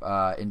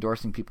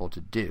endorsing people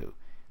to do.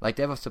 Like,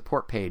 they have a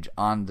support page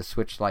on the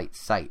Switch Lite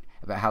site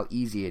about how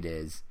easy it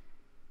is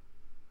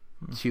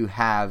to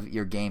have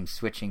your game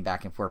switching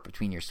back and forth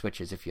between your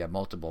Switches if you have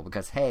multiple.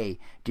 Because, hey,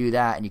 do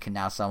that and you can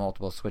now sell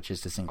multiple Switches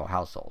to single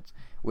households.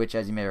 Which,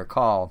 as you may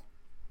recall,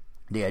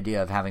 the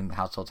idea of having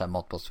households have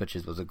multiple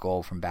Switches was a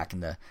goal from back in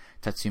the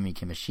Tatsumi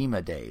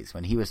Kimishima days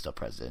when he was still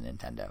president of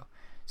Nintendo.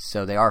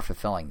 So they are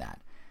fulfilling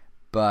that.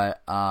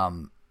 But,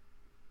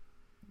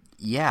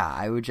 yeah,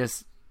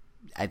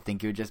 I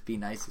think it would just be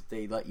nice if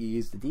they let you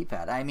use the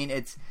D-pad. I mean,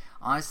 it's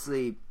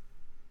honestly,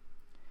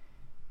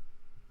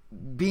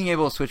 being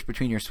able to switch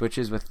between your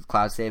Switches with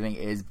cloud saving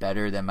is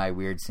better than my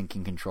weird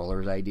syncing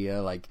controllers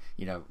idea. Like,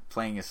 you know,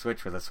 playing a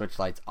Switch with a Switch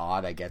Lite's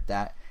odd, I get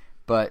that.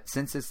 But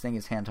since this thing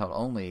is handheld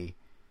only,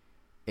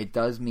 it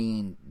does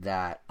mean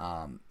that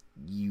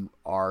you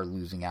are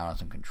losing out on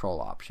some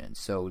control options.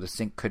 So the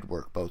sync could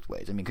work both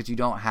ways. I mean, because you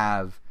don't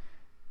have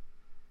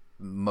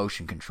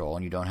motion control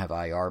and you don't have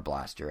IR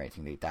blaster or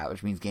anything like that,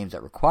 which means games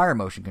that require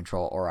motion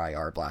control or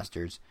IR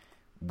blasters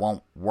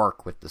won't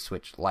work with the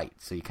Switch Lite.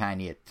 So you kind of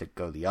need it to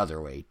go the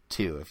other way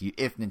too.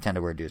 If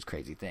Nintendo were to do this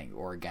crazy thing,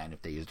 or again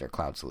if they use their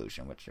cloud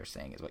solution, which they're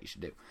saying is what you should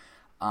do.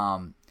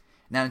 Now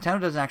Nintendo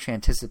doesn't actually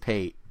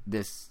anticipate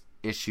this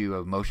issue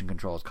of motion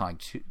control is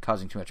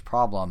causing too much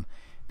problem,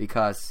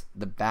 because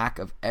the back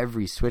of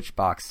every Switch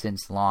box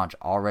since launch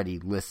already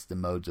lists the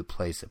modes of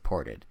play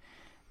supported.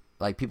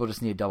 Like, people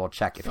just need to double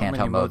check if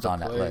handheld mode's on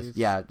that list.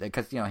 Yeah,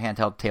 because, you know,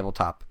 handheld,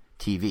 tabletop,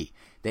 TV.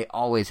 They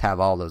always have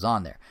all those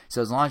on there.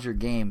 So as long as your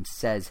game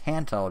says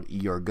handheld,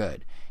 you're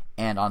good.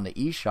 And on the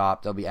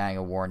eShop, they'll be adding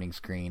a warning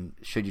screen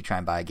should you try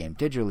and buy a game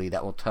digitally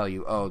that will tell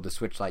you, oh, the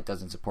Switch Lite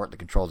doesn't support the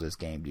controls of this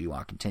game. Do you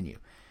want to continue?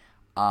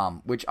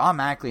 Which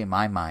automatically, in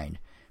my mind,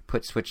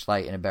 put Switch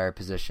Lite in a better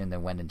position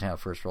than when Nintendo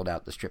first rolled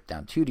out the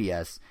stripped-down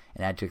 2DS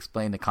and had to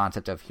explain the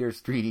concept of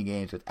here's 3D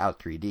games without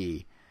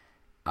 3D.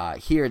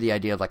 Here, the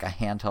idea of like a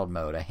handheld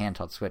mode, a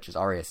handheld Switch, is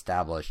already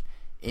established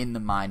in the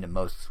mind of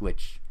most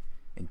Switch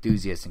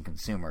enthusiasts and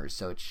consumers,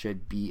 so it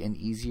should be an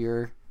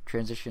easier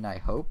transition, I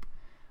hope.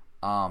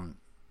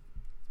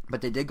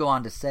 But they did go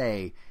on to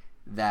say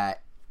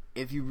that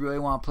if you really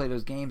want to play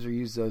those games or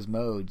use those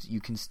modes, you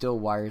can still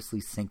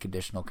wirelessly sync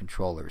additional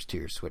controllers to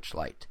your Switch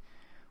Lite,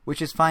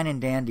 which is fine and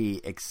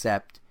dandy,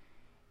 except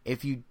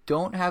if you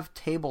don't have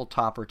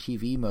tabletop or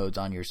TV modes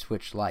on your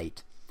Switch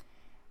Lite,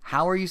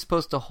 how are you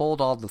supposed to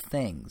hold all the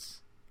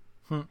things?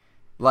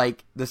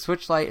 Like, the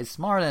Switch Lite is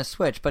smaller than a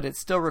Switch, but it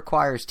still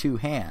requires two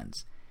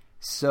hands.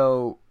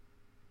 So,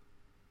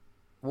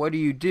 what do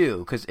you do?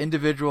 Because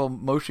individual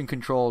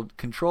motion-controlled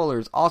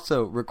controllers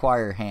also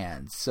require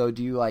hands. So,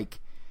 do you, like,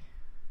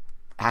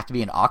 have to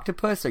be an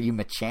octopus? Are you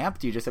Machamp?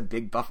 Do you just have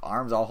big buff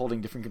arms all holding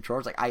different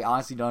controllers? Like, I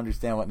honestly don't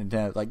understand what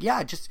Nintendo's like.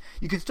 Yeah, just,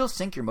 you can still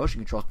sync your motion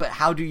controls, but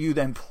how do you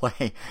then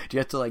play? Do you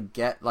have to, like,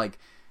 get, like,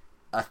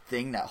 a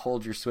thing that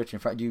holds your Switch in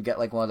front? Do you get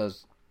like one of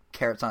those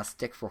carrots on a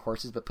stick for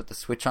horses but put the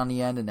Switch on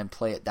the end and then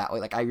play it that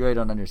way? Like, I really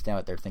don't understand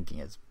what their thinking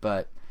is,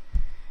 but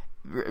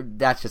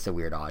that's just a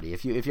weird oddity.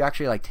 If you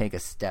actually like take a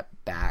step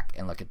back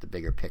and look at the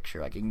bigger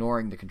picture, like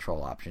ignoring the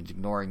control options,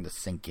 ignoring the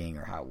syncing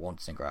or how it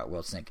won't sync or how it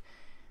will sync,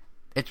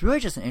 it's really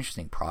just an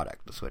interesting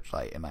product, the Switch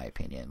Lite, in my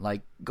opinion.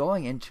 Like,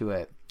 going into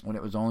it when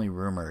it was only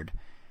rumored,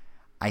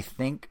 I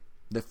think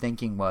the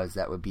thinking was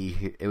that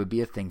it would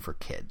be a thing for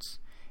kids.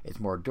 It's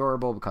more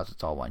durable because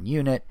it's all one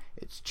unit.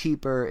 It's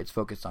cheaper. It's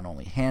focused on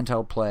only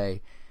handheld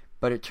play.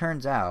 But it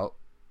turns out,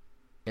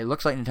 it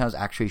looks like Nintendo's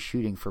actually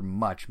shooting for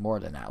much more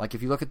than that. Like,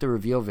 if you look at the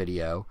reveal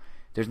video,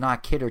 there's not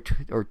a kid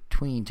or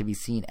tween to be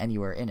seen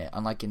anywhere in it.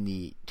 Unlike in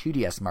the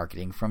 2DS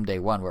marketing from day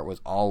one, where it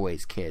was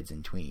always kids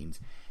and tweens.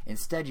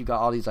 Instead, you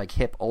got all these like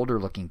hip,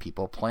 older-looking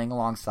people playing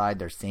alongside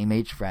their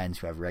same-age friends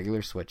who have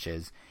regular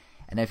Switches.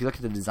 And if you look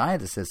at the design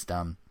of the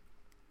system,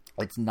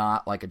 it's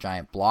not like a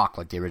giant block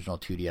like the original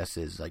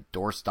 2DS's like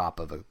doorstop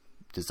of a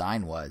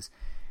design was.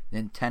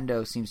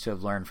 Nintendo seems to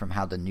have learned from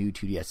how the new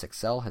 2DS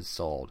XL has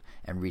sold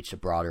and reached a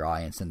broader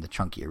audience than the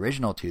chunky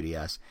original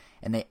 2DS,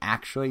 and they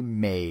actually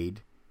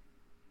made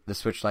the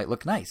Switch Lite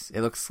look nice.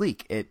 It looks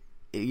sleek. It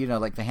you know,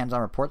 like the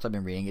hands-on reports I've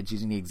been reading, it's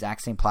using the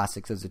exact same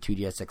plastics as the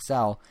 2DS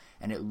XL,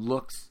 and it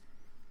looks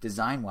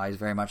design-wise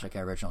very much like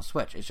an original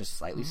Switch. It's just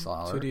slightly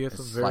smaller. 2DS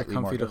was very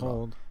comfy to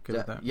hold.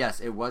 Yes,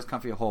 it was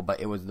comfy to hold,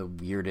 but it was the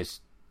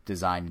weirdest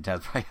design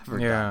Nintendo's probably ever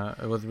done. Yeah,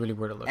 it was really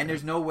weird to look at. And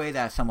there's no way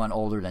that someone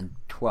older than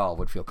 12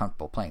 would feel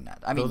comfortable playing that.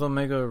 I mean, those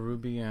Omega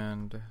Ruby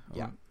and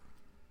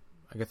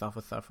I guess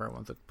Alpha Sapphire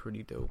ones look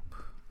pretty dope.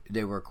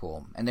 They were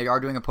cool, and they are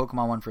doing a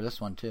Pokemon one for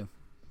this one too.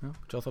 Yeah,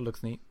 which also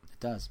looks neat. It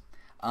does.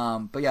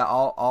 But yeah,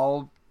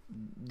 all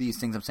these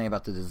things I'm saying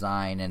about the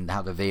design and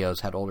how the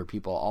Veos had older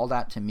people, all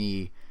that to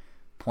me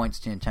points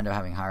to Nintendo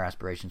having higher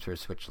aspirations for a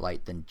Switch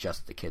Lite than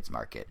just the kids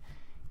market.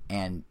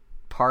 And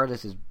part of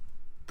this is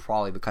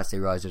probably because they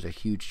realize there's a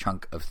huge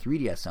chunk of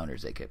 3DS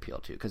owners they could appeal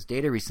to. Because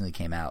data recently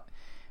came out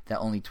that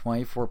only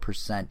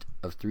 24%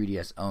 of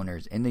 3DS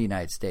owners in the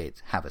United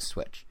States have a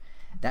Switch.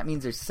 That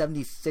means there's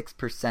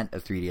 76%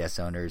 of 3DS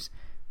owners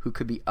who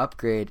could be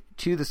upgraded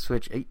to the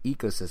Switch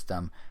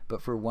ecosystem,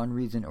 but for one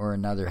reason or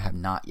another have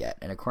not yet.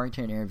 And according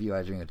to an interview I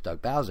was doing with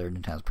Doug Bowser,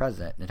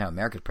 Nintendo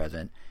America's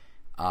president,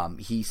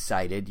 he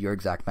cited your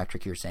exact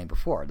metric you were saying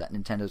before, that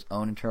Nintendo's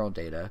own internal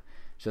data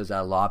shows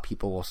that a lot of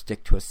people will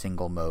stick to a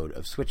single mode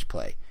of Switch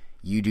play.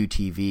 You do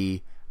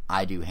TV,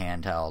 I do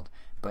handheld,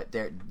 but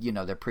they're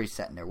pretty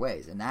set in their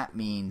ways. And that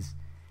means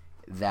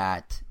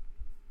that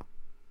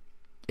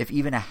if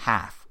even a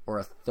half or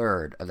a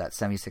third of that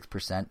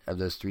 76% of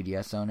those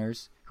 3DS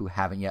owners who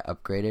haven't yet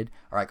upgraded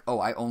are like, oh,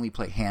 I only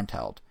play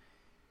handheld,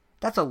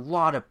 that's a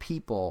lot of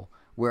people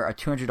where a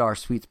 $200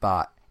 sweet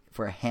spot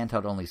for a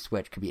handheld-only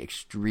Switch could be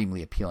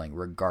extremely appealing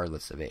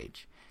regardless of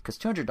age. Because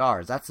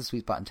 $200, that's the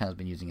sweet spot Nintendo's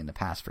been using in the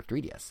past for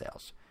 3DS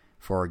sales,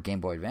 for Game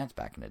Boy Advance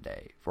back in the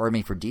day, for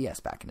DS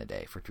back in the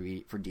day, for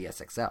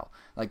DS XL.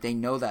 Like, they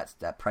know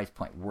that price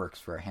point works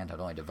for a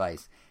handheld-only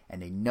device,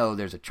 and they know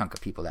there's a chunk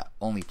of people that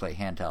only play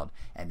handheld,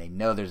 and they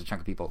know there's a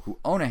chunk of people who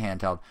own a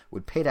handheld,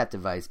 would pay that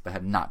device, but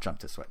have not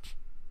jumped to Switch.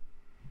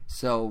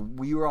 So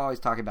we were always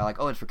talking about,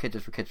 like, oh, it's for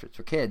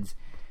kids,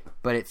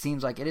 but it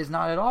seems like it is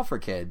not at all for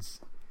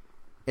kids.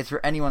 It's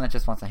for anyone that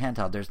just wants a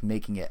handheld. They're just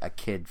making it a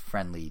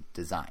kid-friendly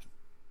design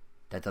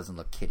that doesn't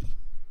look kiddie.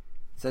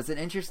 So it's an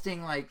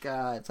interesting,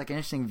 it's like an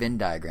interesting Venn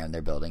diagram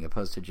they're building,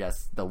 opposed to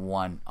just the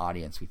one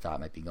audience we thought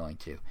might be going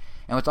to.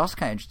 And what's also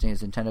kind of interesting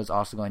is Nintendo's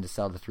also going to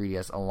sell the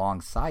 3DS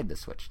alongside the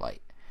Switch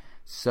Lite.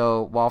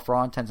 So while for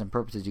all intents and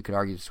purposes you could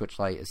argue the Switch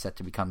Lite is set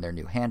to become their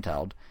new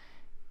handheld,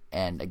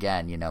 and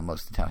again,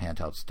 most Nintendo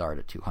handhelds start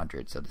at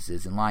 $200, so this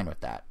is in line with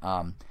that.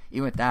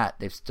 Even with that,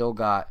 they've still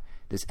got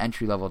this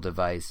entry-level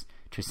device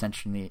to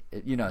essentially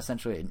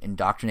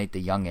indoctrinate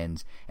the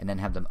youngins and then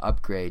have them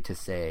upgrade to,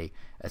 say,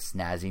 a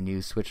snazzy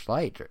new Switch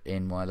Lite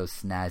in one of those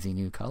snazzy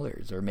new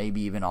colors, or maybe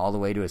even all the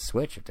way to a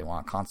Switch if they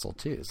want a console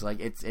too. So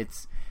it's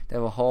they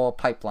have a whole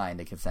pipeline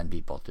they can send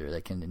people through.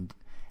 They can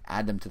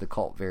add them to the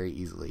cult very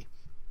easily.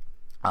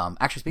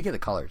 Actually, speaking of the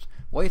colors,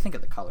 what do you think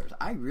of the colors?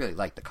 I really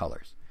like the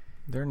colors.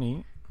 They're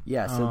neat.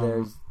 Yeah, so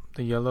there's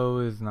the yellow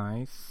is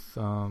nice.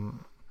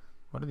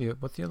 What's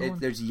the other one?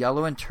 There's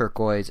yellow and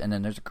turquoise, and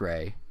then there's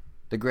gray.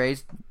 The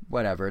grays,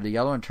 whatever. The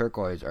yellow and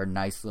turquoise are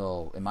nice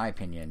little, in my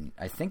opinion,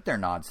 I think they're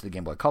nods to the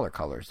Game Boy Color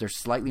colors. They're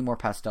slightly more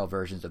pastel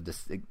versions of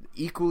this,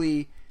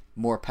 equally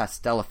more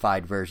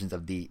pastelified versions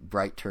of the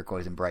bright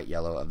turquoise and bright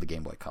yellow of the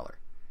Game Boy Color.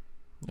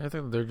 I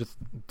think they're just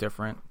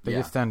different. They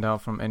just stand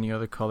out from any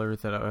other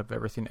colors that I've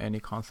ever seen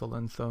any console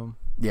in, so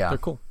they're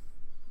cool.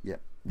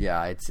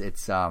 Yeah, it's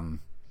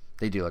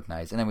they do look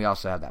nice. And then we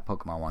also have that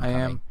Pokemon one coming. I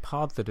am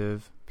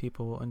positive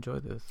people will enjoy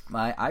this.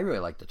 I really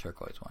like the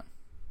turquoise one.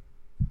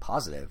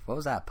 Positive? What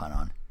was that pun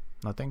on?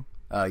 Nothing.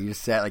 Oh, you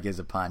just said it like it was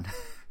a pun.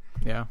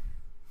 Yeah.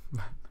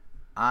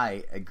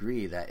 I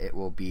agree that it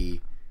will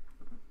be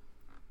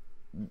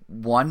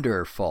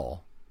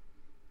wonderful.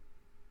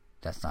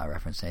 That's not a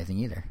reference to anything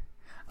either.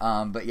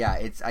 But yeah,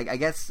 it's I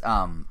guess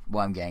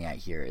what I'm getting at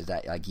here is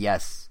that, like,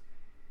 yes,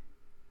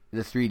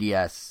 the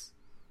 3DS,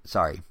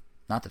 sorry,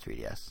 not the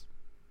 3DS,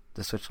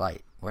 the Switch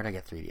Lite. Where did I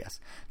get 3DS?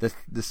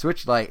 The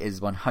Switch Lite is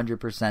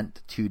 100%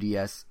 the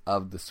 2DS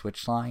of the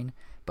Switch line,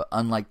 but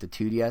unlike the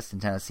 2DS,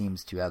 Nintendo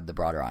seems to have the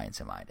broader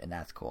audience in mind, and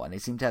that's cool. And they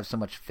seem to have so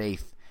much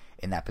faith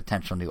in that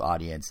potential new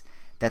audience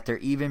that they're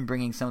even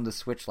bringing some of the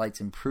Switch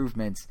Lite's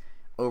improvements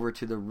over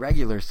to the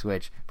regular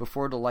Switch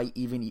before the Lite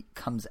even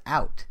comes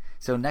out.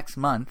 So next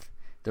month,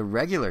 the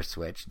regular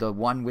Switch, the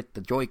one with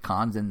the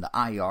Joy-Cons and the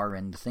IR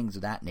and the things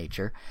of that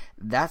nature,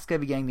 that's going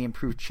to be getting the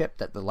improved chip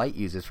that the Lite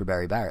uses for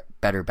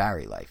better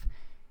battery life.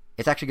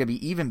 It's actually going to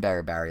be even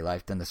better battery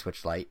life than the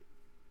Switch Lite,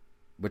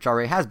 which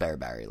already has better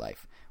battery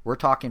life. We're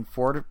talking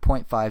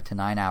 4.5 to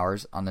 9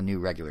 hours on the new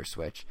regular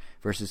Switch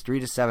versus 3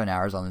 to 7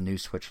 hours on the new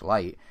Switch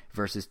Lite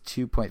versus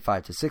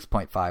 2.5 to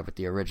 6.5 with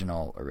the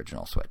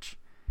original Switch.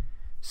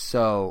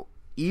 So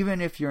even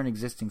if you're an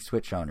existing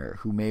Switch owner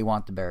who may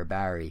want the better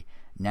battery,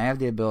 now you have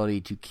the ability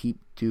to keep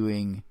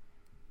doing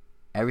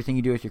everything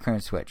you do with your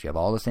current Switch. You have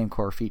all the same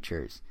core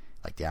features,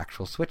 like the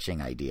actual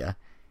switching idea,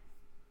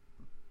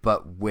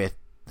 but with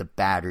the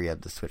battery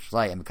of the Switch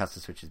Lite, and because the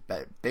Switch is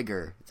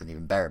bigger, it's an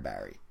even better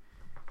battery.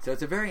 So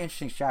it's a very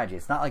interesting strategy.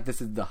 It's not like this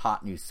is the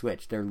hot new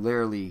Switch. They're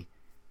literally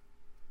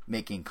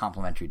making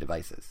complementary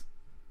devices,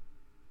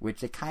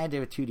 which they kind of did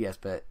with 2DS,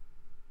 but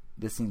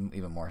this seems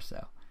even more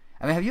so.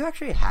 I mean, have you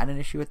actually had an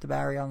issue with the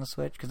battery on the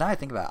Switch? Because now I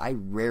think about it, I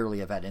rarely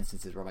have had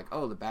instances where I'm like,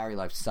 oh, the battery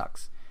life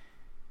sucks.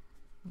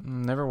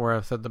 Never where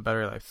I've said the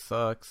battery life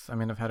sucks. I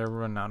mean, I've had it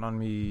run out on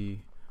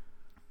me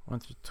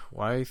once or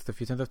twice, the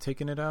few times I've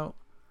taken it out.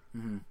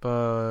 Mm-hmm.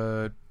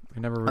 But I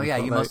never really. Oh,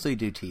 yeah, you mostly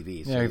do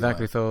TVs. Yeah,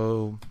 exactly.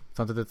 So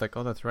something that's like,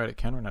 oh, that's right, it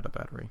can run out of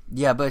battery.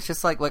 Yeah, but it's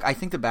just like I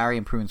think the battery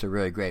improvements are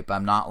really great, but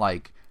I'm not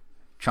like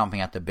chomping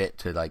at the bit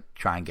to like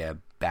try and get a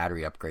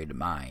battery upgrade to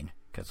mine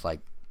because like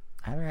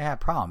I haven't had a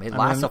problem. It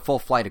lasts a full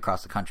flight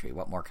across the country.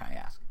 What more can I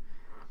ask?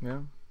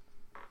 Yeah,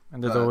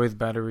 and there's always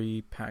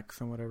battery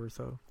packs and whatever,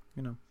 so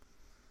you know.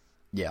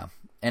 Yeah,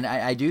 and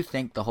I do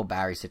think the whole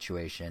battery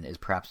situation is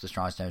perhaps the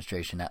strongest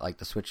demonstration that like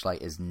the Switch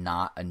Lite is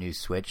not a new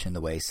Switch in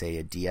the way, say,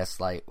 a DS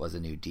Lite was a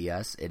new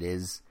DS. It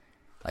is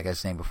like I was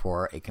saying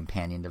before, a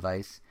companion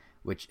device,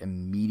 which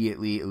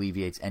immediately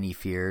alleviates any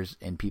fears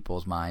in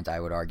people's minds. I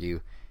would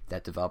argue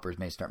that developers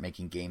may start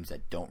making games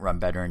that don't run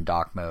better in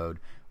dock mode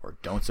or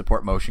don't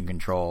support motion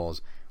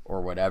controls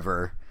or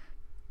whatever.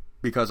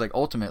 Because, like,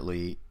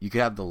 ultimately, you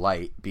could have the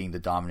Lite being the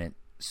dominant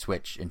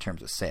Switch in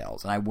terms of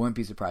sales, and I wouldn't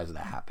be surprised if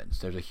that happens.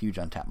 There's a huge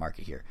untapped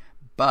market here.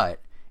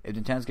 But if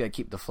Nintendo's going to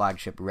keep the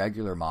flagship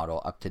regular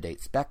model up to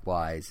date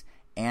spec-wise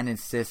and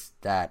insist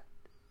that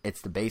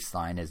it's the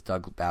baseline, as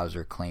Doug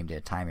Bowser claimed in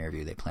a time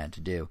interview they plan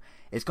to do,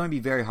 it's going to be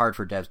very hard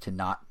for devs to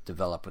not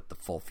develop with the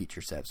full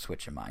feature set of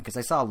Switch in mind. Because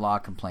I saw a lot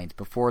of complaints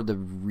before the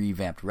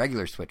revamped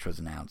regular Switch was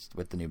announced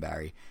with the new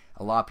battery.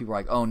 A lot of people were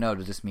like, oh no,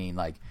 does this mean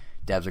like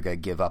devs are going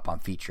to give up on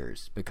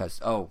features?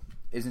 Because,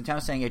 is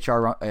Nintendo saying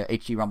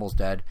HD Rumble's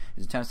dead?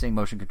 Is Nintendo saying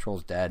motion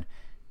control's dead?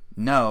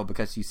 No,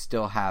 because you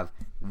still have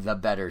the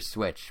better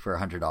Switch for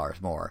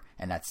 $100 more,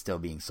 and that's still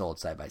being sold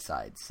side by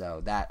side.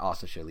 So that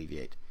also should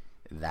alleviate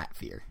that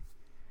fear.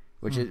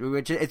 Which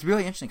it's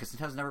really interesting because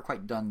Nintendo's never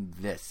quite done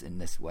this in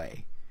this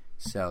way.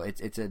 So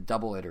it's a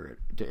double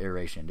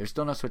iteration. There's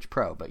still no Switch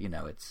Pro, but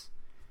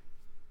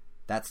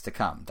that's to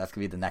come. That's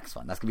gonna be the next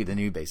one. That's gonna be the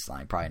new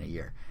baseline probably in a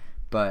year.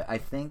 But I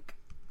think,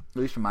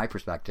 at least from my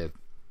perspective,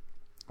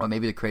 well,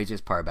 maybe the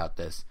craziest part about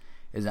this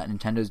is that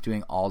Nintendo's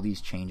doing all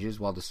these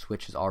changes while the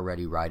Switch is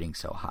already riding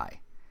so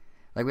high.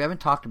 Like, we haven't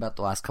talked about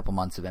the last couple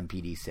months of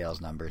NPD sales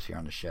numbers here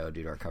on the show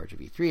due to our coverage of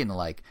E3 and the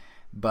like,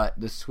 but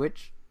the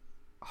Switch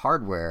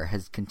hardware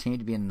has continued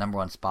to be in the number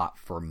one spot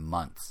for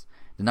months.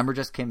 The number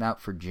just came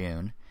out for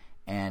June,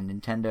 and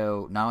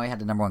Nintendo not only had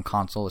the number one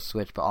console with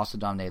Switch, but also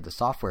dominated the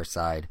software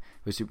side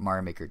with Super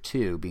Mario Maker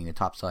 2 being the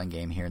top-selling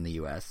game here in the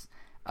US.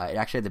 It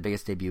actually had the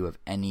biggest debut of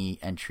any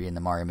entry in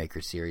the Mario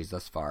Maker series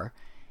thus far.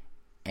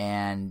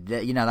 And,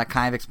 that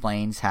kind of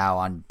explains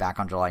how back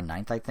on July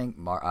 9th, I think,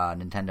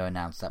 Nintendo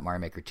announced that Mario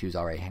Maker 2's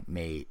already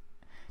made...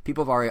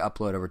 People have already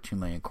uploaded over 2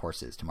 million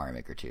courses to Mario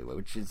Maker 2,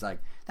 which is like,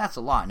 that's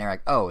a lot. And they're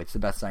like, oh, it's the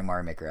best-selling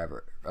Mario Maker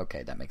ever.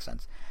 Okay, that makes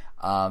sense.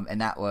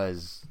 And that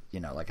was,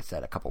 like I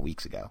said, a couple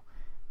weeks ago.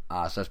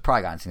 So it's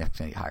probably gotten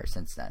significantly higher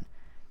since then.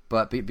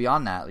 But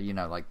beyond that,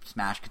 like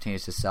Smash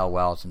continues to sell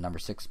well. It's in the number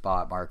 6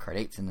 spot. Mario Kart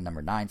 8's in the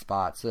number 9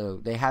 spot. So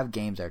they have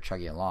games that are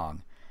chugging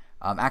along.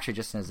 Actually,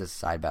 just as a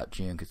side about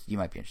June, because you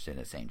might be interested in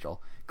this,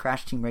 Angel,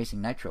 Crash Team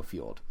Racing Nitro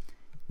Fueled.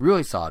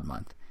 Really solid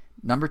month.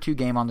 Number 2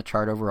 game on the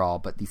chart overall,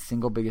 but the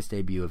single biggest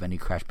debut of any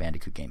Crash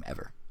Bandicoot game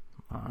ever.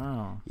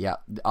 Wow. Yeah,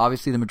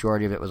 obviously the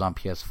majority of it was on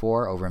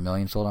PS4, over 1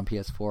 million sold on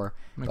PS4.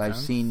 But I've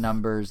seen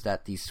numbers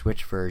that the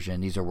Switch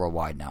version, these are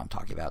worldwide now I'm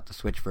talking about, the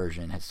Switch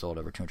version has sold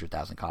over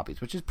 200,000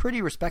 copies, which is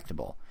pretty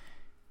respectable,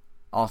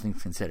 all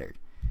things considered.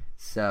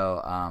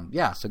 So,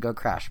 so go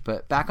Crash.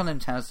 But back on the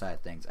Nintendo side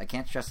of things, I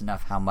can't stress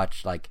enough how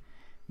much,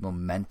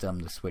 momentum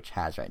the Switch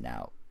has right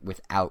now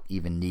without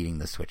even needing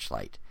the Switch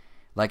Lite.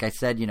 Like I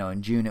said,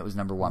 in June it was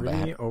number 1.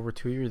 Really? Over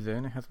 2 years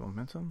in, it has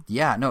momentum?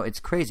 Yeah, no, it's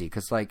crazy.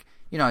 Because, I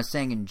was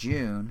saying in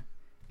June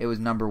it was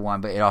number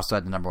 1, but it also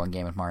had the number 1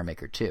 game with Mario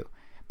Maker 2.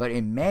 But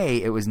in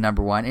May it was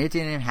number 1, and it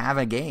didn't even have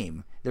a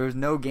game. There was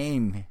no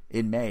game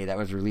in May that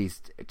was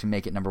released to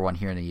make it number 1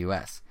 here in the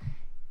U.S.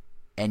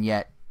 And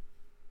yet,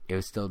 it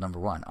was still number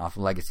 1 off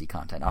legacy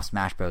content, off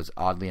Smash Bros.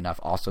 Oddly enough,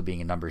 also being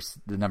the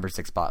number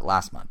 6 spot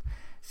last month.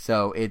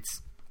 So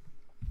it's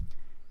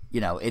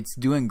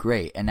doing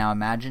great. And now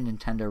imagine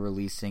Nintendo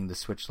releasing the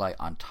Switch Lite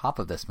on top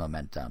of this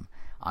momentum,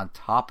 on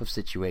top of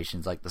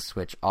situations like the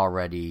Switch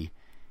already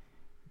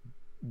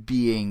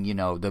being,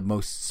 the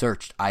most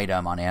searched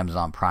item on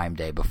Amazon Prime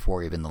Day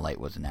before even the Lite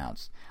was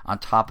announced. On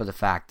top of the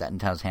fact that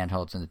Nintendo's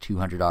handhelds in the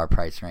 $200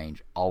 price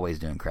range always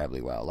do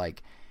incredibly well.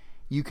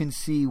 You can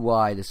see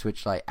why the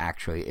Switch Lite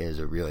actually is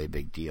a really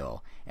big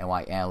deal, and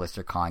why analysts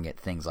are calling it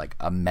things like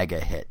a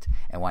mega hit,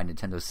 and why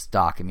Nintendo's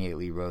stock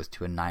immediately rose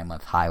to a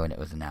 9-month high when it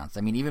was announced.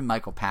 I mean, even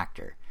Michael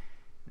Pachter,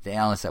 the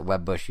analyst at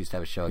Webbush, used to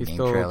have a show on game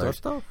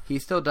trailers. He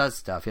still does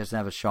stuff. He doesn't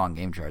have a show on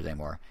game trailers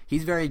anymore.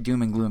 He's very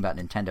doom and gloom about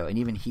Nintendo, and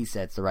even he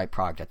said it's the right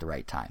product at the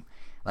right time.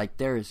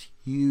 There is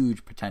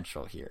huge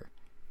potential here.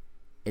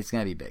 It's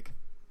going to be big.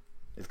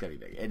 It's going to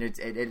be big. And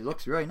it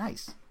looks really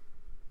nice.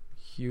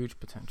 Huge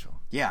potential.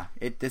 Yeah,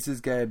 this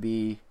is going to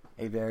be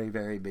a very,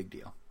 very big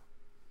deal.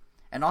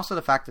 And also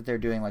the fact that they're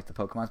doing the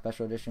Pokemon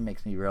Special Edition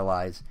makes me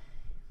realize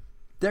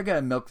they're going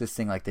to milk this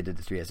thing like they did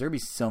the 3DS. There will be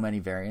so many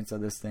variants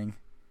of this thing.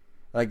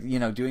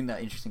 Doing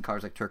the interesting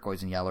colors like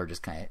turquoise and yellow or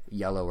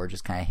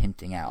just kind of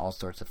hinting at all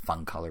sorts of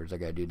fun colors they're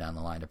going to do down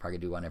the line. They're probably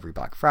going to do one every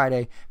Black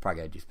Friday. Probably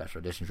going to do special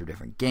editions for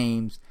different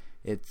games.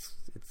 It's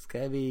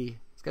going to be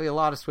a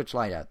lot of Switch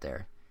Lite out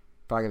there.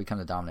 Probably going to become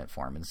the dominant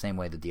form in the same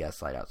way the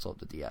DS Lite outsold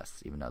the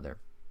DS, even though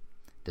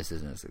this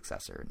isn't a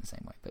successor in the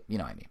same way. But you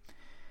know what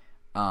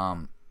I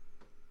mean.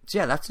 So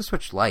yeah, that's the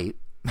Switch Lite.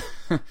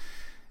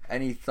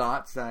 Any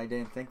thoughts that I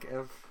didn't think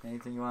of?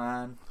 Anything you want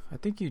to add? I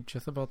think you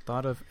just about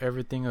thought of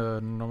everything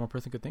a normal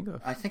person could think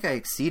of. I think I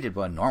exceeded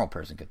what a normal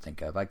person could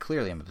think of. I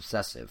clearly am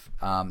obsessive.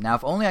 Now,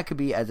 if only I could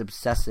be as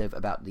obsessive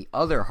about the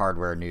other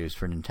hardware news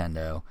for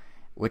Nintendo,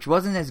 which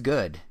wasn't as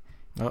good.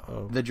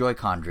 The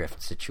Joy-Con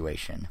drift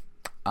situation.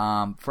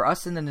 For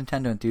us in the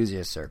Nintendo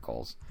enthusiast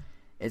circles,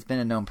 It's been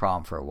a known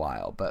problem for a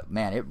while, but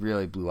man, it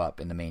really blew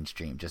up in the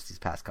mainstream just these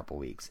past couple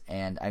weeks.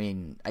 And I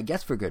mean, I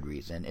guess for good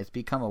reason. It's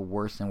become a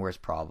worse and worse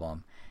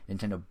problem.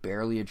 Nintendo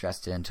barely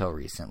addressed it until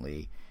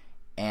recently.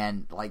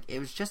 And like,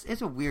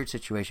 it's a weird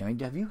situation. I mean,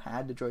 have you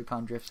had the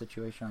Joy-Con drift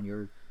situation on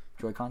your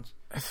Joy-Cons?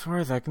 As far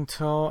as I can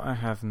tell, I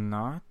have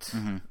not.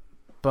 Mm-hmm.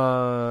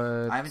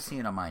 But I haven't seen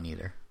it on mine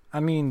either. I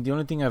mean, the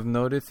only thing I've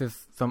noticed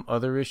is some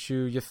other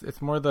issue. Just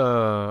it's more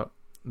the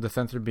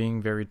sensor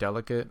being very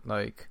delicate.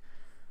 Like,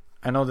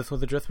 I know this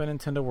was addressed by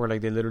Nintendo, where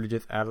like they literally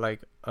just add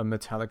like a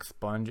metallic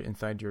sponge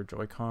inside your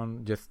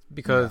Joy-Con, just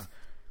because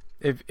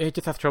if it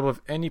just has trouble,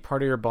 if any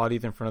part of your body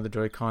is in front of the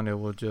Joy-Con, it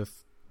will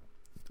just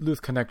lose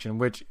connection,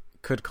 which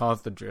could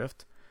cause the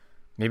drift.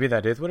 Maybe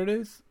that is what it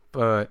is,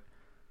 but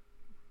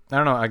I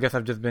don't know. I guess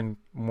I've just been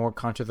more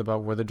conscious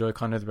about where the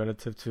Joy-Con is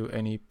relative to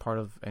any part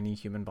of any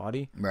human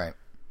body, Right.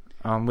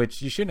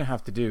 Which you shouldn't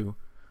have to do.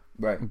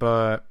 Right.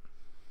 But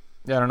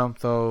yeah, I don't know.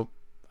 So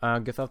I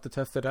guess I'll have to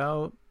test it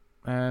out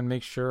and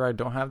make sure I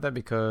don't have that,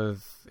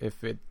 because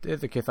if it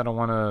is the case, I don't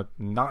want to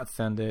not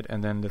send it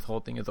and then this whole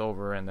thing is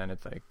over and then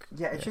it's like...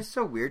 Yeah, it's just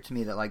so weird to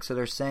me that, like, so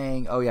they're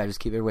saying, oh yeah, just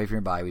keep it away from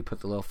your body, we put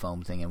the little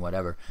foam thing in,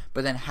 whatever.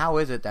 But then how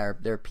is it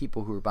that there are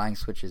people who are buying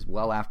Switches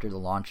well after the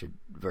launch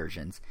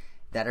versions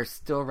that are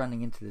still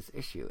running into this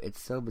issue? It's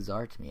so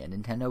bizarre to me. And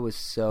Nintendo was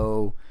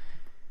so...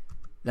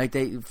 Like,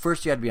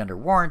 first you had to be under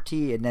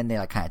warranty, and then they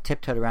like kind of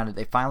tiptoed around it.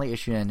 They finally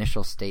issued an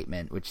initial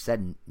statement, which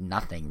said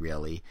nothing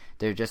really.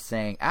 They're just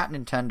saying, at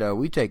Nintendo,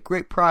 we take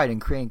great pride in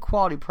creating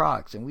quality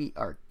products, and we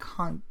are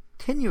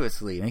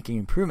continuously making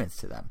improvements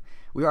to them.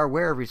 We are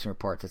aware of recent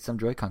reports that some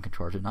Joy-Con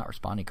controllers are not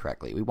responding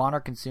correctly. We want our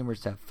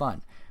consumers to have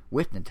fun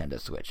with Nintendo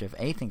Switch. If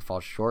anything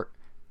falls short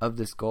of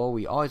this goal,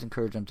 we always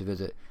encourage them to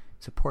visit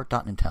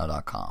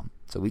support.nintendo.com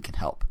so we can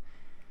help.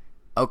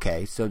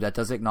 Okay, so that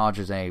does acknowledge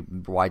there's a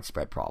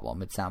widespread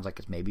problem. It sounds like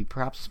it's maybe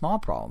perhaps a small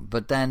problem.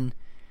 But then,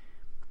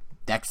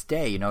 next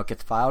day, it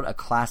gets filed a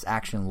class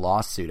action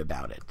lawsuit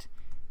about it.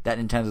 That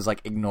Nintendo's like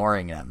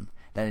ignoring them.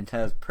 That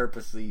Nintendo's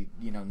purposely,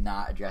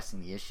 not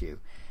addressing the issue.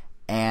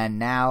 And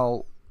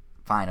now,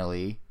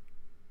 finally,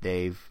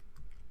 they've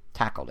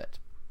tackled it.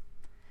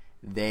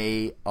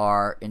 They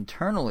are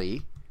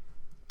internally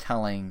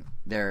telling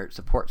their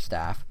support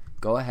staff,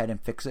 go ahead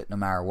and fix it no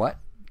matter what.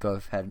 Go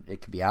ahead.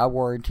 It could be out of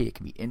warranty. It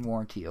can be in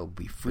warranty. It'll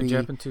be free. Did you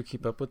happen to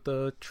keep up with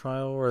the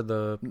trial or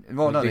the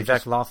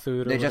exact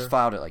lawsuit? They just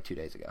filed it like 2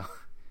 days ago.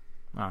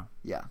 Ah.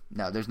 Yeah.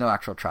 No, there's no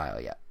actual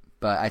trial yet.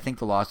 But I think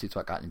the lawsuit's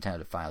what got Nintendo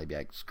to finally be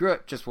like, screw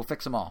it, we'll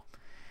fix them all.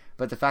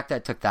 But the fact that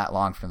it took that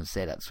long for them to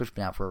say that, the Switch's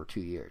been out for over 2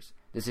 years.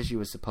 This issue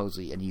was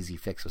supposedly an easy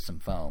fix with some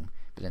foam,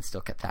 but then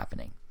still kept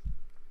happening.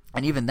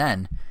 And even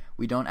then,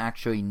 we don't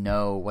actually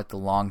know what the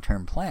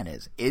long-term plan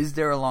is. Is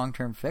there a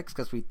long-term fix?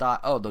 Because we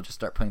thought, they'll just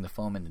start putting the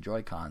foam in the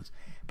Joy-Cons.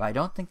 But I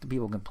don't think the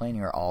people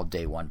complaining are all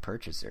day one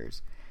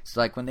purchasers. So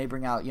like when they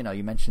bring out,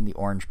 you mentioned the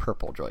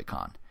orange-purple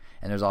Joy-Con.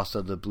 And there's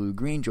also the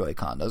blue-green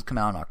Joy-Con. Those come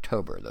out in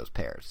October, those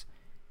pairs.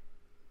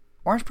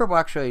 Orange-purple,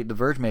 actually, the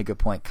Verge made a good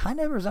point, kind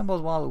of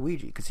resembles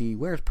Waluigi because he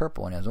wears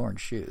purple and has orange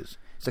shoes.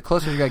 So the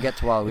closer you gotta get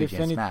to Waluigi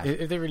in Smash.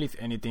 If they release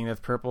anything that's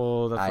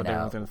purple, that's what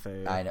everyone's gonna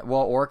say. I know.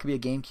 Well, or it could be a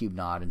GameCube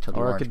nod until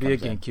the orange comes in. Or it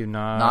could be a GameCube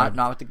nod.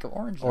 Not with the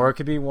orange. Or it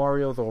could be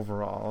Wario's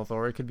overalls.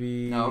 Or it could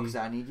be... No, because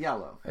I need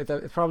yellow.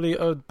 It's probably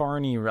a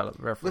Barney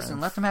reference.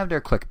 Listen, let them have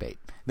their clickbait.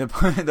 The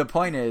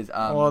point is...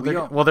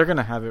 they're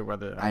gonna have it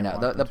whether... I know.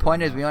 The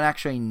point is we don't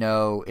actually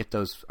know if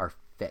those are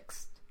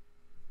fixed.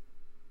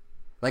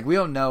 Like, we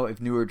don't know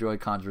if newer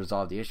Joy-Cons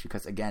resolve the issue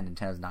because, again,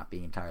 Nintendo's not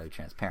being entirely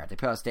transparent. They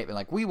put out a statement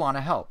like, we want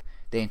to help.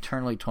 They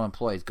internally told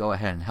employees, go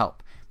ahead and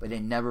help. But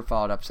they never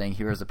followed up saying,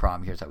 here's the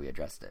problem, here's how we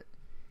addressed it.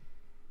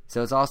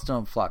 So it's all still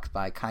in flux, but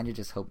I kind of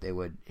just hope they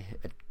would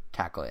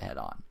tackle it head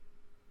on.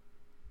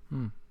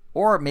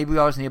 Or maybe we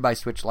always need to buy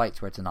Switch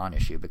Lites where it's a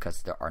non-issue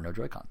because there are no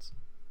Joy-Cons.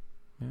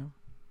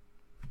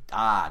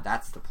 Yeah.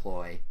 That's the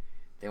ploy.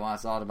 They want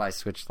us all to buy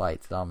Switch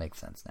Lites. That all makes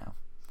sense now.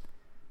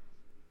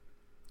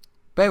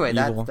 But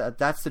anyway,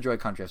 that's the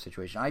Joy-Con drift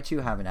situation. I, too,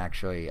 haven't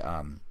actually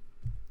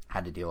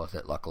had to deal with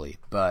it, luckily.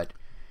 But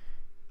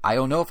I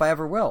don't know if I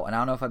ever will. And I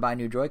don't know if I buy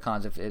new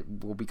Joy-Cons if it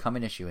will become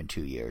an issue in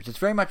 2 years. It's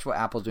very much what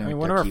Apple's doing with their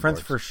one of our keyboards.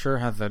 friends for sure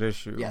has that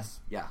issue.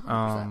 Yes. Yeah.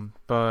 100%.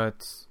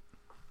 But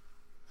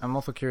I'm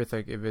also curious,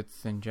 like, if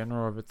it's in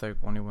general or if it's, like,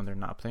 only when they're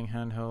not playing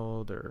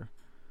handheld or...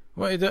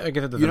 Well, I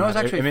guess it doesn't matter. It's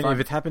actually fun. If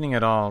it's happening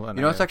at all...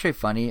 It's actually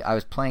funny? I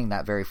was playing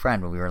that very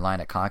friend when we were in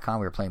line at Comic-Con.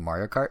 We were playing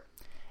Mario Kart.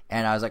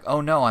 And I was like,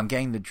 oh no, I'm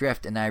getting the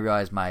drift. And then I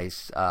realized my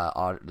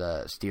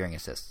the steering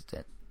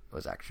assistant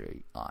was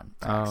actually on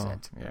by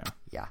accident.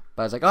 Yeah.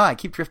 But I was like, I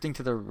keep drifting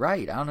to the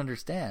right. I don't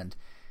understand.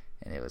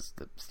 And it was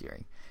the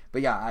steering.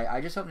 But yeah,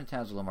 I just hope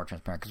Nintendo's a little more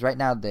transparent. Because right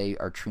now they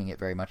are treating it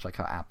very much like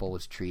how Apple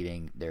was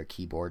treating their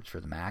keyboards for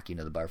the Mac. The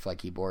butterfly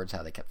keyboards,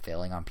 how they kept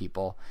failing on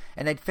people.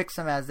 And they'd fix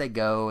them as they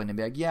go. And they'd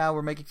be like, yeah,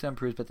 we're making some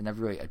improvements. But they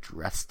never really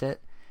addressed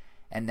it.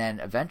 And then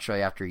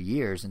eventually, after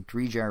years and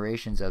 3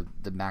 generations of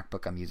the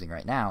MacBook I'm using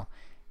right now,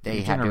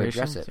 they had to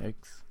address it.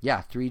 Yikes.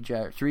 Yeah,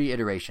 3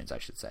 iterations, I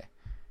should say.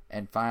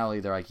 And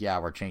finally, they're like, yeah,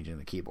 we're changing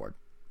the keyboard.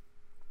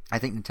 I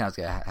think Nintendo's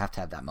going to have to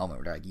have that moment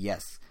where they're like,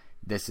 yes,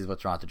 this is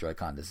what's wrong with the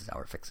Joy-Con. This is how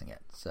we're fixing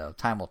it. So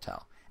time will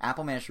tell.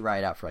 Apple managed to ride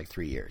it out for like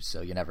 3 years,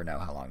 so you never know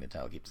how long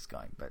Nintendo keeps this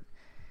going. But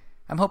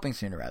I'm hoping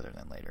sooner rather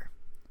than later.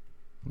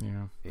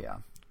 Yeah.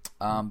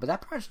 But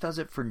that pretty much does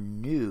it for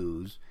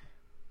news.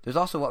 There's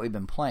also what we've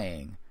been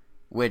playing,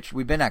 which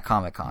we've been at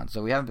Comic-Con,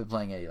 so we haven't been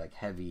playing any like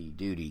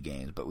heavy-duty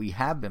games, but we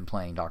have been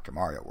playing Dr.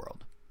 Mario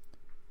World.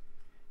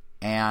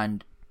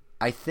 And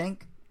I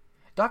think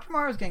Dr.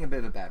 Mario's getting a bit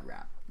of a bad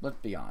rap. Let's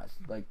be honest.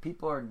 Like,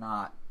 people are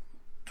not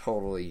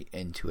totally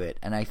into it.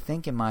 And I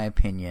think, in my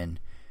opinion,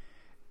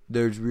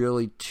 there's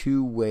really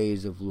two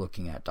ways of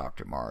looking at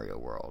Dr. Mario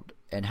World.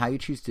 And how you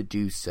choose to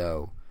do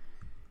so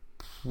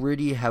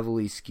pretty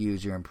heavily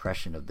skews your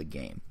impression of the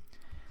game.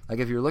 Like,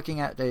 if you're looking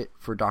at it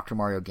for Dr.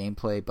 Mario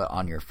gameplay, but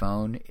on your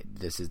phone,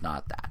 this is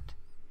not that.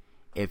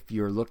 If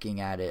you're looking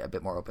at it a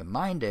bit more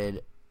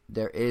open-minded,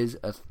 there is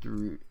a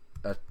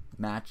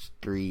Match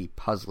 3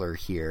 puzzler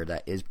here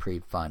that is pretty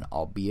fun,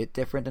 albeit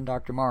different than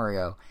Dr.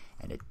 Mario,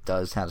 and it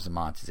does have some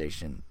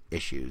monetization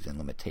issues and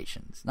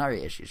limitations. Not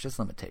really issues, just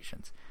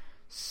limitations.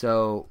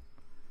 So,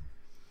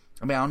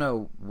 I mean, I don't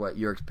know what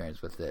your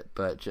experience with it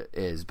but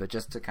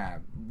just to kind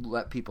of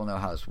let people know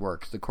how this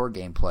works, the core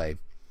gameplay,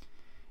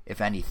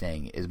 if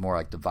anything, is more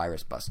like the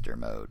Virus Buster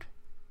mode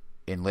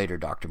in later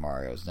Dr.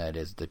 Marios than it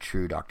is the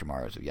true Dr.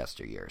 Marios of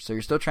yesteryear. So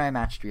you're still trying to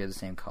match 3 of the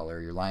same color,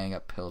 you're lining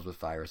up pills with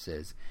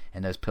viruses,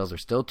 and those pills are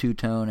still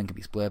two-tone and can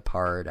be split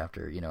apart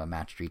after, a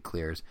match 3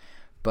 clears.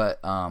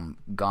 But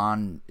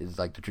gone is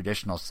like the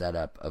traditional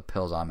setup of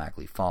pills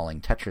automatically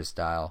falling Tetris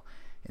style.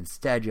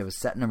 Instead, you have a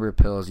set number of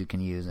pills you can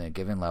use in a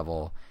given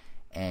level,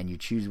 and you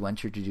choose when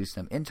to introduce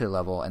them into the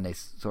level, and they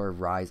sort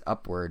of rise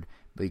upward,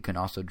 but you can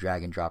also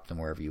drag and drop them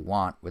wherever you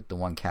want, with the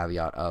one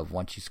caveat of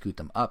once you scoot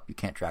them up, you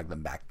can't drag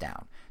them back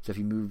down. So if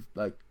you move,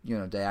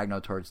 diagonal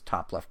towards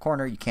top left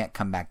corner, you can't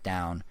come back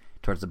down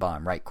towards the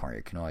bottom right corner.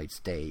 You can only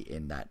stay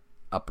in that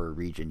upper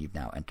region you've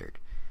now entered.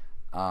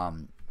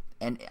 And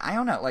I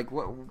don't know, like,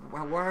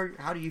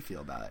 how do you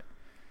feel about it?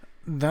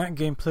 That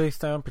gameplay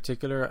style in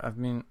particular,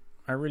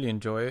 I really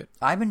enjoy it.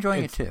 I'm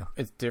enjoying it too.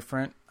 It's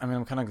different.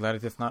 I'm kind of glad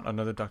it's not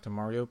another Dr.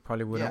 Mario.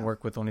 Probably wouldn't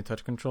work with only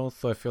touch controls.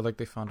 So I feel like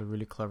they found a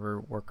really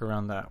clever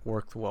workaround that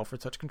worked well for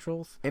touch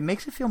controls. It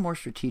makes it feel more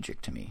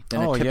strategic to me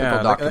than a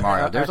typical Dr.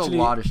 Mario. There's actually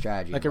a lot of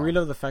strategy. Like, I really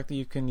love the fact that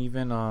you can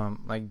even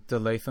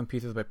delay some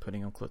pieces by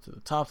putting them close to the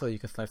top, so that you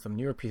can slide some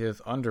newer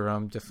pieces under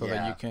them, just so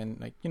that you can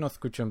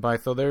scooch them by.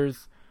 So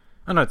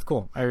I know it's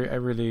cool. I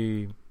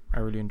really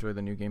enjoy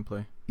the new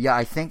gameplay. Yeah,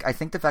 I think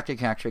the fact that you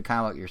can actually, kind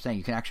of what you're saying,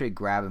 you can actually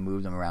grab and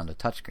move them around the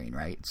touchscreen,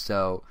 right?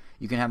 So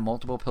you can have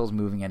multiple pills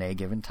moving at a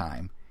given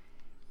time,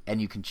 and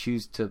you can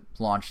choose to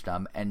launch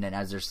them, and then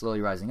as they're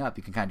slowly rising up,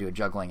 you can kind of do a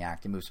juggling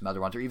act and move some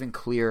other ones, or even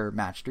clear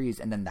match 3s,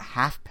 and then the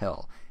half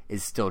pill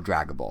is still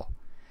draggable.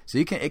 So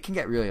it can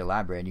get really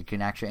elaborate, and you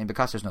can actually, and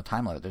because there's no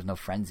time limit, there's no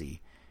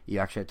frenzy, you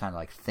actually have time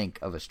to think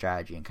of a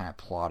strategy and kind of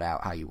plot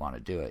out how you want to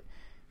do it,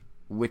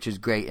 which is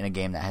great in a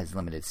game that has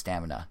limited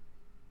stamina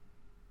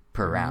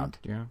per round.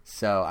 Yeah.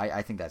 So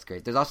I think that's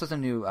great. There's also some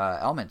new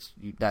elements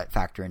that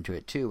factor into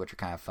it too, which are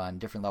kind of fun.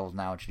 Different levels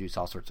now introduce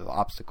all sorts of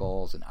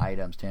obstacles and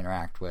items to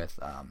interact with.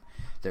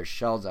 There's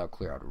shells that'll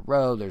clear out a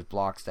road. There's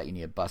blocks that you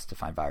need to bust to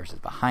find viruses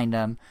behind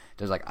them.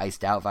 There's like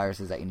iced out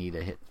viruses that you need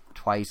to hit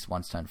twice,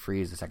 once to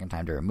unfreeze, the second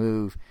time to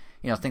remove.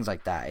 Things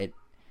like that.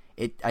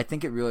 I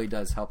think it really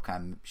does help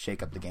kind of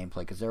shake up the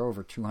gameplay, because there are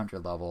over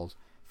 200 levels,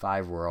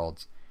 5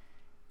 worlds.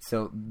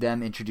 So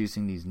them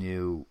introducing these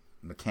new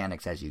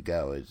mechanics as you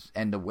go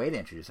and the way to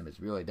introduce them is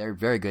really, they're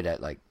very good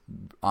at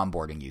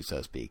onboarding you, so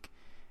to speak.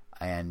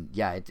 And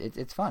yeah,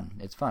 it's fun.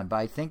 It's fun. But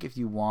I think if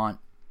you want,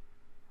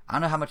 I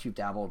don't know how much you've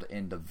dabbled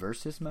in the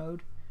versus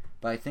mode,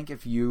 but I think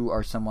if you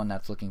are someone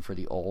that's looking for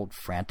the old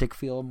frantic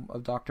feel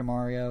of Dr.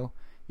 Mario,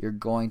 you're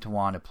going to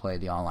want to play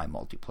the online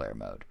multiplayer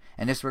mode.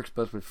 And this works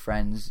both with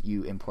friends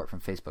you import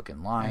from Facebook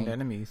and Line, and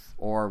enemies,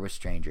 or with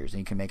strangers, and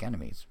you can make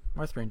enemies.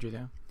 Or strangers,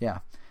 yeah.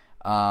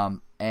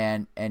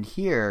 And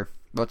here,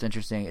 what's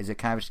interesting is it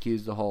kind of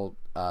skews the whole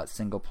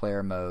single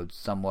player mode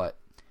somewhat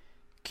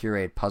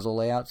curated puzzle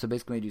layout. So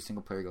basically, when you do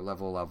single player, you go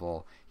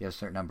level, you have a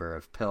certain number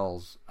of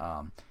pills,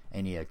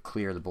 and you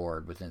clear the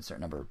board within a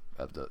certain number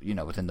of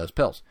within those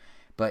pills.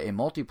 But in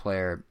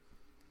multiplayer,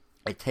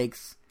 it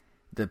takes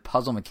the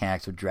puzzle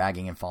mechanics of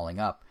dragging and falling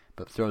up,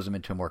 but throws them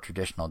into a more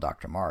traditional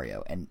Dr.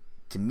 Mario. And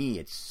to me,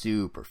 it's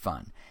super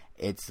fun.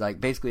 It's like,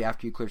 basically,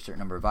 after you clear a certain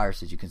number of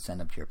viruses, you can send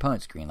them to your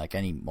opponent's screen, like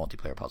any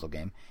multiplayer puzzle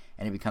game,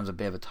 and it becomes a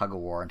bit of a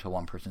tug-of-war until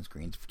one person's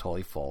screen's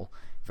totally full,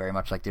 very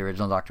much like the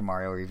original Dr.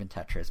 Mario or even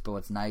Tetris. But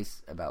what's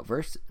nice about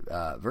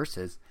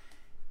Versus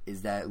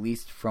is that, at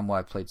least from what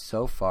I've played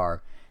so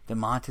far, the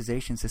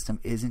monetization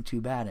system isn't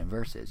too bad in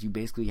Versus. You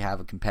basically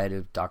have a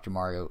competitive Dr.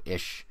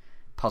 Mario-ish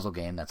puzzle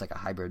game that's like a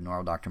hybrid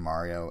normal Dr.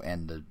 Mario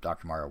and the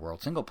Dr. Mario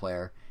World single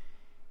player,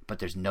 but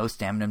there's no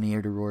stamina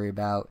meter to worry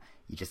about.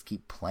 You just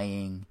keep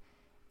playing.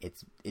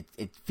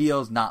 It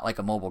feels not like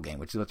a mobile game,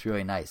 which is what's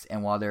really nice.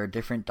 And while there are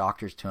different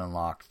doctors to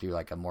unlock through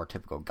like a more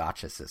typical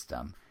gacha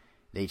system,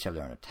 They each have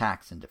their own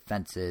attacks and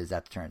defenses.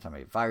 That determines how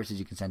many viruses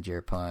you can send to your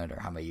opponent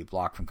or how many you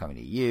block from coming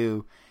to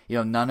you. You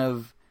know, none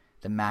of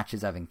the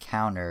matches I've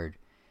encountered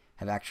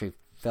have actually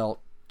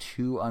felt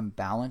too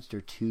unbalanced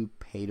or too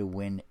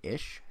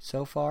pay-to-win-ish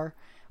so far.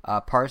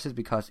 Part of it is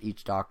because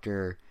each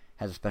Doctor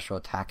has a special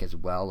attack as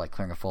well, like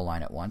clearing a full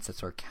line at once, that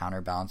sort of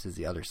counterbalances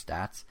the other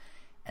stats.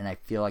 And I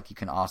feel like you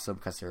can also,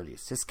 because there are the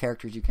assist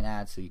characters you can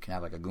add, so you can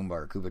have like a Goomba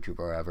or Koopa Troopa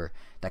or whatever,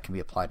 that can be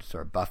applied to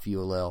sort of buff you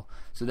a little.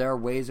 So there are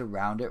ways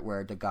around it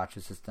where the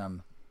gacha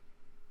system,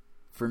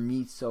 for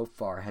me so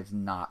far, has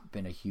not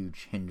been a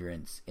huge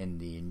hindrance in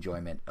the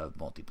enjoyment of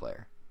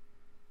multiplayer.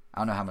 I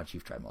don't know how much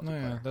you've tried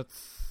multiplayer. No, yeah,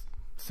 that's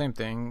the same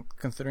thing.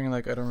 Considering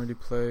like I don't really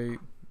play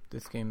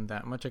this game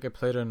that much, like I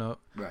played enough.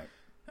 Right.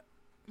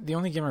 The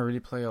only game I really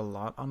play a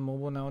lot on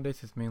mobile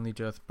nowadays is mainly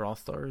just Brawl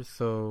Stars.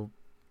 So,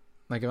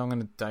 like, if I'm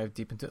gonna dive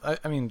deep into,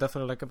 I mean, that's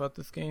what I like about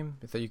this game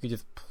is that you could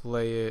just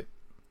play it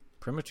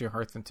pretty much your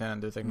heart's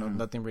content. There's like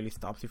nothing really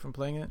stops you from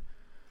playing it.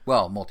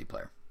 Well,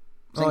 multiplayer,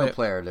 single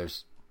player.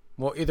 There's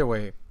either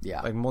way,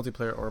 yeah, like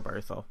multiplayer or by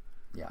yourself.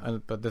 Yeah,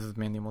 but this is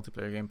mainly a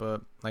multiplayer game.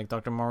 But like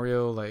Dr.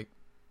 Mario, like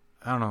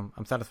I don't know,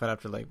 I'm satisfied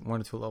after like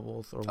 1 or 2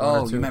 levels or 1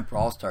 or 2. You meant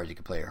Brawl Stars? You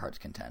could play your heart's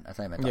content. I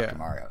thought you meant Dr.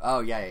 Mario.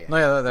 Oh yeah. No,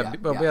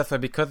 yeah, so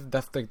because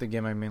that's like the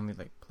game I mainly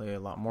like play a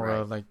lot more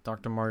of, like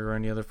Dr. Mario or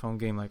any other phone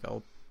game. Like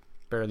I'll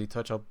barely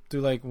touch. I'll do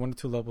like 1 or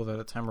 2 levels at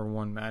a time or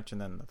one match, and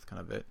then that's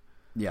kind of it.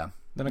 Yeah.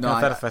 Then I'm kind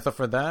of satisfied. So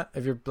for that,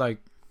 if you're like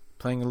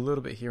playing a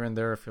little bit here and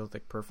there, it feels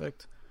like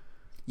perfect.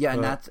 Yeah,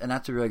 and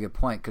that's a really good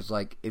point, because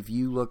like if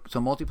you look,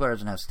 so multiplayer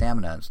doesn't have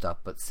stamina and stuff,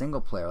 but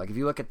single player, like if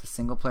you look at the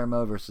single player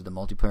mode versus the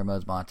multiplayer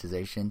mode's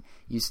monetization,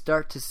 you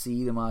start to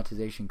see the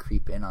monetization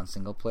creep in on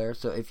single player.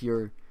 So if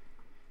you're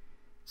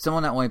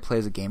someone that only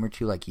plays a game or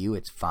two like you,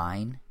 it's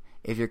fine.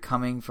 If you're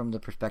coming from the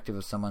perspective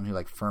of someone who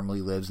like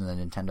firmly lives in the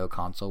Nintendo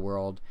console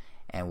world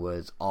and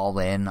was all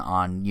in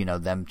on, you know,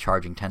 them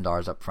charging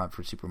 $10 up front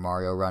for Super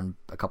Mario Run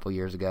a couple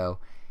years ago,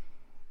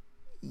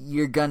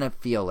 you're gonna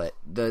feel it.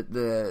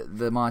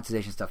 The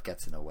monetization stuff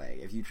gets in the way.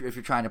 If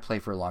you're trying to play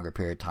for a longer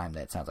period of time,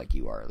 that sounds like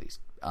you are, at least,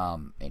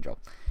 Angel.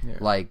 Yeah.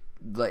 Like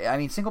I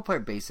mean, single player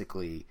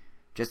basically,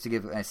 just to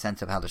give a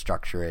sense of how the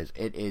structure is,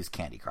 it is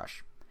Candy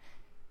Crush.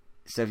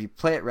 So if you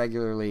play it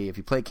regularly, if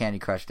you play Candy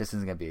Crush, this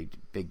isn't gonna be a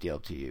big deal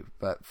to you.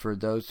 But for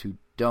those who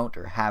don't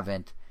or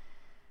haven't,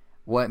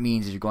 what it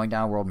means is you're going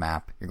down a world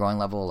map, you're going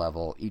level to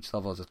level. Each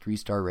level is a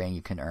 3-star rating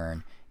you can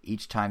earn.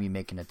 Each time you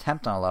make an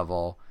attempt on a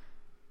level,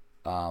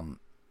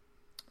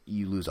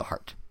 you lose a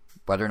heart.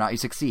 Whether or not you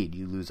succeed,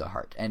 you lose a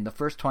heart. And the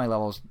first 20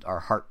 levels are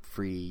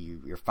heart-free.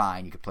 You're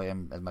fine. You can play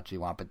them as much as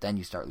you want, but then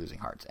you start losing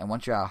hearts. And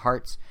once you're out of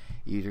hearts,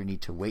 you either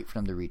need to wait for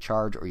them to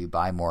recharge or you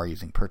buy more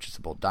using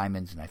purchasable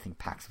diamonds, and I think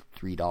packs of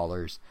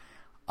 $3.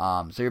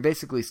 So you're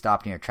basically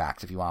stopped in your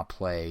tracks if you want to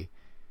play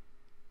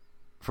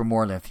for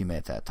more than a few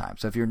minutes at a time.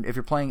 So if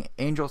you're playing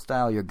Angel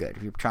style, you're good.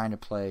 If you're trying to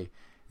play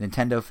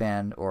Nintendo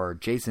fan or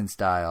Jason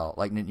style,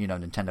 like, you know,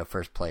 Nintendo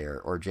first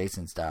player or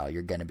Jason style,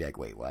 you're going to be like,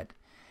 wait, what?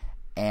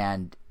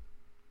 And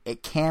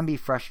it can be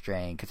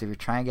frustrating because if you're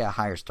trying to get a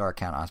higher star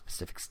count on a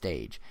specific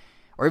stage,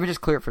 or even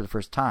just clear it for the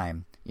first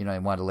time, you know,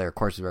 in one of the later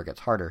courses where it gets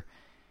harder,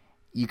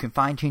 you can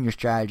fine-tune your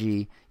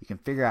strategy, you can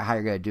figure out how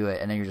you're going to do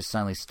it, and then you're just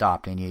suddenly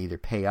stopped, and you either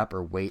pay up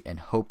or wait and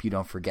hope you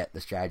don't forget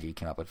the strategy you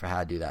came up with for how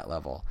to do that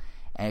level.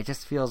 And it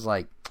just feels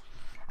like,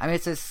 I mean,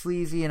 it's as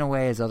sleazy in a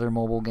way as other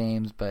mobile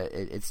games, but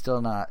it's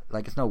still not,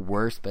 like, it's no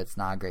worse, but it's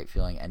not a great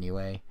feeling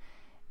anyway.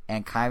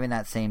 And kind of in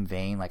that same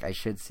vein, like, I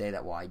should say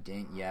that while I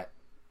didn't yet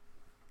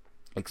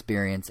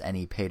experience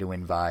any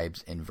pay-to-win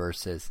vibes in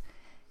Versus,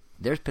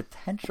 there's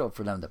potential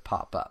for them to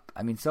pop up.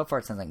 I mean, so far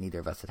it sounds like neither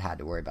of us had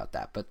to worry about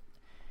that, but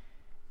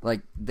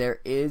like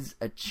there is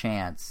a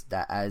chance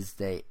that as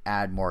they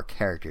add more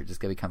characters, it's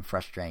going to become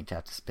frustrating to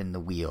have to spin the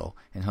wheel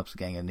in hopes of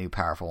getting a new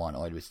powerful one,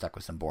 only to be stuck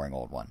with some boring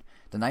old one.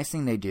 The nice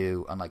thing they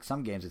do, unlike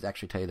some games, is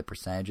actually tell you the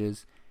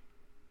percentages,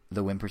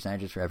 the win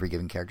percentages for every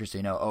given character, so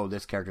you know, oh,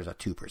 this character's a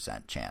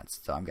 2% chance,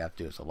 so I'm going to have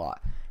to do this a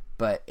lot.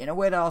 But in a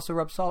way that also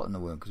rubs salt in the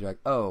wound, because you're like,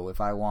 oh, if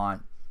I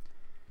want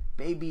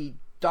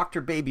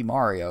Dr. Baby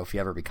Mario, if he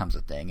ever becomes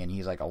a thing, and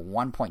he's like a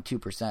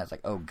 1.2%, it's like,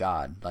 oh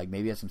god, like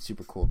maybe he has some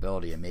super cool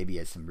ability, and maybe he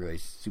has some really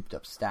souped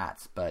up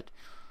stats, but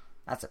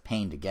that's a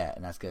pain to get,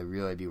 and that's going to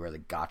really be where the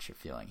gotcha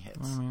feeling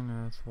hits. I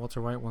mean, as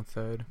Walter White once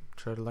said,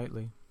 tread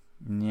lightly.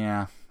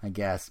 Yeah, I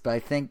guess. But I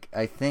think...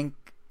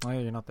 Oh yeah,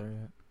 you're not there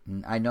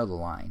yet. I know the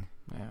line.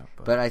 Yeah,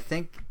 but I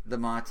think the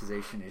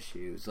monetization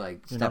issues, like...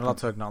 You're not allowed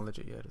to acknowledge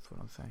it yet, is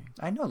what I'm saying.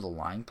 I know the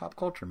line. Pop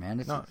culture, man.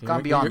 It's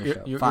gone beyond the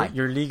show. Fine.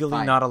 You're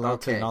legally not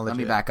allowed to acknowledge it. Let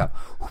me back up.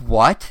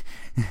 What?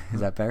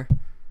 Is that fair?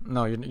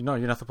 No, you're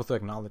not supposed to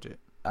acknowledge it.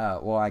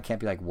 Well, I can't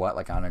be like, what?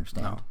 Like, I don't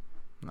understand.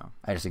 No.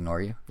 I just ignore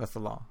you? That's the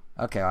law.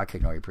 Okay, well, I can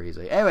ignore you pretty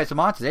easily. Anyway, so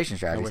monetization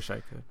strategies. I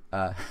wish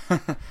I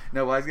could.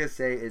 No, what I was going to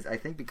say is I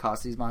think because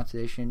of these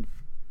monetization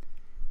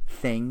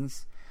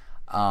things,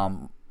 I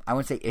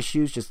wouldn't say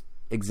issues, just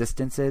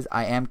existences,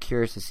 I am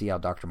curious to see how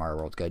Dr. Mario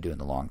World's going to do in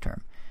the long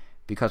term.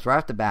 Because right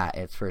off the bat,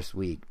 its first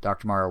week,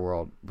 Dr. Mario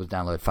World was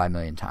downloaded 5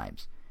 million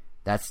times.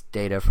 That's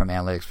data from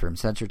analytics from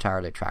Sensor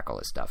Tower. They track all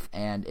this stuff.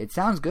 And it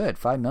sounds good,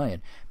 $5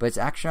 million. But it's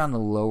actually on the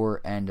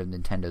lower end of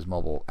Nintendo's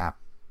mobile app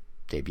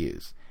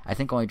debuts. I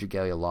think only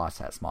Dragalia Lost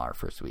had smaller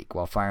first week.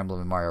 While Fire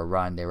Emblem and Mario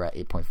Run, they were at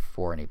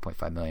 8.4 and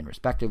 8.5 million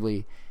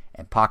respectively.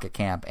 And Pocket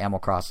Camp, Animal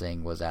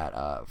Crossing was at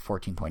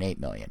 14.8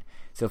 million.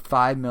 So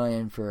 $5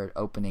 million for an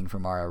opening for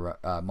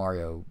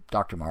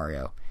Dr.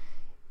 Mario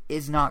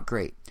is not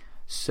great.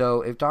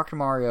 So if Dr.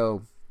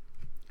 Mario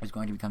is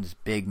going to become this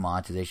big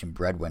monetization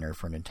breadwinner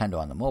for Nintendo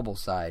on the mobile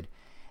side,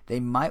 they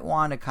might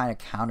want to kind of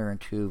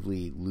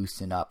counterintuitively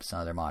loosen up some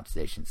of their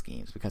monetization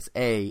schemes, because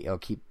A, it'll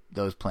keep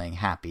those playing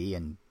happy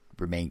and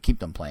keep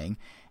them playing,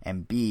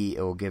 and B,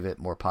 it will give it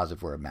more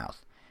positive word of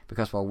mouth.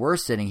 Because while we're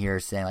sitting here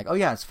saying like, oh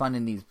yeah, it's fun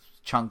in these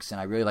chunks and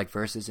I really like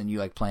Versus, and you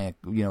like playing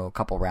a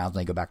couple rounds and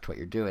then you go back to what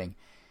you're doing,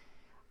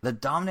 the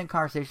dominant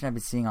conversation I've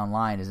been seeing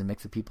online is a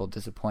mix of people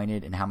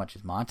disappointed in how much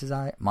is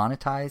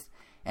monetized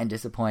and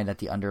disappointed that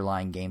the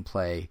underlying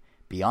gameplay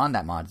beyond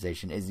that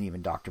monetization isn't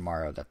even Dr.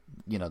 Mario, that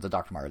the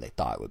Dr. Mario they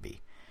thought it would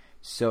be.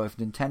 So if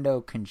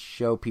Nintendo can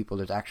show people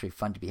there's actually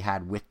fun to be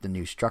had with the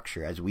new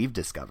structure, as we've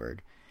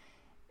discovered,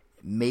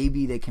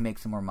 maybe they can make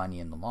some more money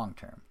in the long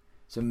term.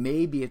 So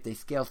maybe if they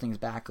scale things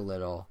back a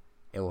little,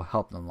 it will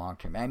help them long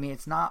term. I mean,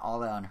 it's not all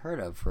that unheard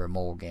of for a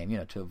mobile game,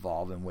 to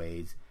evolve in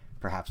ways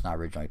perhaps not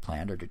originally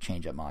planned, or to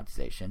change up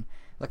monetization.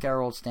 Look at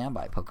our old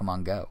standby,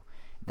 Pokemon Go.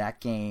 That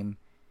game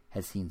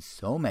has seen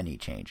so many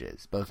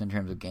changes, both in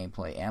terms of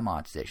gameplay and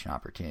monetization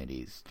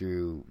opportunities,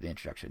 through the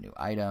introduction of new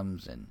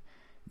items and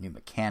new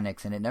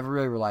mechanics, and it never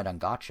really relied on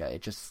gacha.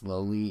 It just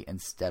slowly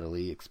and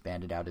steadily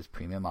expanded out its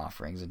premium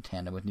offerings in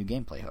tandem with new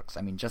gameplay hooks.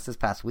 I mean, just this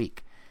past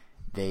week,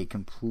 they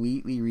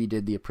completely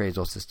redid the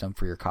appraisal system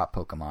for your caught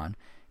Pokemon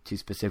to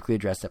specifically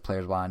address that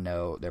players want to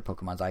know their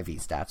Pokemon's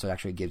IV stats. So it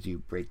actually gives you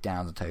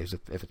breakdowns and tells you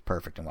if it's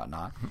perfect and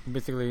whatnot.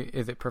 Basically,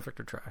 is it perfect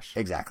or trash?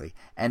 Exactly.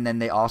 And then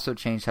they also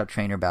changed how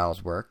trainer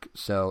battles work.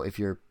 So if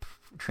you're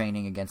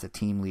training against a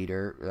team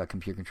leader, a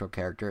computer controlled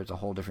character, it's a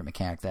whole different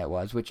mechanic that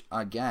was, which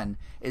again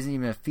isn't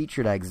even a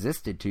feature that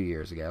existed 2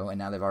 years ago, and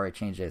now they've already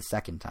changed it a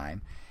second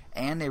time.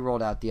 And they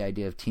rolled out the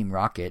idea of Team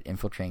Rocket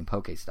infiltrating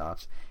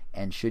Pokestops,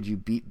 and should you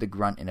beat the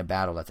grunt in a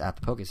battle that's at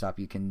the Pokestop,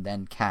 you can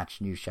then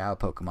catch new Shadow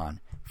Pokemon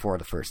for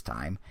the first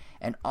time.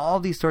 And all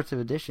these sorts of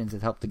additions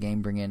have helped the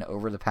game bring in,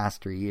 over the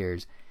past 3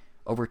 years,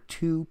 over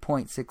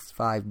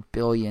 $2.65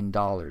 billion,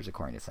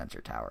 according to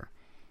Sensor Tower.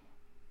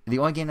 The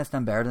only game that's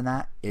done better than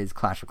that is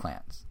Clash of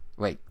Clans.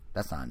 Wait,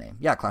 that's not a name.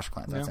 Yeah, Clash of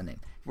Clans, that's a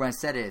name. When I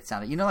said it, it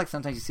sounded... like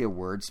sometimes you see a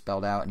word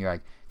spelled out and you're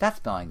like, that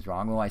spelling's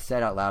wrong. When I said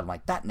it out loud, I'm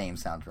like, that name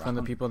sounds wrong. From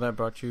the people that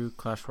brought you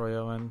Clash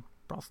Royale and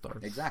Brawl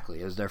Stars.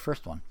 Exactly. It was their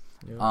first one.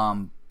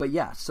 Yeah. But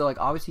yeah, so like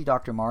obviously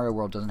Dr. Mario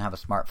World doesn't have a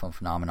smartphone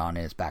phenomenon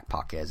in its back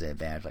pocket as an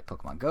advantage like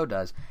Pokemon Go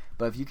does,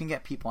 but if you can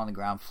get people on the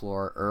ground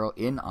floor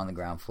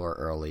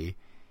early,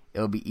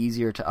 it'll be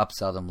easier to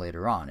upsell them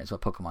later on. It's what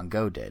Pokemon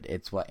Go did.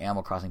 It's what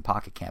Animal Crossing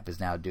Pocket Camp is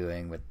now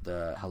doing with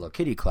the Hello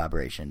Kitty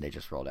collaboration they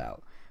just rolled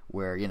out,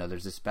 where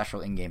there's this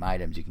special in-game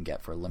items you can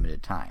get for a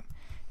limited time.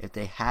 If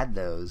they had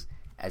those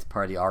as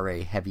part of the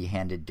already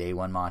heavy-handed day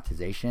one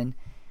monetization,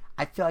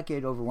 I feel like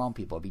it'd overwhelm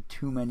people. It'd be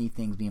too many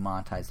things being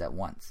monetized at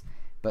once.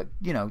 But,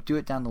 do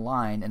it down the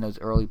line, and those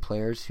early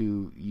players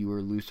who you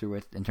were looser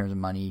with in terms of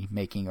money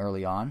making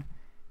early on,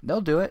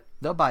 they'll do it.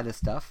 They'll buy this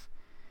stuff.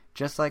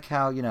 Just like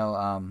how,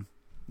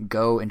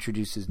 Go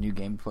introduces new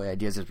gameplay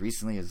ideas as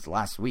recently as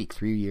last week,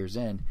 3 years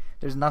in.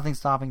 There's nothing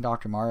stopping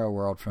Dr. Mario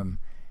World from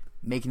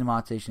making the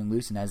monetization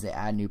loosen as they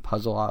add new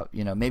puzzle,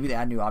 maybe they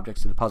add new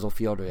objects to the puzzle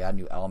field, or they add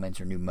new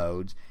elements or new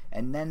modes,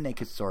 and then they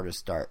could sort of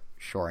start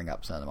shoring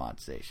up some of the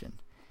monetization.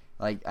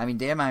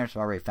 Data miners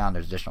have already found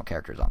there's additional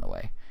characters on the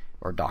way,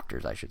 or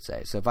doctors, I should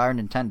say. So if I were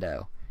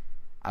Nintendo,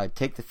 I would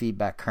take the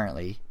feedback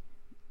currently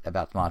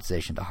about the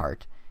monetization to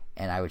heart,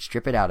 and I would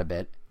strip it out a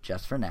bit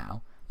just for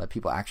now, let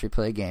people actually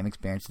play a game,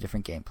 experience a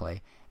different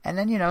gameplay, and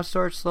then,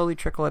 sort of slowly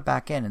trickle it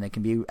back in, and it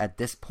can be at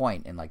this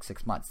point in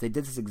 6 months. They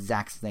did this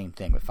exact same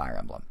thing with Fire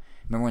Emblem.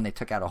 Remember when they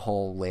took out a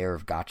whole layer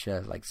of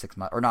gacha 6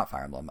 months, or not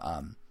Fire Emblem,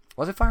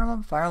 was it Fire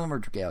Emblem? Fire Emblem or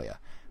Dragalia?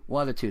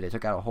 One of the two. They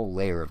took out a whole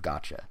layer of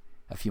gacha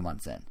a few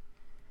months in.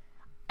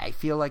 I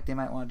feel like they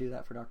might want to do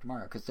that for Dr.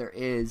 Mario, because there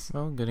is...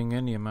 Well, getting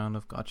any amount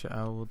of gacha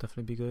out will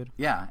definitely be good.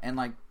 Yeah,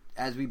 and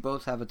as we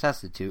both have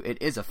attested to, it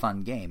is a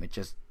fun game.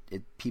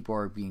 People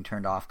are being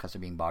turned off because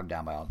they're being bogged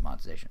down by all the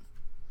monetization.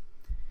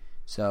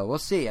 So, we'll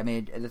see.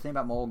 The thing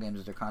about mobile games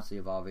is they're constantly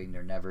evolving.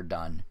 They're never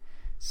done.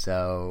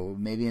 So,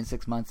 maybe in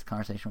 6 months, the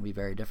conversation will be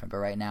very different. But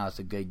right now, it's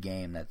a good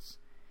game that's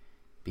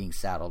being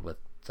saddled with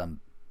some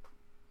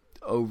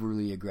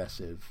overly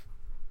aggressive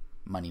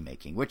money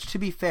making, which, to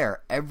be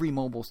fair, every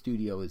mobile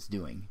studio is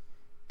doing.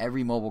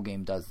 Every mobile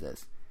game does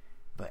this,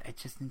 but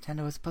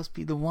Nintendo is supposed to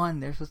be the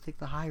one. They're supposed to take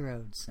the high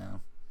road. So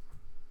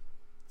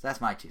that's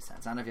my 2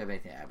 cents. I don't know if you have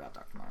anything to add about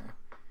Dr. Mario.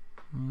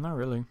 Not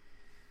really.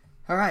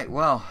 All right,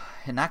 well,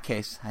 in that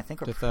case, I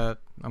think just that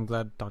I'm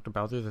glad Dr.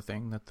 Bowser's a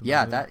thing.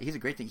 He's a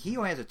great thing. He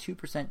only has a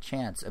 2%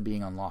 chance of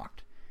being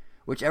unlocked,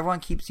 which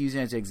everyone keeps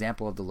using as an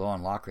example of the low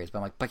unlock rates, but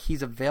I'm like, but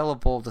he's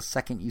available the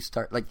second you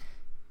start.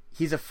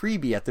 he's a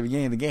freebie at the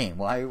beginning of the game.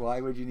 Why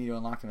would you need to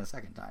unlock him a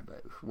second time?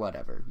 But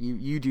whatever.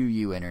 You do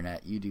you,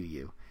 internet. You do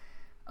you.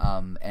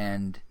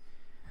 And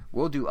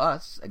we'll do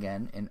us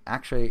again in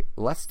actually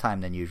less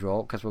time than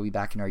usual because we'll be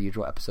back in our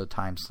usual episode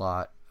time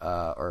slot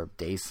or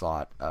day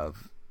slot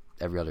of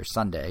every other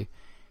Sunday.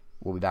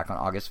 We'll be back on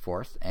August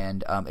 4th,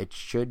 and it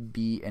should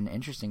be an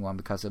interesting one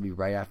because it'll be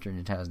right after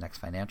Nintendo's next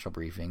financial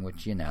briefing,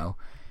 which,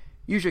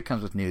 usually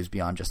comes with news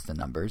beyond just the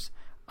numbers.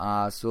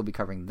 So we'll be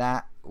covering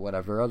that,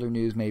 whatever other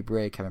news may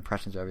break, have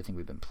impressions of everything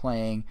we've been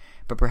playing.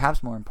 But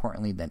perhaps more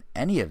importantly than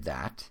any of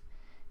that,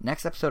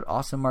 next episode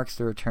also marks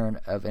the return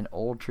of an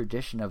old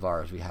tradition of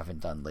ours we haven't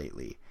done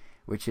lately,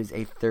 which is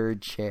a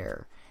third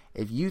chair.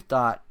 If you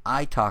thought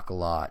I talk a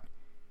lot,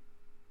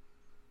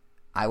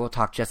 I will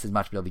talk just as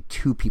much, but it'll be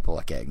two people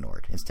that get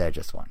ignored instead of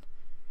just one.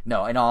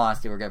 No, in all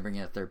honesty, we're going to bring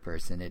in a third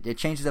person. It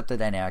changes up the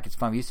dynamic. It's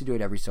fun. We used to do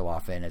it every so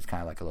often. It's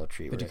kind of like a little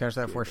treat. Did you catch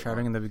that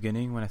foreshadowing in the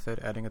beginning when I said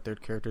adding a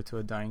third character to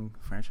a dying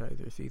franchise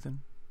or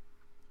season?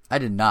 I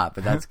did not,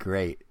 but that's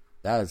great.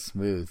 That was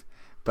smooth.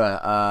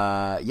 But,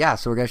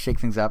 so we're going to shake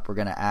things up. We're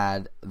going to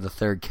add the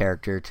third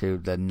character to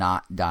the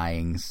not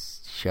dying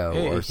show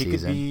or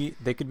season.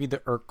 They could be the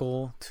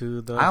Urkel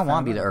to the... I don't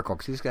want to be the Urkel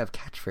because he's going to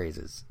have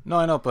catchphrases. No,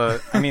 I know,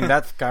 but I mean,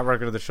 that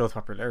skyrocketed the show's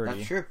popularity.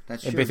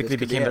 That's true. It basically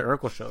became the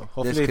Urkel show.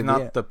 Hopefully it's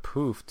not the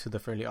Poof to the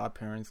Fairly Odd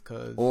Parents.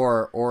 Cause...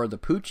 Or the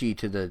Poochie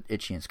to the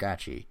Itchy and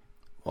Scratchy.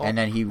 Well, and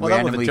then he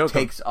randomly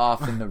takes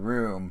off in the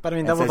room. But I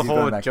mean, that was the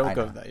whole joke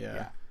of that,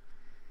 yeah.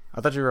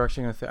 I thought you were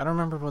actually going to say... I don't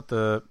remember what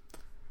the...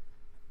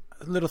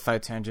 A little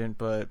side tangent,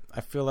 but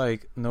I feel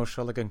like no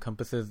show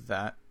encompasses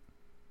that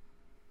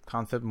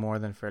concept more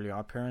than Fairly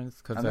Odd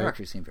Parents. I've never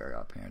actually seen Fairly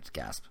Odd Parents.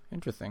 Gasp.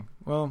 Interesting.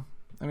 Well,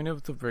 I mean, it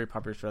was a very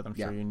popular show. I'm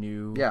sure you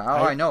knew. Yeah,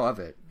 I know of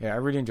it. Yeah, I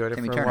really enjoyed it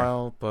for a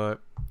while, but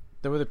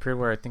there was a period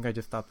where I think I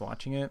just stopped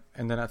watching it,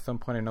 and then at some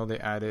point I know they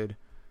added,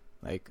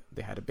 they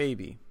had a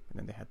baby, and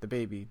then they had the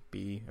baby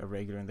be a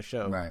regular in the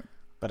show. Right.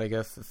 But I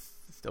guess it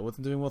still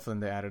wasn't doing well, so then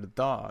they added a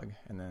dog,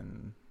 and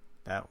then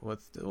that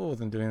still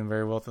wasn't doing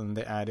very well, so then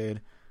they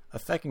added a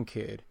second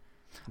kid.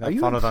 Are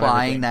you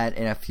implying that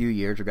in a few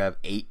years we're going to have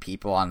 8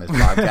 people on this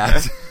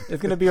podcast?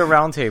 It's going to be a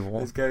round table.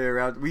 It's going to be a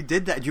round. We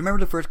did that. Do you remember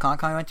the first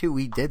Con-Con I went to?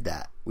 We did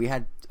that. We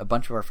had a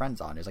bunch of our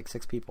friends on. It was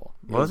 6 people.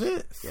 Was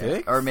it?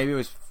 6? Or maybe it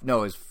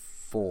was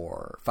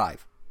 4.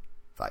 5.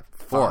 5.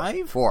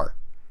 4.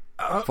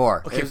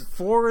 Okay,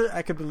 4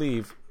 I could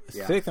believe.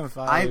 6 and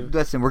 5.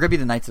 Listen, we're going to be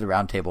the Knights of the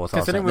Round Table. The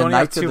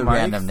Knights of the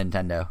Random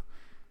Nintendo.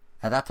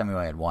 At that time we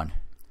only had 1.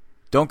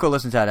 Don't go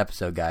listen to that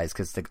episode, guys,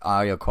 because the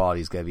audio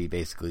quality is going to be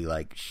basically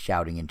like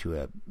shouting into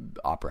a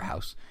opera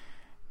house.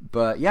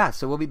 But yeah,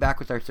 so we'll be back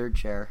with our third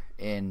chair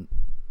in,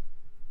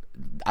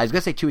 I was going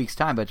to say 2 weeks'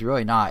 time, but it's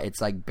really not.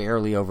 It's like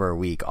barely over a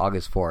week,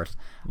 August 4th.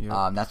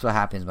 Yep. That's what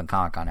happens when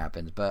Comic-Con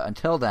happens. But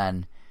until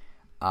then,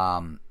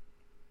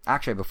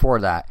 actually before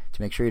that,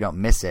 to make sure you don't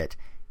miss it,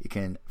 you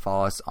can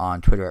follow us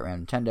on Twitter at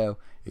Random Nintendo.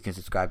 You can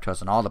subscribe to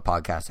us on all the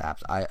podcast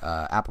apps,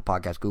 Apple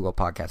Podcasts, Google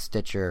Podcasts,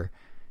 Stitcher,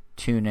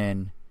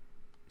 TuneIn,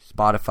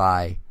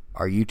 Spotify.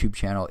 Our YouTube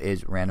channel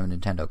is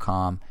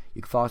randomnintendo.com.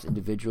 You can follow us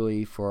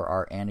individually for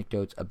our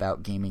anecdotes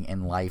about gaming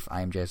and life.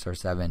 I am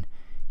JSR7.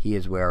 He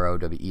is Weiro,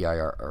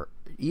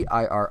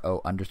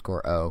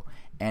 WEIRO_O.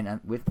 And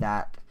with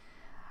that,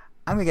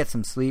 I'm going to get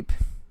some sleep,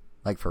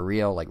 like for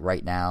real, like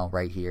right now,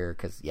 right here,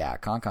 because,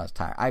 Con-Con's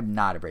tired. I'm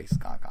not a break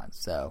Con-Con,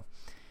 so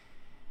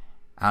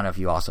I don't know if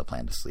you also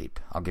plan to sleep.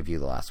 I'll give you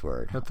the last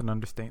word. That's an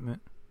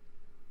understatement.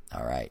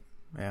 All right.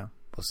 Yeah.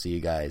 We'll see you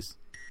guys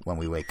when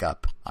we wake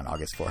up on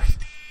August 4th.